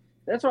of just.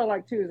 That's what I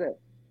like too, is that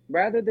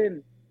rather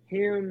than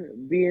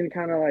him being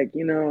kind of like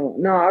no,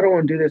 I don't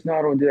want to do this, no, I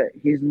don't want to do that.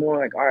 He's more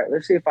like, all right,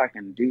 let's see if I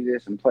can do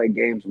this and play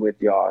games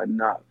with y'all, and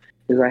not.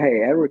 He's like,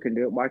 hey, Edward can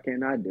do it, why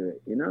can't I do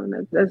it?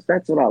 And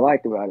that's what I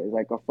like about it. It's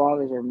like our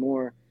fathers are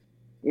more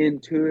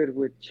into it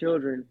with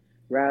children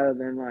rather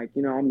than like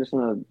I'm just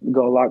gonna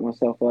go lock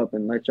myself up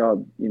and let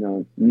y'all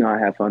not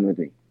have fun with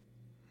me.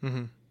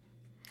 Mm-hmm.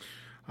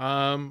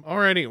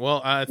 Alrighty.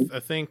 Well, I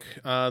think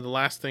the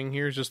last thing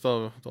here is just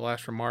the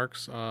last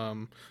remarks.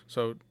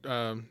 So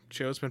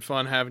Joe, it's been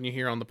fun having you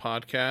here on the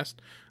podcast.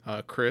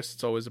 Chris,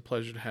 it's always a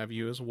pleasure to have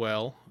you as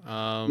well.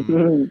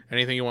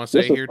 Anything you want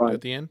to say here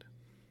at the end?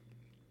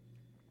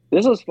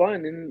 This was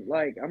fun, and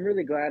like I'm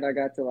really glad I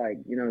got to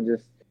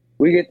just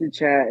we get to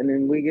chat, and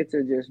then we get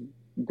to just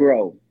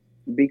grow,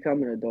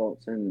 becoming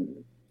adults,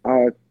 and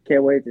I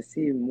can't wait to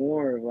see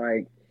more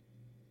like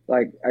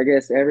I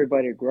guess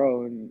everybody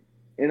grow, and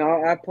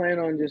I plan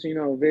on just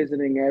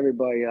visiting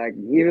everybody. Like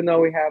even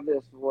though we have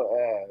this,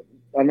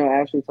 I know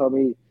Ashley told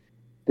me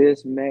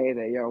this May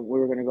that we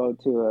were gonna go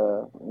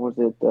to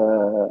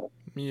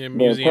museum.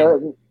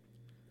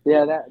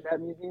 That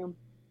museum.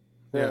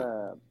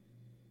 Yeah.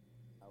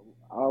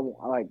 I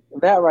like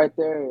that right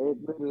there. It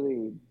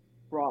literally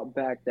brought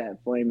back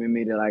that flame in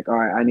me to like, all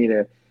right, I need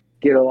to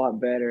get a lot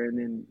better and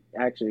then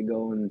actually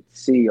go and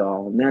see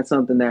y'all. And that's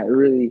something that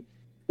really,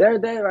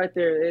 that right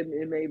there,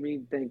 it made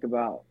me think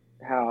about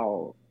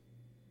how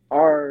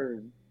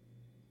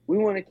we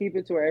want to keep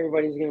it to where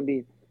everybody's going to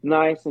be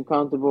nice and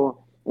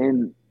comfortable.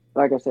 And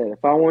like I said,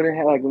 if I want to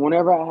have, like,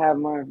 whenever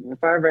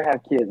if I ever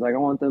have kids, like I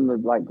want them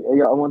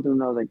to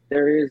know like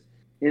there is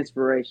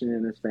inspiration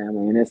in this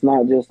family, and it's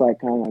not just like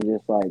kind of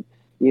just like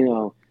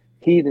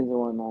heathens and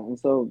whatnot. And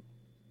so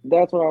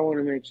that's what I want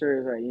to make sure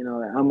is that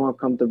that I'm more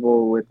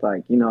comfortable with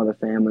like the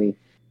family,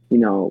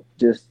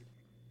 just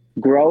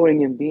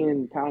growing and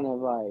being kind of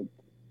like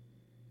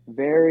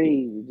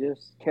very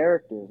just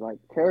characters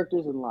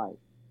in life,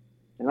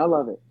 and I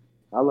love it.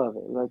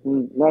 Like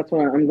that's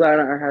why I'm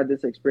glad I had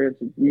this experience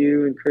with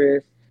you and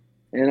Chris,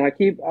 and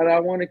I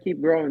want to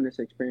keep growing this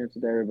experience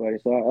with everybody.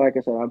 So like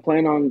I said, I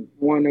plan on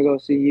wanting to go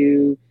see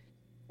you,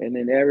 and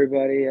then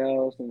everybody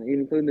else, and even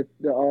including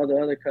all the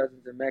other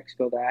cousins in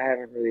Mexico that I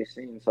haven't really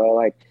seen. So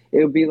like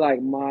it would be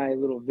like my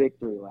little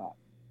victory lap.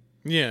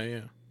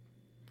 Yeah.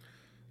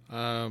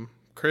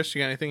 Chris,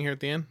 you got anything here at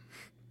the end?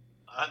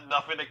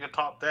 Nothing that can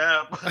top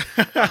that.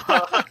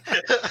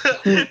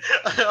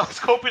 I was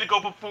hoping to go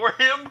before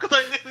him because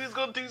I knew he was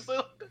going to do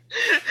so.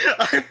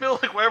 I feel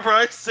like whatever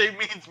I say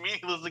means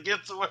meaningless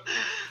against him.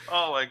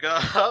 Oh my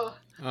god.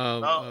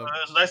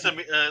 It's nice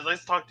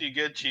to talk to you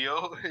again,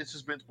 Chio. It's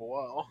just been a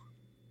while.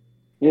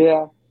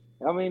 Yeah,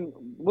 I mean,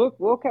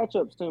 we'll catch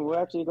up soon.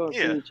 We're actually going to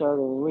see each other,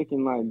 and we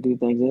can like do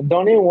things. And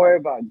don't even worry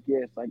about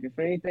gifts. Like, if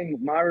anything,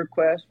 my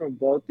request from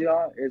both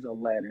y'all is a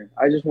letter.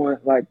 I just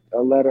want like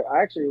a letter.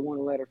 I actually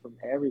want a letter from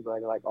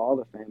everybody, like all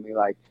the family.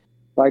 Like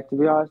to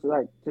be honest,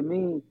 like to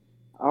me,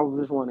 I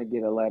just want to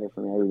get a letter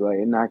from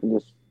everybody, and I can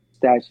just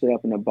stash it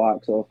up in a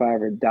box. So if I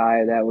ever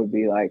die, that would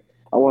be like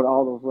I want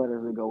all those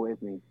letters to go with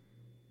me.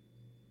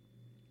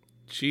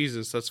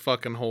 Jesus, that's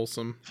fucking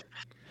wholesome.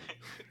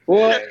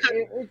 Well,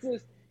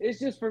 it's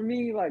just for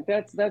me, like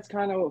that's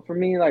kind of for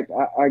me, like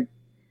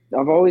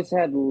I've always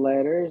had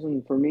letters,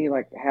 and for me,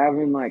 like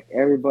having like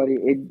everybody,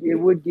 it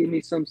would give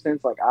me some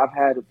sense like I've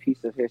had a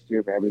piece of history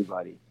of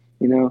everybody,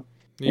 you know,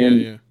 Yeah,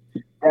 and yeah.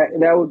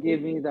 that would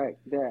give me that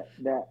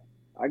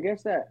I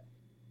guess that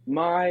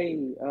my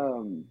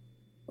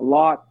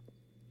lot.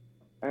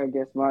 I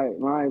guess my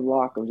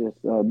lock of just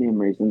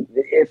memories, and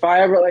if I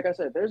ever, like I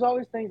said, there's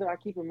always things that I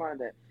keep in mind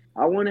that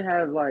I want to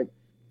have, like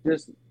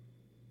just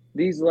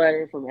these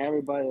letters from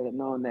everybody that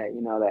knowing that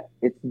that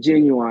it's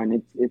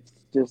genuine. It's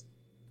just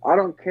I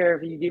don't care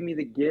if you give me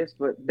the gifts,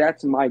 but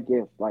that's my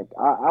gift. Like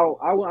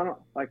I want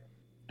like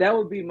that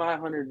would be my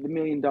 $100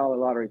 million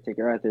lottery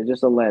ticket right there.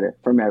 Just a letter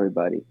from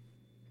everybody.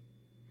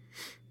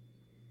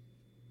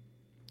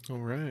 All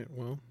right.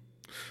 Well,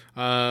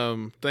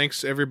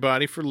 thanks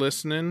everybody for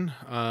listening.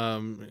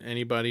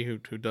 Anybody who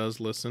does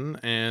listen,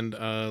 and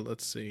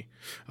let's see.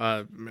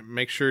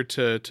 Make sure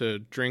to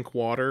drink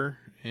water,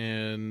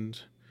 and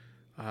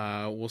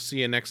we'll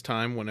see you next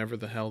time, whenever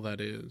the hell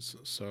that is.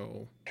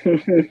 So,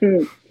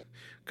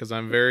 because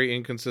I'm very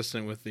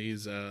inconsistent with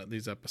these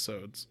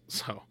episodes.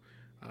 So,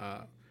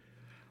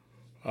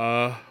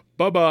 bye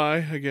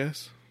bye, I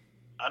guess.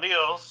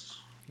 Adios.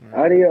 All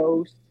right.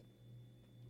 Adios.